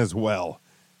 Devin as well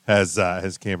has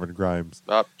Cameron Grimes.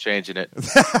 Oh, changing it.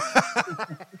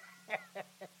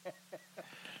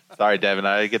 Sorry, Devin.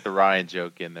 I get the Ryan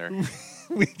joke in there.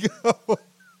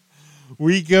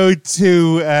 We go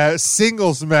to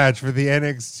singles match for the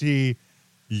NXT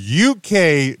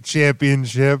UK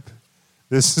Championship.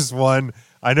 This is one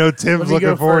I know Tim's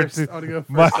looking forward to. I want to go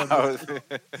first.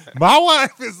 My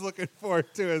wife is looking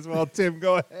forward to as well. Tim,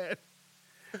 go ahead.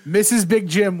 Mrs. Big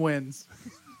Jim wins.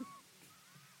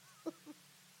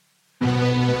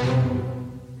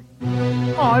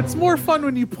 Oh, it's more fun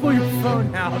when you pull your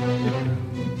phone out.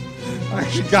 I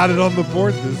actually got it on the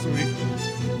board this week.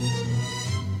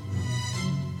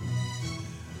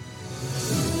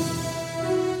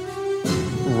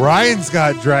 Ryan's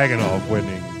got Dragunov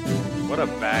winning. What a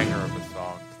banger of a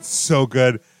song. So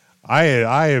good.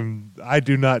 I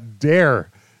do not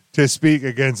dare to speak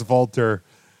against Walter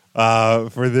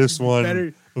for this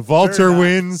one. Walter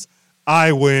wins.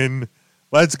 I win.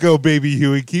 Let's go, baby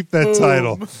Huey. Keep that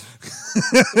title.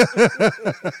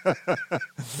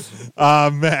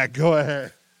 Matt, go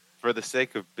ahead. For the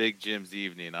sake of Big Jim's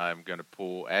evening, I'm going to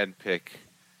pull and pick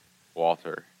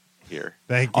Walter here.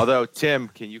 Thank you. Although, Tim,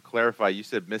 can you clarify? You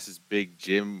said Mrs. Big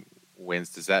Jim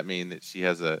wins. Does that mean that she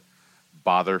has a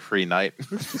bother-free night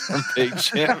from Big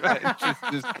Jim?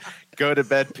 just go to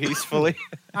bed peacefully?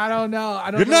 I don't know.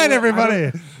 Good night,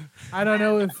 everybody. I don't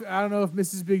know if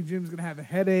Mrs. Big Jim's gonna have a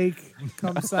headache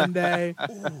come Sunday.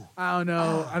 I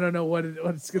don't know what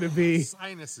it's gonna be.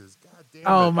 Sinuses. God damn.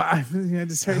 Oh my! I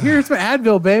just heard. Here's my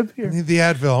Advil, babe. Here. I need the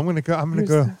Advil. I'm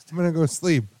gonna go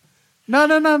sleep.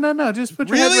 No. Just put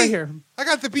your head right here. I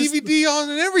got the BVD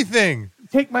on and everything.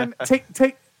 Take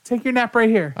your nap right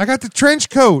here. I got the trench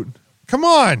coat. Come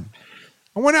on.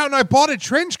 I went out and I bought a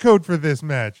trench coat for this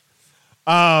match.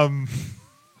 That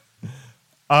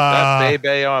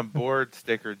Bay on board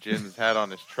sticker Jim's had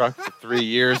on his truck for 3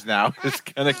 years now is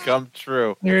gonna come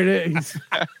true. Here it is.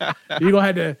 You're gonna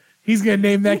have to. He's gonna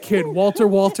name that kid Walter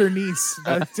Neese.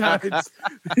 By the time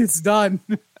it's done.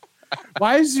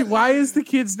 Why is the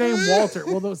kid's name Walter?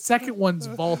 Well, the second one's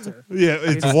Walter. Yeah,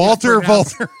 it's Walter.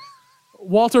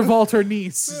 Walter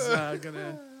Neese is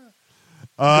gonna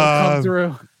come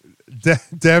through.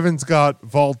 Devin's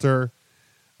got Walter.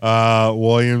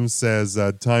 Williams says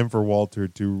time for Walter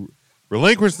to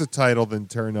relinquish the title, then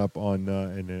turn up on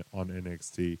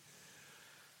NXT.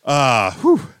 I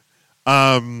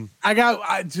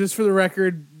got just for the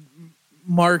record,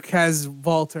 Mark has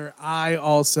Walter. I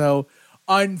also,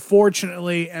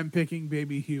 unfortunately, am picking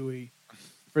Baby Huey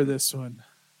for this one.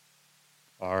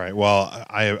 All right. Well,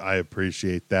 I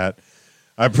appreciate that.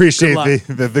 I appreciate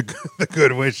the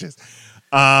good wishes.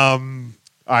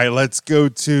 All right, let's go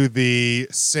to the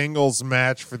singles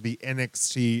match for the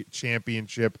NXT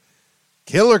Championship.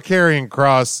 Killer Karrion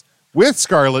Kross with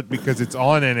Scarlett, because it's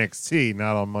on NXT,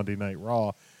 not on Monday Night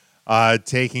Raw,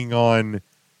 taking on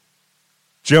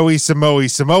Joey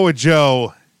Samoa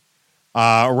Joe.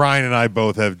 Ryan and I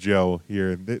both have Joe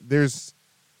here. There's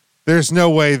no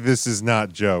way this is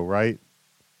not Joe, right?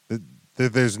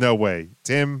 There's no way.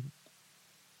 Tim?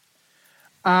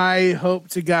 I hope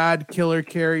to God Killer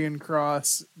Karrion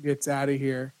Kross gets out of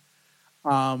here.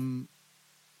 I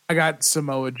got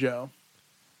Samoa Joe.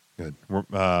 Good. What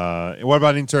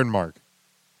about intern Mark?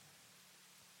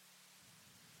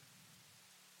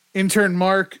 Intern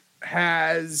Mark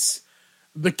has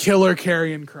the Killer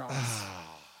Karrion Kross.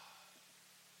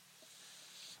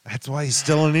 That's why he's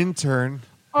still an intern.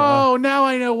 Oh, now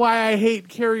I know why I hate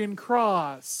Karrion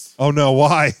Kross. Oh, no,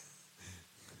 why?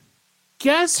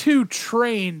 Guess who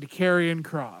trained Karrion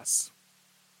Kross?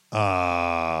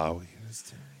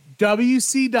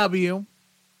 WCW.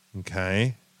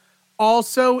 Okay.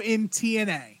 Also in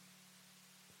TNA.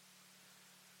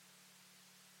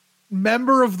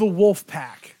 Member of the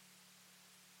Wolfpack.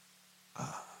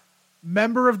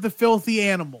 Member of the Filthy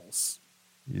Animals.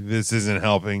 This isn't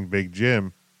helping Big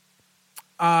Jim.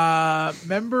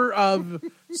 Member of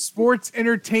Sports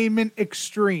Entertainment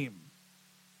Extreme.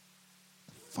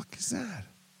 Fuck is that?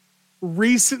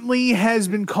 Recently has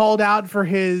been called out for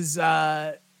his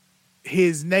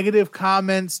negative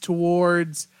comments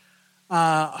towards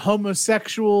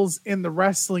homosexuals in the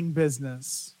wrestling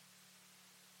business.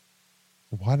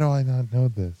 Why do I not know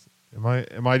this?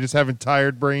 Am I just having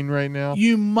tired brain right now?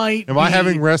 You might. Am I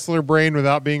having wrestler brain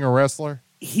without being a wrestler?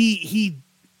 He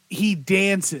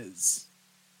dances.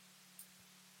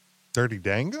 Dirty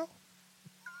Dango?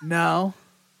 No.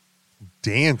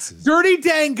 Dances. Dirty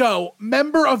Dango,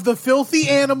 member of the Filthy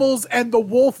Animals and the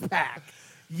Wolf Pack.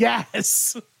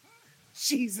 Yes.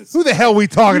 Jesus. Who the hell are we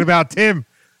talking about, Tim?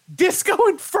 Disco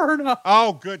Inferno.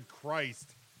 Oh, good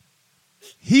Christ.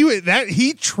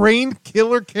 He trained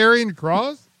Killer Karrion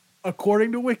Kross?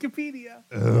 According to Wikipedia.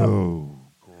 Oh,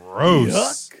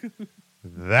 gross. Yuck.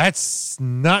 That's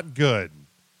not good.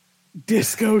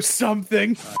 Disco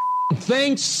something.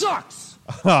 Thing sucks.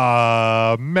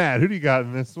 Matt, who do you got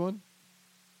in this one?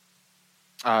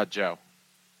 Joe.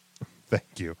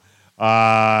 Thank you.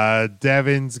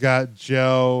 Devin's got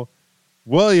Joe.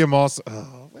 William also.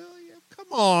 Oh, William,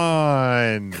 come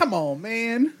on. Come on,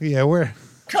 man. Yeah,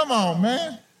 Come on,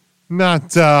 man. Not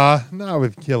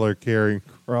with Killer Karrion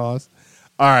Kross.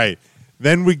 All right.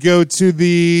 Then we go to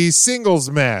the singles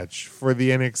match for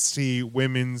the NXT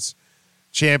Women's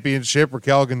Championship.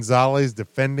 Raquel Gonzalez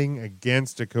defending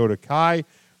against Dakota Kai.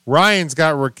 Ryan's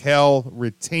got Raquel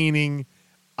retaining.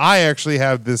 I actually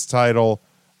have this title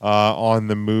on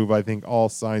the move. I think all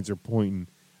signs are pointing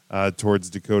towards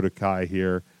Dakota Kai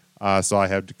here. So I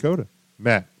have Dakota.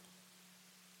 Matt.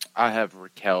 I have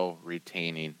Raquel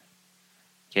retaining.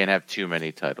 Can't have too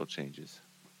many title changes.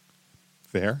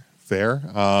 Fair.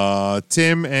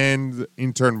 Tim and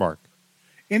intern Mark.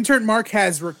 Intern Mark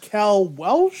has Raquel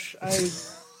Welch. I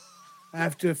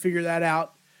have to figure that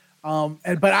out.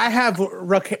 But I have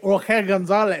Raquel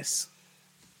Gonzalez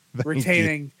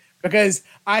retaining because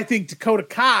I think Dakota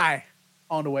Kai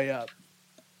on the way up.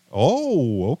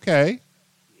 Oh, okay.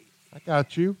 I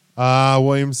got you.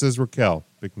 Williams says Raquel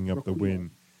picking up the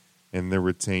win and the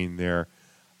retain there.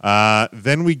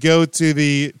 Then we go to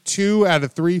the 2 out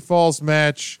of 3 falls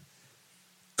match.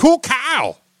 Cool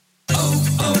Cow.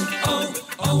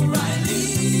 O'Reilly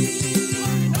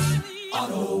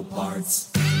Auto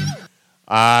Parts. 2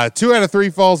 out of 3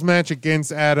 falls match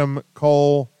against Adam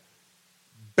Cole.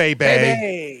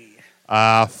 Baby.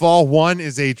 Fall 1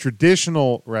 is a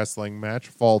traditional wrestling match.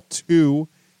 Fall 2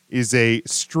 is a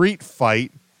street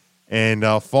fight. And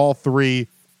fall 3,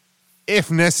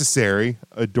 if necessary,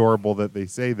 adorable that they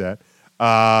say that,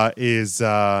 is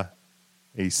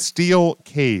a steel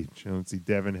cage. And let's see,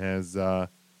 Devin has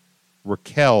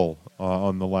Raquel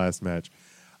on the last match.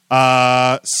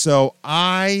 So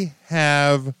I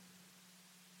have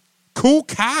Cool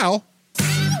Cow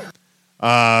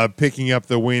picking up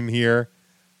the win here.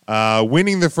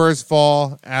 Winning the first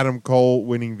fall, Adam Cole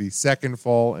winning the second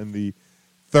fall, and the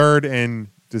third and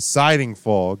deciding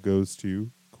fall goes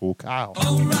to Cool Cow.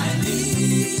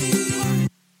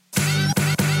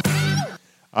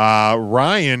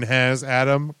 Ryan has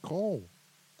Adam Cole.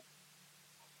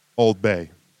 Old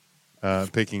Bay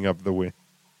picking up the win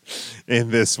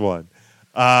in this one.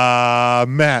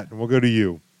 Matt, we'll go to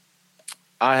you.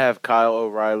 I have Kyle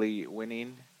O'Reilly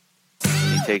winning.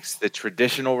 He takes the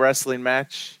traditional wrestling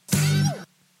match,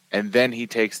 and then he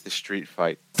takes the street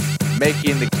fight,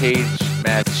 making the cage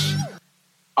match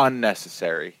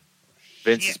unnecessary.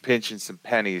 Vince is pinching some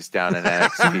pennies down in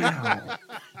NXT.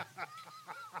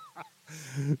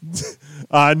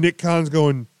 Nick Khan's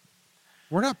going,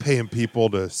 we're not paying people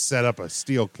to set up a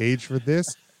steel cage for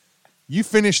this. You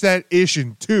finish that ish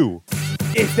in 2.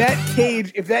 If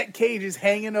that cage is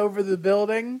hanging over the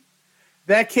building,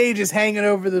 that cage is hanging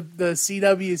over the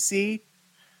CWC,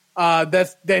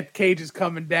 that cage is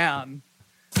coming down.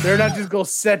 They're not just going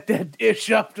to set that dish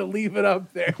up to leave it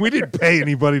up there. We didn't pay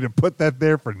anybody to put that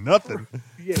there for nothing.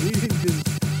 Yeah,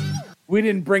 we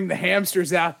didn't bring the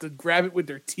hamsters out to grab it with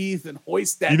their teeth and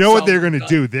hoist that. You know what they're going to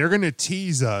do? They're going to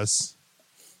tease us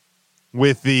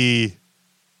with the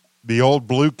old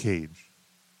blue cage,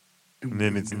 and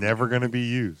then it's never going to be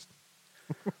used.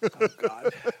 Oh,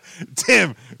 God.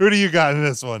 Tim, who do you got in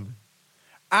this one?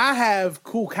 I have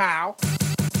Cool Cow.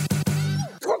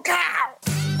 Cool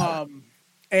Cow.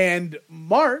 And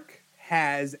Mark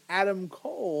has Adam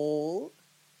Cole.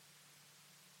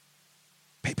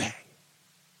 Baby.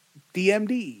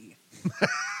 DMD.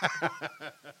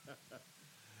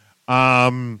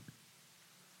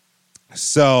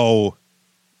 So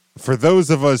for those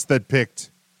of us that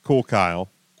picked Cool Kyle,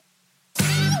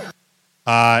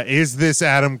 is this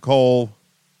Adam Cole,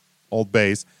 Old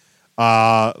Base,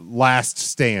 last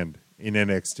stand in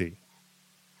NXT?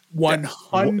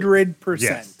 100%.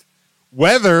 Yes.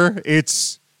 Whether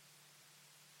it's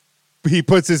he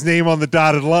puts his name on the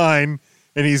dotted line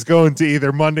and he's going to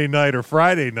either Monday night or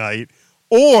Friday night,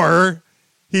 or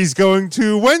he's going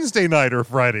to Wednesday night or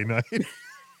Friday night.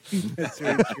 That's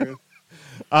very true.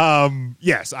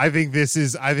 Yes, I think this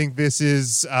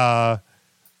is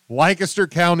Lancaster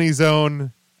County's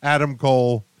own Adam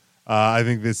Cole. I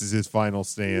think this is his final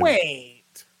stand.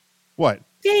 Wait. What?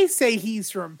 They say he's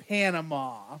from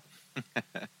Panama.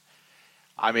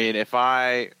 I mean, if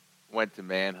I went to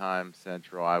Mannheim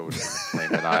Central, I wouldn't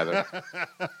claim it either.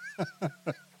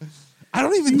 I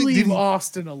don't even think leave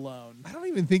Austin alone. I don't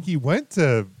even think he went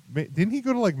to. Didn't he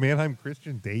go to like Mannheim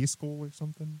Christian Day School or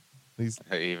something?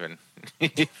 Even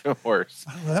worse.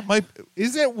 I don't know, that might.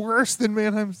 Is it worse than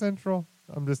Mannheim Central?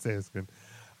 I'm just asking.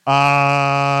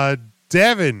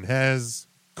 Devin has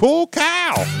Cool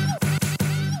Cow.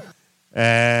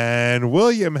 And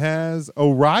William has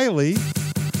O'Reilly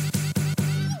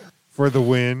for the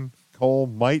win. Cole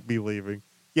might be leaving.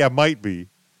 Yeah, might be.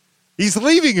 He's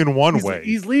leaving in one way.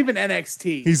 He's leaving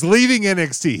NXT. He's leaving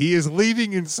NXT. He is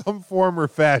leaving in some form or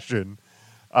fashion.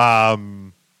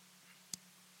 But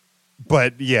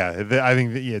yeah, I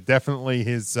think that, definitely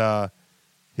his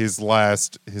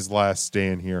last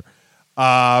stand here.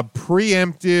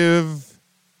 Preemptive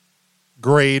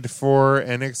grade for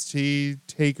NXT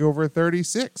TakeOver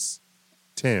 36.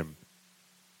 Tim.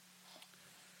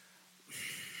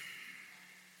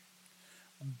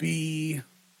 B.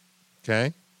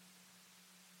 Okay.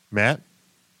 Matt?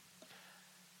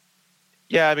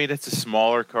 Yeah, I mean, it's a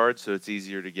smaller card, so it's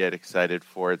easier to get excited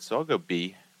for it. So I'll go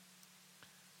B.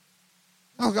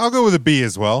 I'll go with a B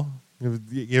as well.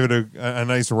 Give it a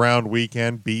nice round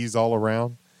weekend. B's all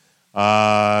around.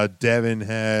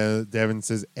 Devin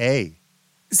says A.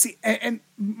 See, and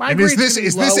my and grade is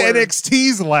this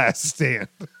NXT's last stand?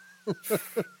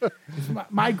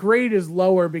 my grade is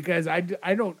lower because I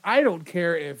don't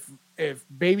care if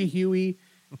Baby Huey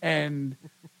and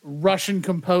Russian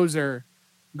Composer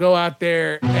go out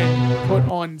there and put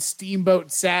on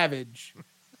Steamboat Savage.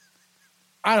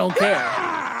 I don't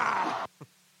care.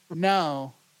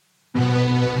 No.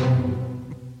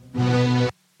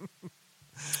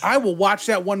 I will watch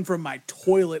that one from my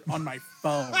toilet on my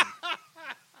phone.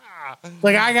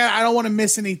 Like I don't want to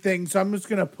miss anything, so I'm just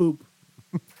gonna poop.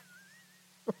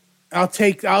 I'll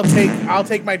take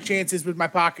my chances with my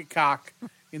pocket cock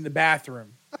in the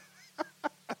bathroom.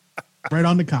 Right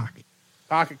on the cock.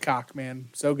 Pocket cock, man.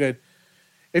 So good.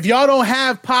 If y'all don't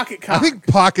have pocket cock. I think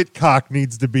pocket cock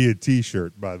needs to be a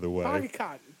t-shirt, by the way. Pocket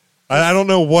cock. I don't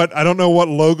know what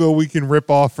logo we can rip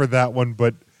off for that one,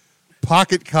 but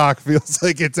pocket cock feels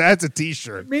like that's a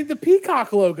t-shirt. I mean, the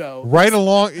peacock logo. Right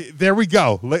along. There we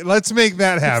go. Let's make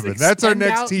that happen. That's our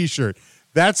next t-shirt.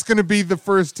 That's going to be the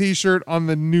first t-shirt on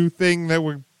the new thing that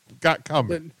we got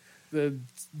coming. That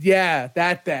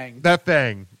thing. That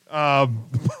thing.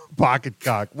 Pocket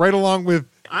cock. Right along with.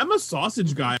 I'm a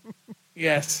sausage guy.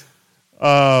 Yes.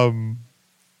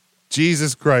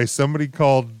 Jesus Christ. Somebody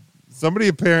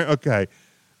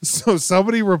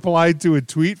replied to a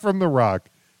tweet from The Rock.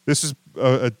 This is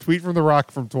a tweet from The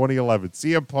Rock from 2011.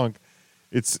 CM Punk,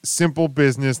 it's simple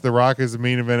business. The Rock is a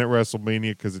main event at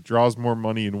WrestleMania because it draws more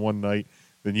money in one night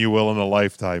than you will in a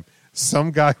lifetime.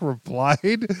 Some guy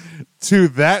replied to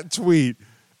that tweet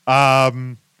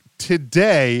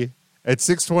today at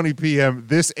 6:20 p.m.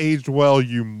 This aged well,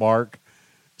 you mark.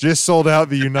 Just sold out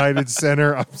the United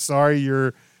Center. I'm sorry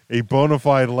you're a bona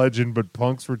fide legend, but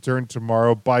Punk's return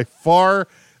tomorrow by far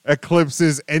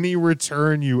eclipses any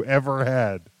return you ever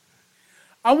had.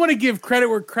 I want to give credit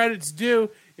where credit's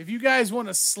due. If you guys want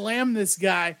to slam this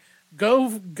guy,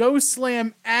 go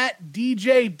slam at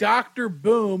DJ Dr.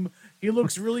 Boom. He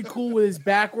looks really cool with his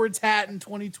backwards hat in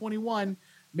 2021.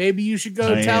 Maybe you should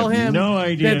go tell him no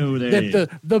idea who that is.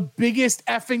 The biggest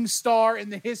effing star in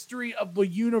the history of the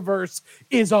universe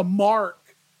is a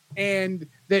mark, and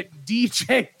that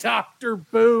DJ Dr.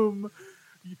 Boom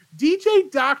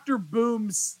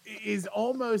is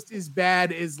almost as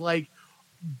bad as like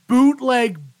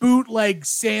bootleg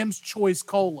Sam's Choice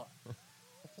Cola.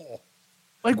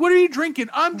 Like, what are you drinking?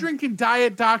 I'm drinking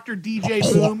Diet Dr. DJ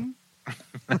Boom.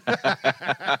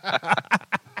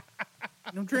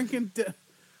 I'm drinking,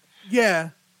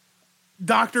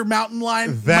 Dr. Mountain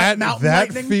Lion. That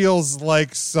Lightning. feels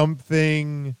like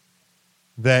something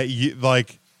that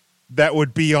that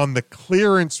would be on the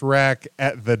clearance rack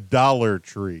at the Dollar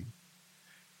Tree.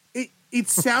 It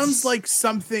sounds like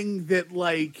something that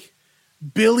like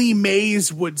Billy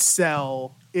Mays would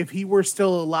sell if he were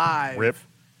still alive. Rip.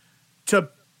 To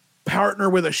partner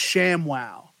with a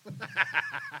ShamWow.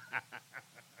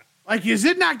 Like, does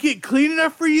it not get clean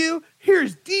enough for you?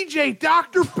 Here's DJ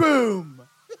Dr. Boom.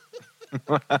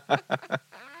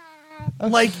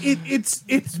 Like it's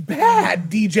bad,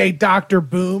 DJ Dr.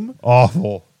 Boom.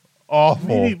 Awful.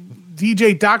 Maybe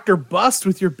DJ Dr. Bust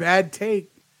with your bad take.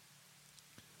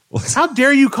 How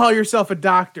dare you call yourself a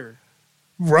doctor?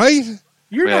 Right?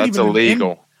 You're Yeah, not that's even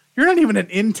illegal. You're not even an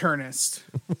internist.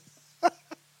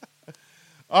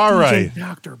 All right.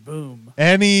 Dr. Boom.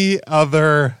 Any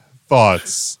other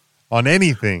thoughts on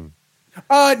anything?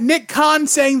 Nick Khan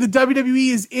saying the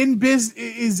WWE is in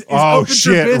is Oh, open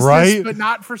shit, for business, right? but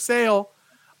not for sale.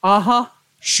 Uh-huh.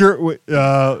 Sure.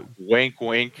 Wink,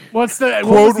 wink. What's the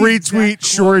Quote retweet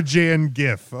Sure Jan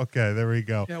GIF. Okay, there we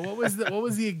go. Yeah, what was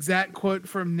the exact quote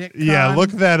from Nick Khan? Yeah, look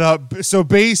that up. So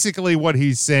basically what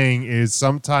he's saying is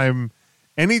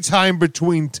anytime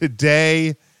between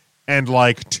today and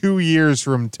like 2 years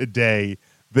from today,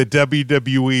 the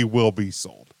WWE will be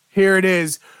sold. Here it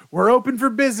is. We're open for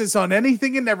business on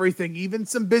anything and everything. Even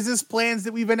some business plans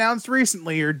that we've announced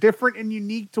recently are different and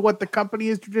unique to what the company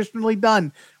has traditionally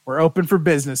done. We're open for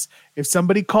business. If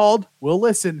somebody called, we'll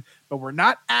listen, but we're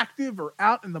not active or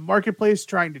out in the marketplace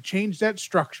trying to change that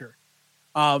structure.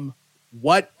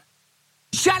 What?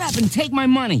 Shut up and take my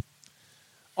money.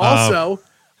 Also,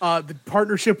 the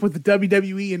partnership with the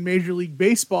WWE and Major League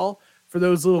Baseball for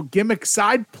those little gimmick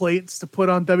side plates to put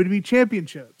on WWE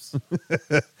championships.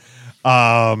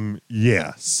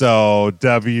 Yeah. So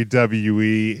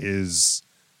WWE is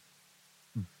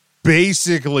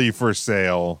basically for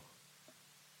sale.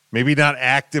 Maybe not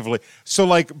actively. So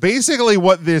like basically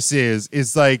what this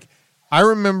is like, I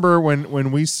remember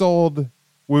when we sold,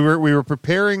 we were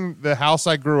preparing the house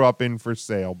I grew up in for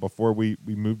sale before we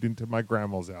moved into my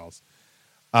grandma's house.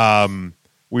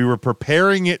 We were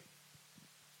preparing it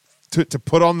to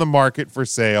put on the market for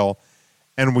sale.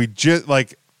 And we just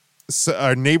like, so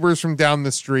our neighbors from down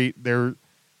the street,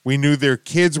 we knew their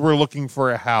kids were looking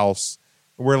for a house.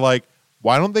 We're like,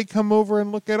 why don't they come over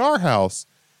and look at our house?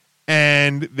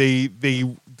 And they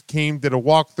came, did a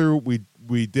walkthrough.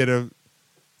 We did a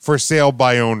for sale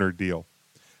by owner deal.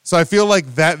 So I feel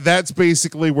like that's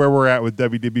basically where we're at with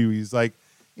WWE. It's like,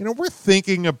 we're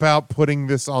thinking about putting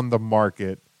this on the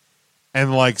market,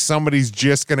 and like somebody's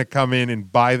just going to come in and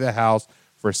buy the house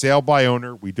for sale by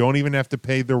owner. We don't even have to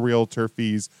pay the realtor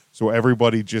fees, so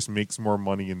everybody just makes more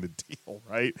money in the deal,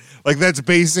 right? Like that's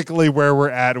basically where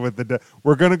we're at with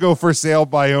we're going to go for sale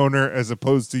by owner as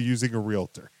opposed to using a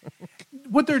realtor.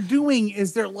 What they're doing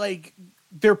is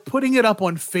they're putting it up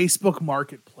on Facebook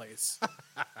Marketplace.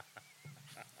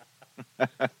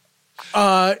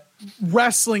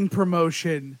 Wrestling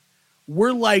promotion.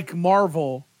 We're like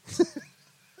Marvel.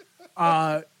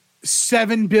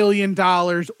 $7 billion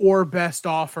or best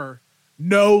offer,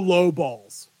 no low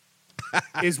balls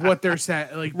is what they're saying.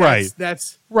 Like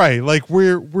that's right. Like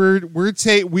we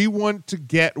want to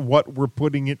get what we're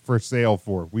putting it for sale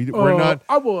for. We're not.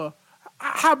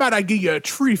 How about I give you a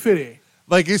 $350?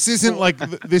 Like this isn't like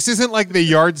the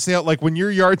yard sale. Like when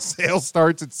your yard sale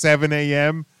starts at 7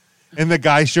 a.m. and the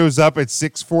guy shows up at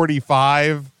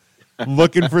 6:45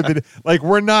 looking for like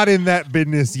we're not in that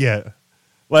business yet.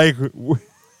 Like.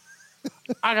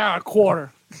 I got a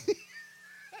quarter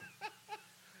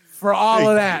for all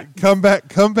of that. Come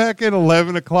back at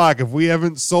 11 o'clock. If we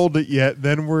haven't sold it yet,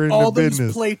 then we're in the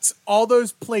business. All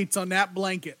those plates on that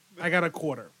blanket. I got a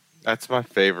quarter. That's my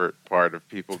favorite part of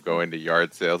people going to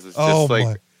yard sales. It's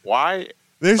just why?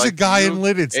 There's a guy in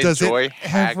Lidditz. Does it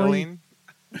haggling?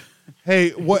 Hey,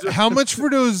 what? How much for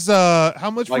those? How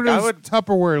much for those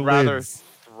Tupperware rather lids?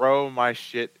 Throw my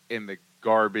shit in the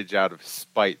garbage out of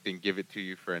spite than give it to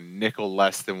you for a nickel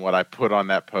less than what I put on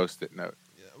that Post-it note.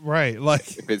 Right,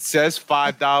 like if it says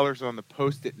 $5 on the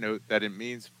Post-it note, that it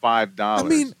means $5. I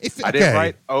mean, I didn't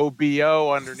write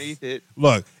OBO underneath it.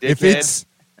 Look, if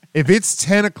it's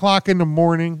 10 o'clock in the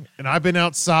morning and I've been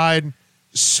outside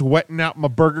sweating out my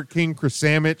Burger King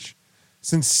croissant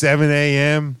since 7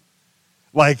 a.m.,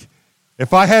 like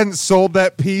if I hadn't sold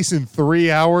that piece in 3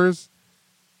 hours.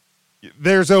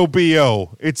 There's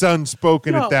OBO. It's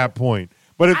unspoken at that point.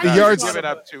 But if the yard's give it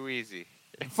up too easy.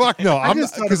 Fuck no, I'm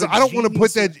because I don't want to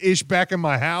put that ish back in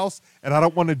my house, and I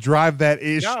don't want to drive that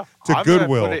ish to I'm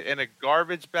Goodwill. Put it in a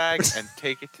garbage bag and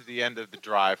take it to the end of the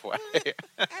driveway.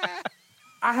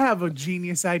 I have a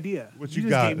genius idea. What you you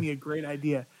just got? gave me a great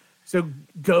idea. So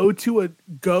go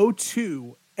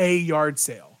to a yard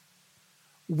sale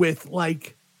with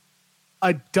like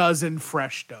a dozen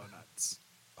fresh donuts.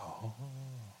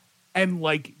 And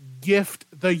like gift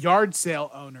the yard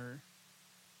sale owner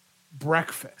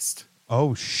breakfast.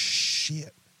 Oh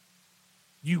shit.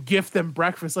 You gift them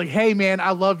breakfast. Like, hey man,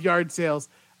 I love yard sales.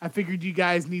 I figured you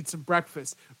guys need some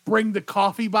breakfast. Bring the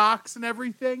coffee box and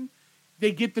everything.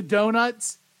 They get the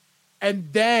donuts. And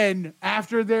then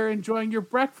after they're enjoying your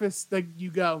breakfast, like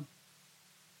you go,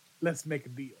 let's make a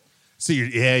deal. So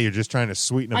you're just trying to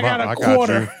sweeten them I up. got a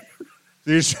quarter.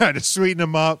 So you're trying to sweeten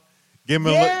them up.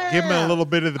 Give him a little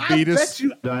bit of the beatus.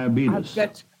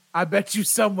 I bet you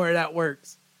somewhere that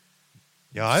works.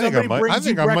 Yeah, I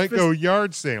think I might go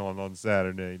yard sailing on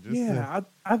Saturday.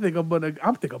 I think I'm gonna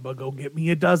go get me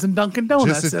a dozen Dunkin'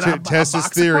 Donuts. Just to test this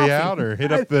theory out, or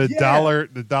hit up the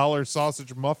dollar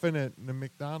sausage muffin at the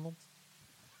McDonald's.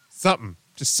 Something.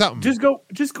 Just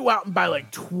go out and buy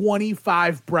like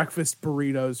 25 breakfast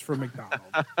burritos from McDonald's.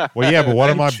 Well, yeah, but what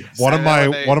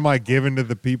am I giving to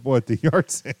the people at the yard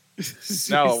sale?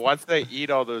 No, once they eat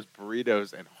all those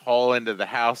burritos and haul into the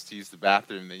house to use the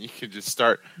bathroom, then you can just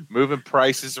start moving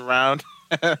prices around.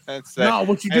 And say, no,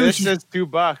 what you do is just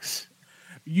 $2.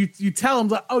 You tell them,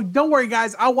 like, oh, don't worry,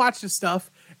 guys, I'll watch the stuff,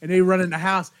 and they run in the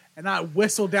house, and I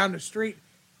whistle down the street,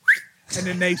 and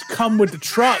then they come with the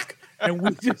truck. And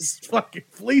we just fucking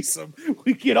fleece them.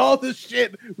 We get all this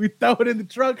shit. We throw it in the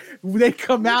truck. They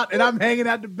come out, and I'm hanging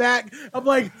out the back. I'm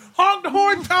like, honk the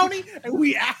horn, Tony. And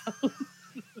we out.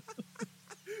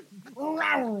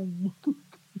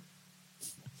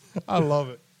 I love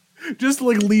it. Just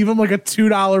like leave them like a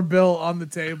 $2 bill on the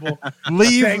table.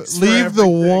 leave one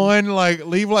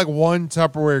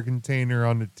Tupperware container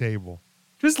on the table.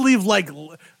 Just leave a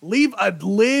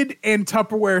lid and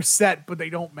Tupperware set, but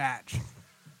they don't match.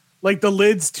 Like the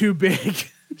lid's too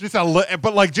big. Just a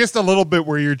little bit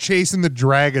where you're chasing the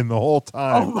dragon the whole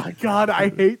time. Oh my God, I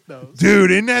hate those.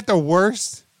 Dude, isn't that the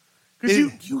worst?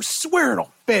 Because you swear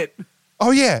it'll fit.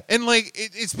 Oh yeah, and like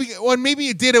maybe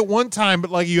it did at one time, but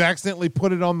like you accidentally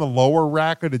put it on the lower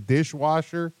rack of the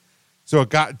dishwasher, so it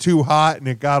got too hot and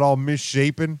it got all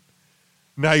misshapen.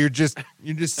 Now you're just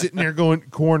sitting there going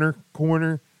corner.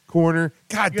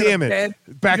 God damn it!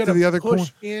 Back to the other corner.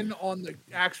 Push in on the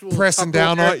actual pressing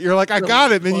down on it. You're like, I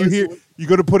got it. And then you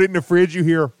go to put it in the fridge. You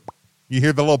hear the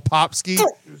little pop ski.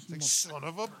 Like, son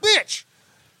of a bitch.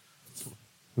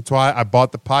 That's why I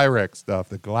bought the Pyrex stuff,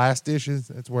 the glass dishes.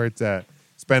 That's where it's at.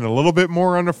 Spend a little bit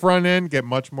more on the front end, get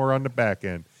much more on the back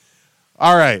end.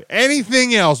 All right.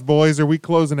 Anything else, boys? Are we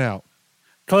closing out?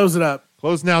 Close it up.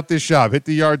 Closing out this shop. Hit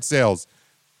the yard sales.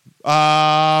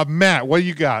 Matt, what do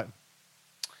you got?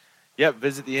 Yep,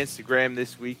 visit the Instagram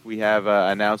this week. We have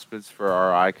announcements for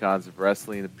our Icons of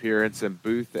Wrestling appearance and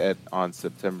booth on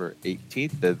September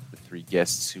 18th. The three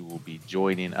guests who will be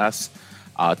joining us.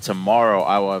 Tomorrow,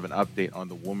 I will have an update on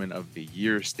the Woman of the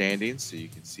Year standings, so you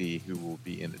can see who will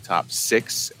be in the top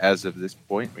 6 as of this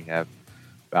point. We have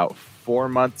about 4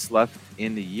 months left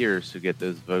in the year, so get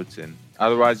those votes in.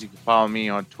 Otherwise, you can follow me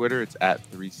on Twitter. It's at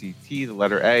 3CT, the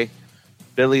letter A.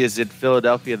 Philly is in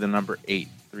Philadelphia, the number 8.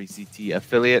 3CT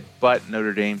affiliate, but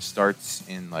Notre Dame starts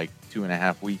in like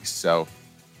 2.5 weeks. So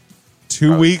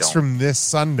 2 weeks from this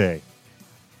Sunday.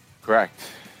 Correct.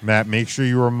 Matt, make sure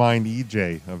you remind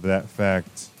EJ of that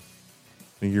fact.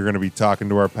 I think you're going to be talking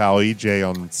to our pal EJ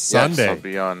on Sunday. Yes, I'll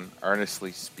be on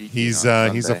Earnestly Speaking. He's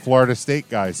a Florida State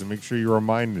guy, so make sure you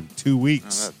remind him. 2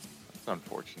 weeks. That's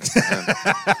unfortunate.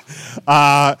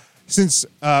 Since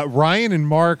Ryan and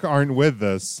Mark aren't with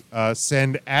us,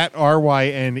 send at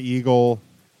RYN Eagle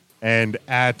and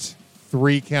at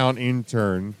 3Count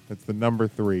Intern. That's the number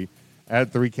 3.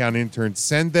 At 3Count Intern.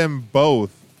 Send them both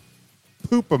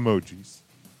poop emojis.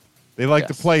 They like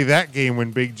to play that game when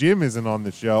Big Jim isn't on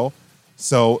the show.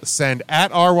 So send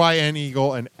at RYN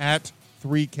Eagle and at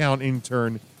 3Count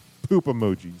Intern poop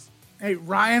emojis. Hey,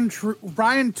 Ryan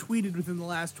tweeted within the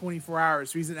last 24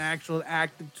 hours, so he's an actual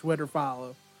active Twitter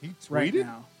follow. He tweeted? Right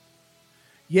now.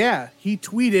 Yeah, he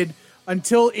tweeted,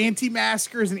 until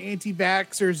anti-maskers and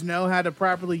anti-vaxxers know how to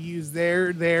properly use there,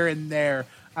 and there,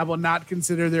 I will not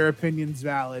consider their opinions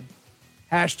valid.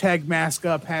 Hashtag mask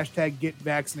up, hashtag get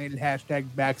vaccinated, hashtag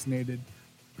vaccinated.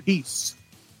 Peace.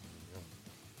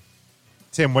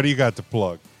 Tim, what do you got to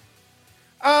plug?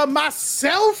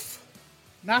 Myself?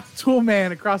 Not the Tool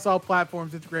Man across all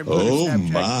platforms, Instagram, Twitter,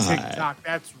 Snapchat, TikTok.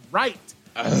 That's right.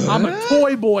 I'm a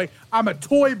toy boy. I'm a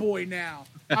toy boy now.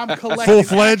 I'm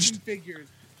collecting action figures.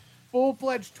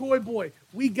 Full-fledged toy boy.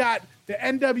 We got the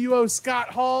NWO Scott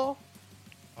Hall.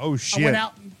 Oh, shit.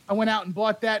 I went out and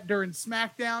bought that during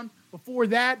SmackDown. Before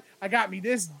that, I got me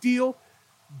this deal.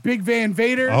 Big Van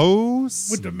Vader. Oh,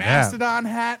 with the Mastodon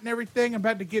hat and everything. I'm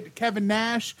about to get to Kevin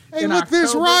Nash. Hey, look,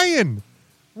 there's Ryan.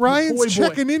 Ryan's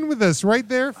checking in with us right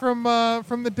there from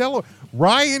the Delaware.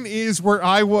 Ryan is where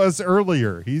I was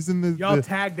earlier. He's in the... Y'all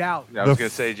tagged out. I was going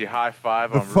to say, did you high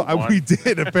five on Route 1? We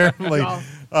did, apparently.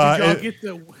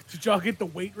 Did y'all get the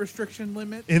weight restriction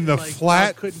limit? In the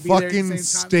flat fucking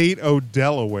state of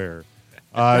Delaware.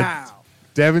 Wow.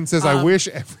 Devin says, I wish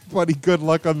everybody good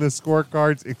luck on the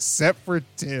scorecards except for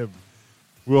Tim.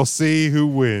 We'll see who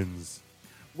wins.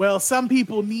 Well, some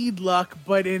people need luck,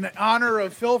 but in honor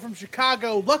of Phil from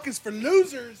Chicago, luck is for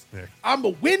losers. Yeah. I'm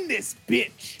going to win this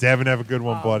bitch. Devin, have a good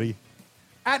one, buddy.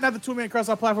 At Another 2 Man across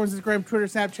all platforms, Instagram, Twitter,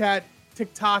 Snapchat,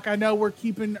 TikTok. I know we're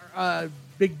keeping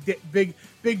Big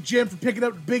Jim from picking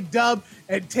up the big dub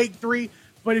at Take 3.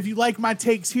 But if you like my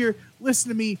takes here, listen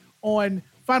to me on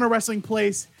Final Wrestling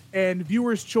Place and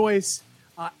Viewer's Choice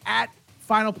at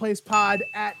Final Place Pod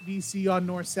at VC on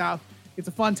North South. It's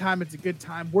a fun time. It's a good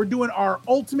time. We're doing our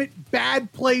ultimate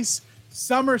Bad Place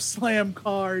SummerSlam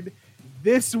card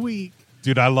this week.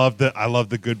 Dude, I love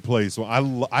the good place.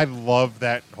 Well, I love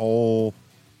that whole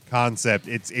concept.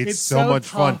 It's so much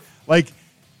fun. Like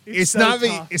it's not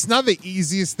the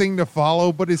easiest thing to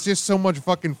follow, but it's just so much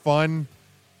fucking fun.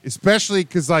 Especially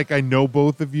because like I know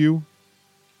both of you.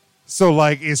 So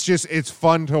like it's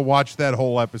fun to watch that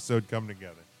whole episode come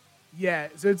together. Yeah,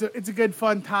 so it's a good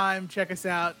fun time. Check us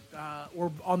out. We're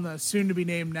on the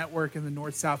soon-to-be-named network in the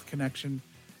North-South Connection.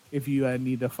 If you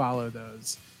need to follow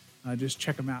those, just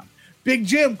check them out. Big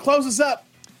Jim, close us up.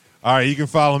 All right, you can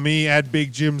follow me at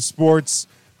Big Jim Sports,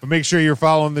 but make sure you're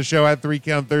following the show at 3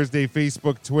 Count Thursday,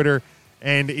 Facebook, Twitter,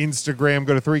 and Instagram.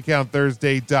 Go to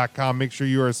 3countthursday.com. Make sure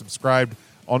you are subscribed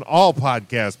on all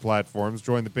podcast platforms.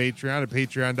 Join the Patreon at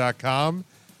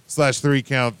patreon.com/3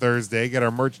 Count Thursday. Get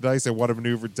our merchandise at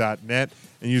whatamaneuver.net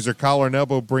and use our collar and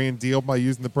elbow brand deal by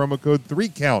using the promo code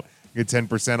 3Count. Get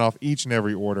 10% off each and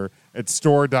every order at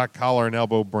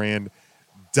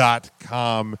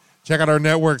store.collarandelbowbrand.com. Check out our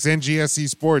networks, NGSC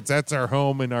Sports. That's our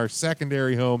home, and our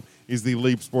secondary home is the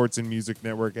Leap Sports and Music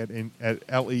Network at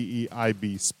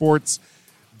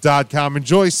LEEIBsports.com.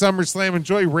 Enjoy SummerSlam.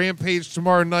 Enjoy Rampage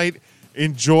tomorrow night.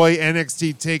 Enjoy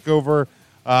NXT TakeOver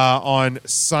on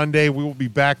Sunday. We will be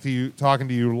back to you, talking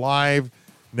to you live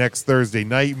next Thursday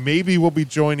night. Maybe we'll be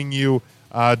joining you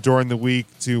during the week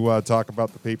to talk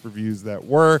about the pay-per-views that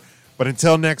were. But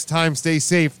until next time, stay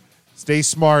safe, stay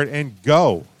smart, and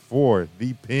go for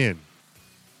the pin.